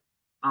outside.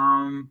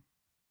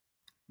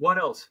 What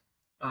else?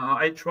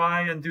 I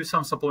try and do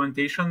some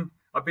supplementation,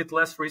 a bit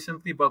less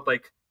recently, but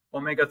like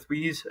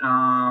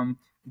omega-3s.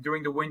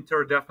 During the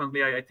winter,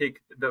 definitely I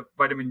take the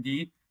vitamin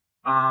D.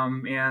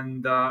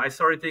 And I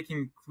started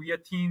taking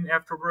creatine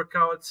after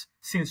workouts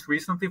since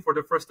recently for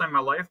the first time in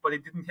my life, but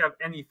it didn't have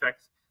any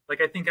effect.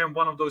 Like, I think I'm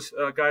one of those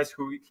guys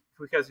who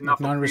has enough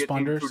like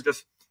non-responders through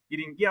just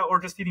eating, or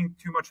just eating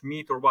too much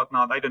meat or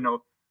whatnot. I don't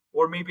know.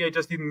 Or maybe I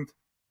just didn't,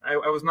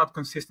 I was not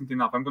consistent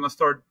enough. I'm going to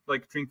start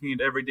like drinking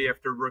it every day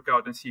after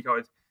workout and see how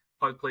it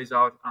plays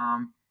out.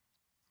 I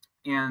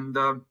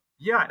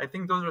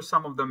think those are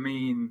some of the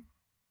main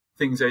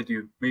things I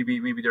do.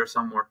 Maybe there are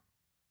some more.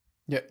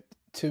 Yeah.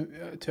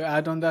 To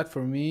add on that,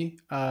 for me,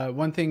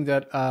 one thing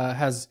that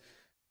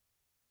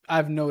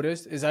I've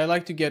noticed is I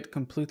like to get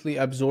completely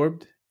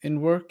absorbed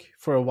in work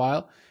for a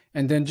while,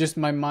 and then just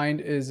my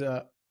mind is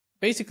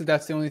basically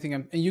that's the only thing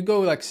and you go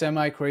like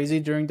semi crazy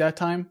during that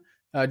time,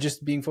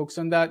 just being focused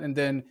on that, and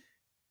then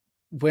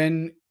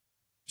when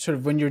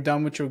you're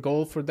done with your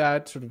goal for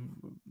that sort of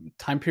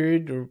time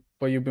period or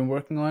what you've been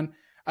working on,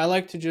 I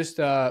like to just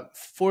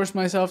force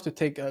myself to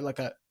take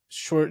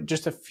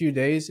just a few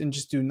days and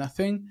just do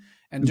nothing.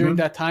 And during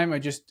that time, I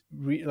just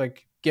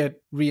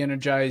get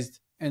re-energized.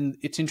 And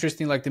it's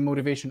interesting, like the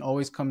motivation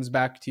always comes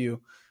back to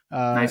you.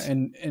 Nice.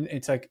 And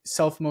it's like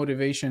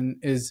self-motivation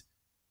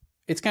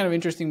it's kind of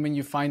interesting when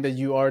you find that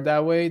you are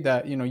that way,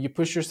 that, you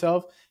push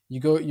yourself, you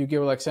go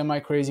like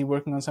semi-crazy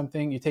working on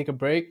something, you take a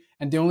break.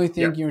 And the only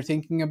thing you're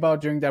thinking about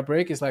during that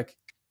break is like,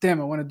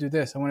 damn, I want to do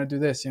this.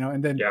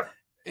 And then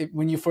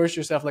when you force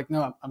yourself, like,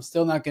 no, I'm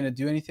still not going to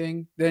do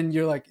anything, then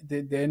you're like,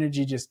 the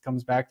energy just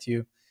comes back to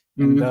you.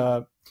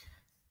 And,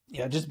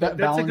 just that's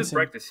balancing. a good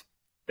practice.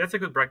 That's a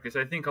good practice.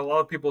 I think a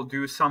lot of people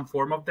do some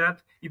form of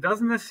that. It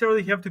doesn't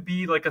necessarily have to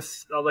be like a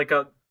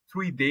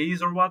 3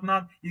 days or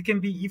whatnot. It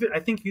can be even. I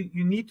think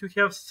you need to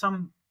have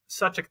some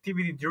such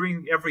activity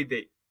during every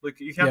day. Like,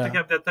 you have to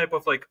have that type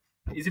of, like,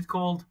 is it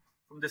called,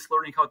 from this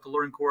learning how to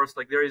learn course?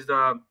 Like, there is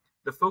the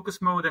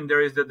focus mode and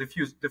there is the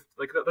diffuse.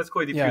 Let's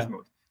call it diffuse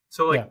mode.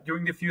 So like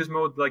during diffuse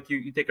mode, like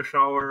you take a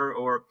shower,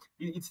 or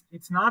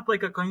it's not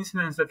like a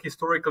coincidence that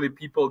historically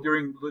people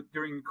during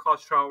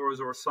hot showers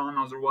or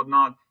saunas or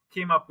whatnot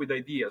came up with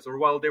ideas, or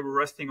while they were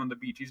resting on the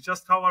beach. It's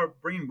just how our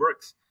brain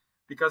works,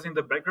 because in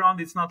the background,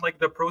 it's not like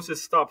the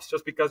process stops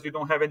just because you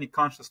don't have any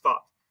conscious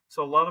thought.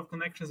 So a lot of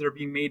connections are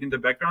being made in the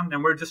background,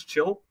 and we're just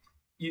chill.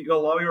 You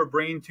allow your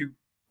brain to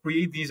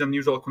create these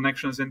unusual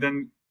connections, and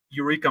then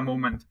eureka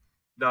moment,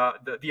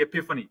 the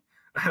epiphany,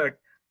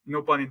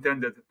 no pun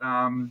intended,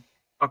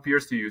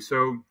 appears to you.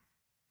 So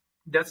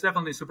that's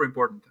definitely super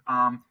important.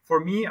 For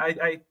me,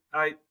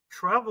 I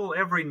travel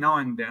every now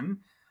and then.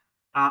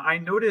 I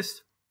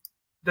noticed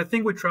the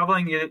thing with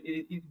traveling,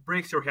 it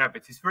breaks your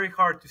habits. It's very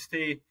hard to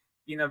stay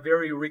in a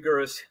very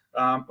rigorous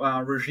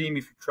regime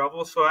if you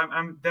travel. So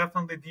I'm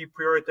definitely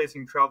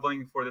deprioritizing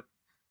traveling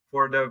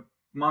for the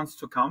months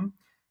to come.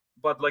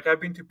 But like, I've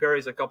been to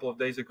Paris a couple of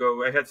days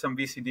ago. I had some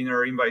VC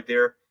dinner invite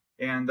there,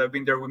 and I've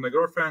been there with my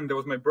girlfriend. There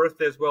was my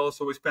birthday as well,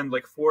 so we spent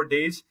like 4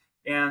 days.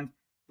 And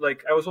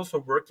like, I was also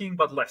working,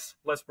 but less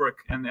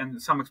work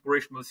and some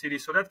exploration of the city.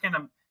 So that kind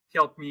of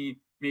helped me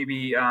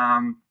maybe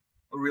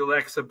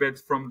relax a bit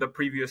from the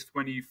previous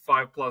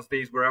 25 plus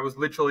days where I was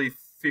literally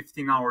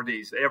 15-hour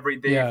days every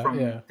day from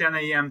 10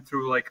 a.m.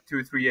 through like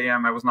 2-3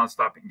 a.m. I was not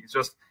stopping. It's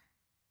just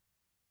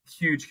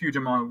huge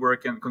amount of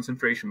work and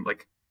concentration.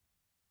 Like,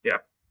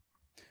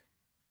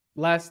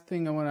 last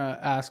thing I want to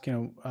ask,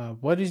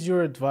 what is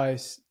your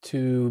advice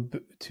to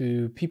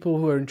people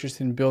who are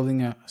interested in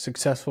building a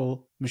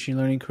successful machine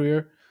learning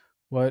career?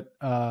 What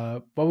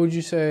would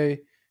you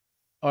say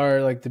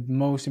are like the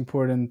most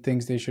important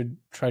things they should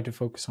try to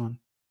focus on?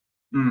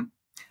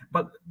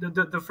 But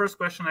the first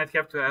question I'd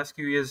have to ask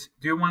you is,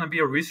 do you want to be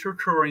a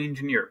researcher or an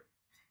engineer?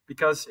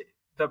 Because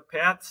the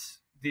paths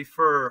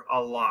differ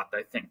a lot,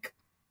 I think.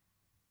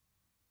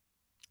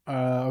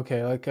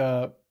 Okay, like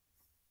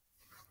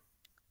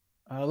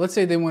let's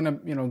say they want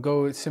to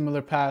go a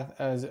similar path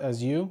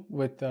as you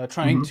with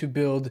trying to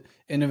build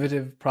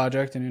innovative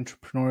project and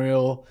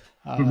entrepreneurial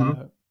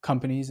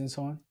companies and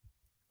so on.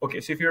 Okay,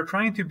 so if you're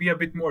trying to be a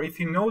bit more, if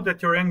you know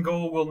that your end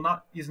goal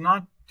is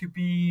not to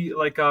be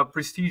like a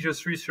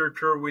prestigious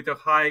researcher with a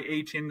high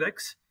H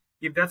index,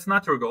 if that's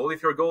not your goal,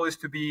 if your goal is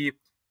to be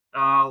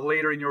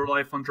later in your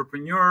life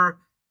entrepreneur,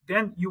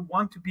 then you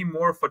want to be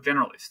more of a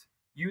generalist.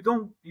 You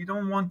don't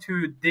want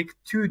to dig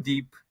too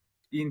deep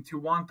into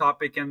one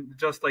topic and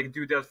just like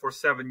do that for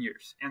 7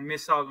 years and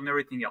miss out on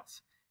everything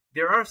else.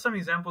 There are some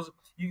examples.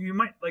 You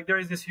might like, there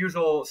is this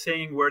usual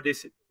saying where they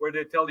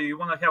tell you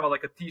want to have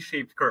like a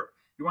T-shaped curve.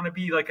 You want to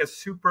be like a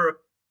super,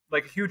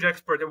 like huge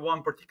expert in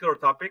one particular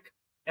topic,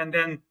 and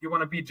then you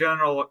want to be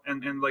general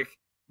and like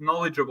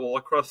knowledgeable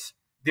across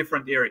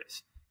different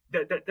areas.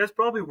 That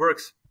probably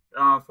works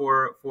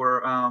for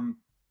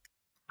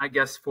I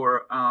guess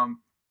for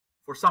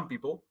some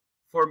people.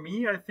 For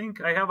me, I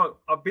think I have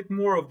a bit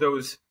more of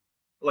those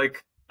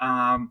like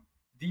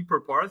deeper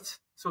parts,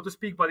 so to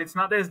speak, but it's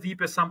not as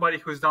deep as somebody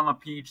who's done a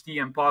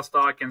PhD and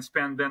postdoc and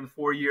spent then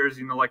 4 years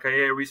in like a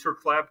AI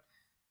research lab.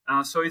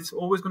 So it's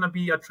always going to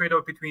be a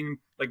trade-off between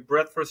like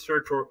breadth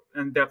research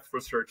and depth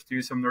research, to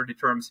use some nerdy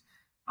terms.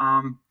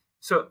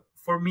 So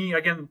for me,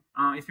 again,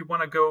 if you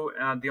want to go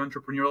the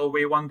entrepreneurial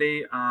way one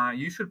day,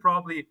 you should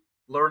probably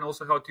learn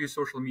also how to use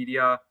social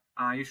media.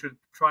 You should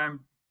try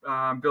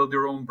and build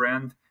your own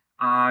brand.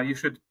 You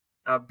should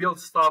build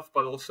stuff,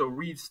 but also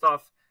read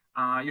stuff.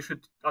 You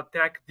should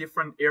attack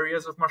different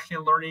areas of machine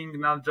learning,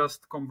 not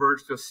just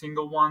converge to a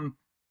single one.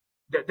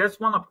 That's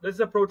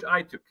the approach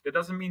I took. That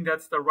doesn't mean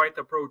that's the right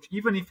approach.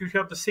 Even if you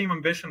have the same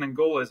ambition and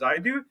goal as I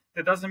do,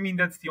 that doesn't mean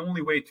that's the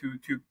only way to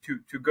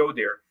go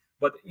there.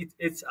 But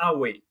it's a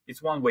way.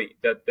 It's one way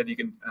that you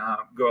can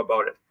go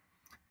about it.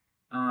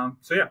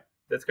 So yeah,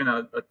 that's kind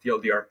of a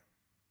TLDR.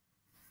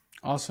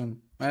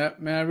 Awesome, man.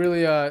 I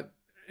really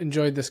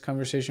enjoyed this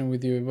conversation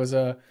with you. It was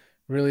a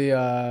really,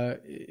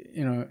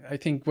 I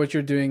think what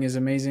you're doing is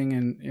amazing,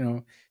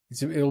 and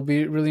it'll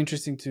be really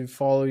interesting to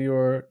follow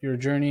your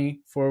journey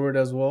forward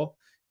as well,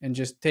 and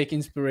just take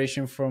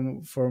inspiration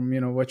from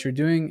what you're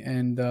doing.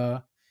 And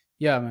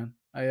yeah, man,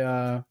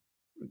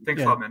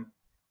 thanks a lot, man.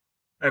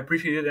 I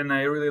appreciate it, and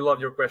I really love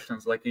your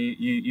questions. Like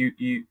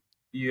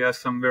you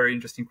asked some very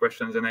interesting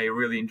questions, and I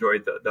really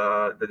enjoyed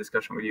the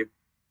discussion with you.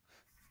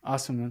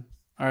 Awesome, man.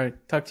 All right,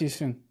 talk to you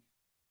soon.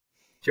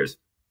 Cheers.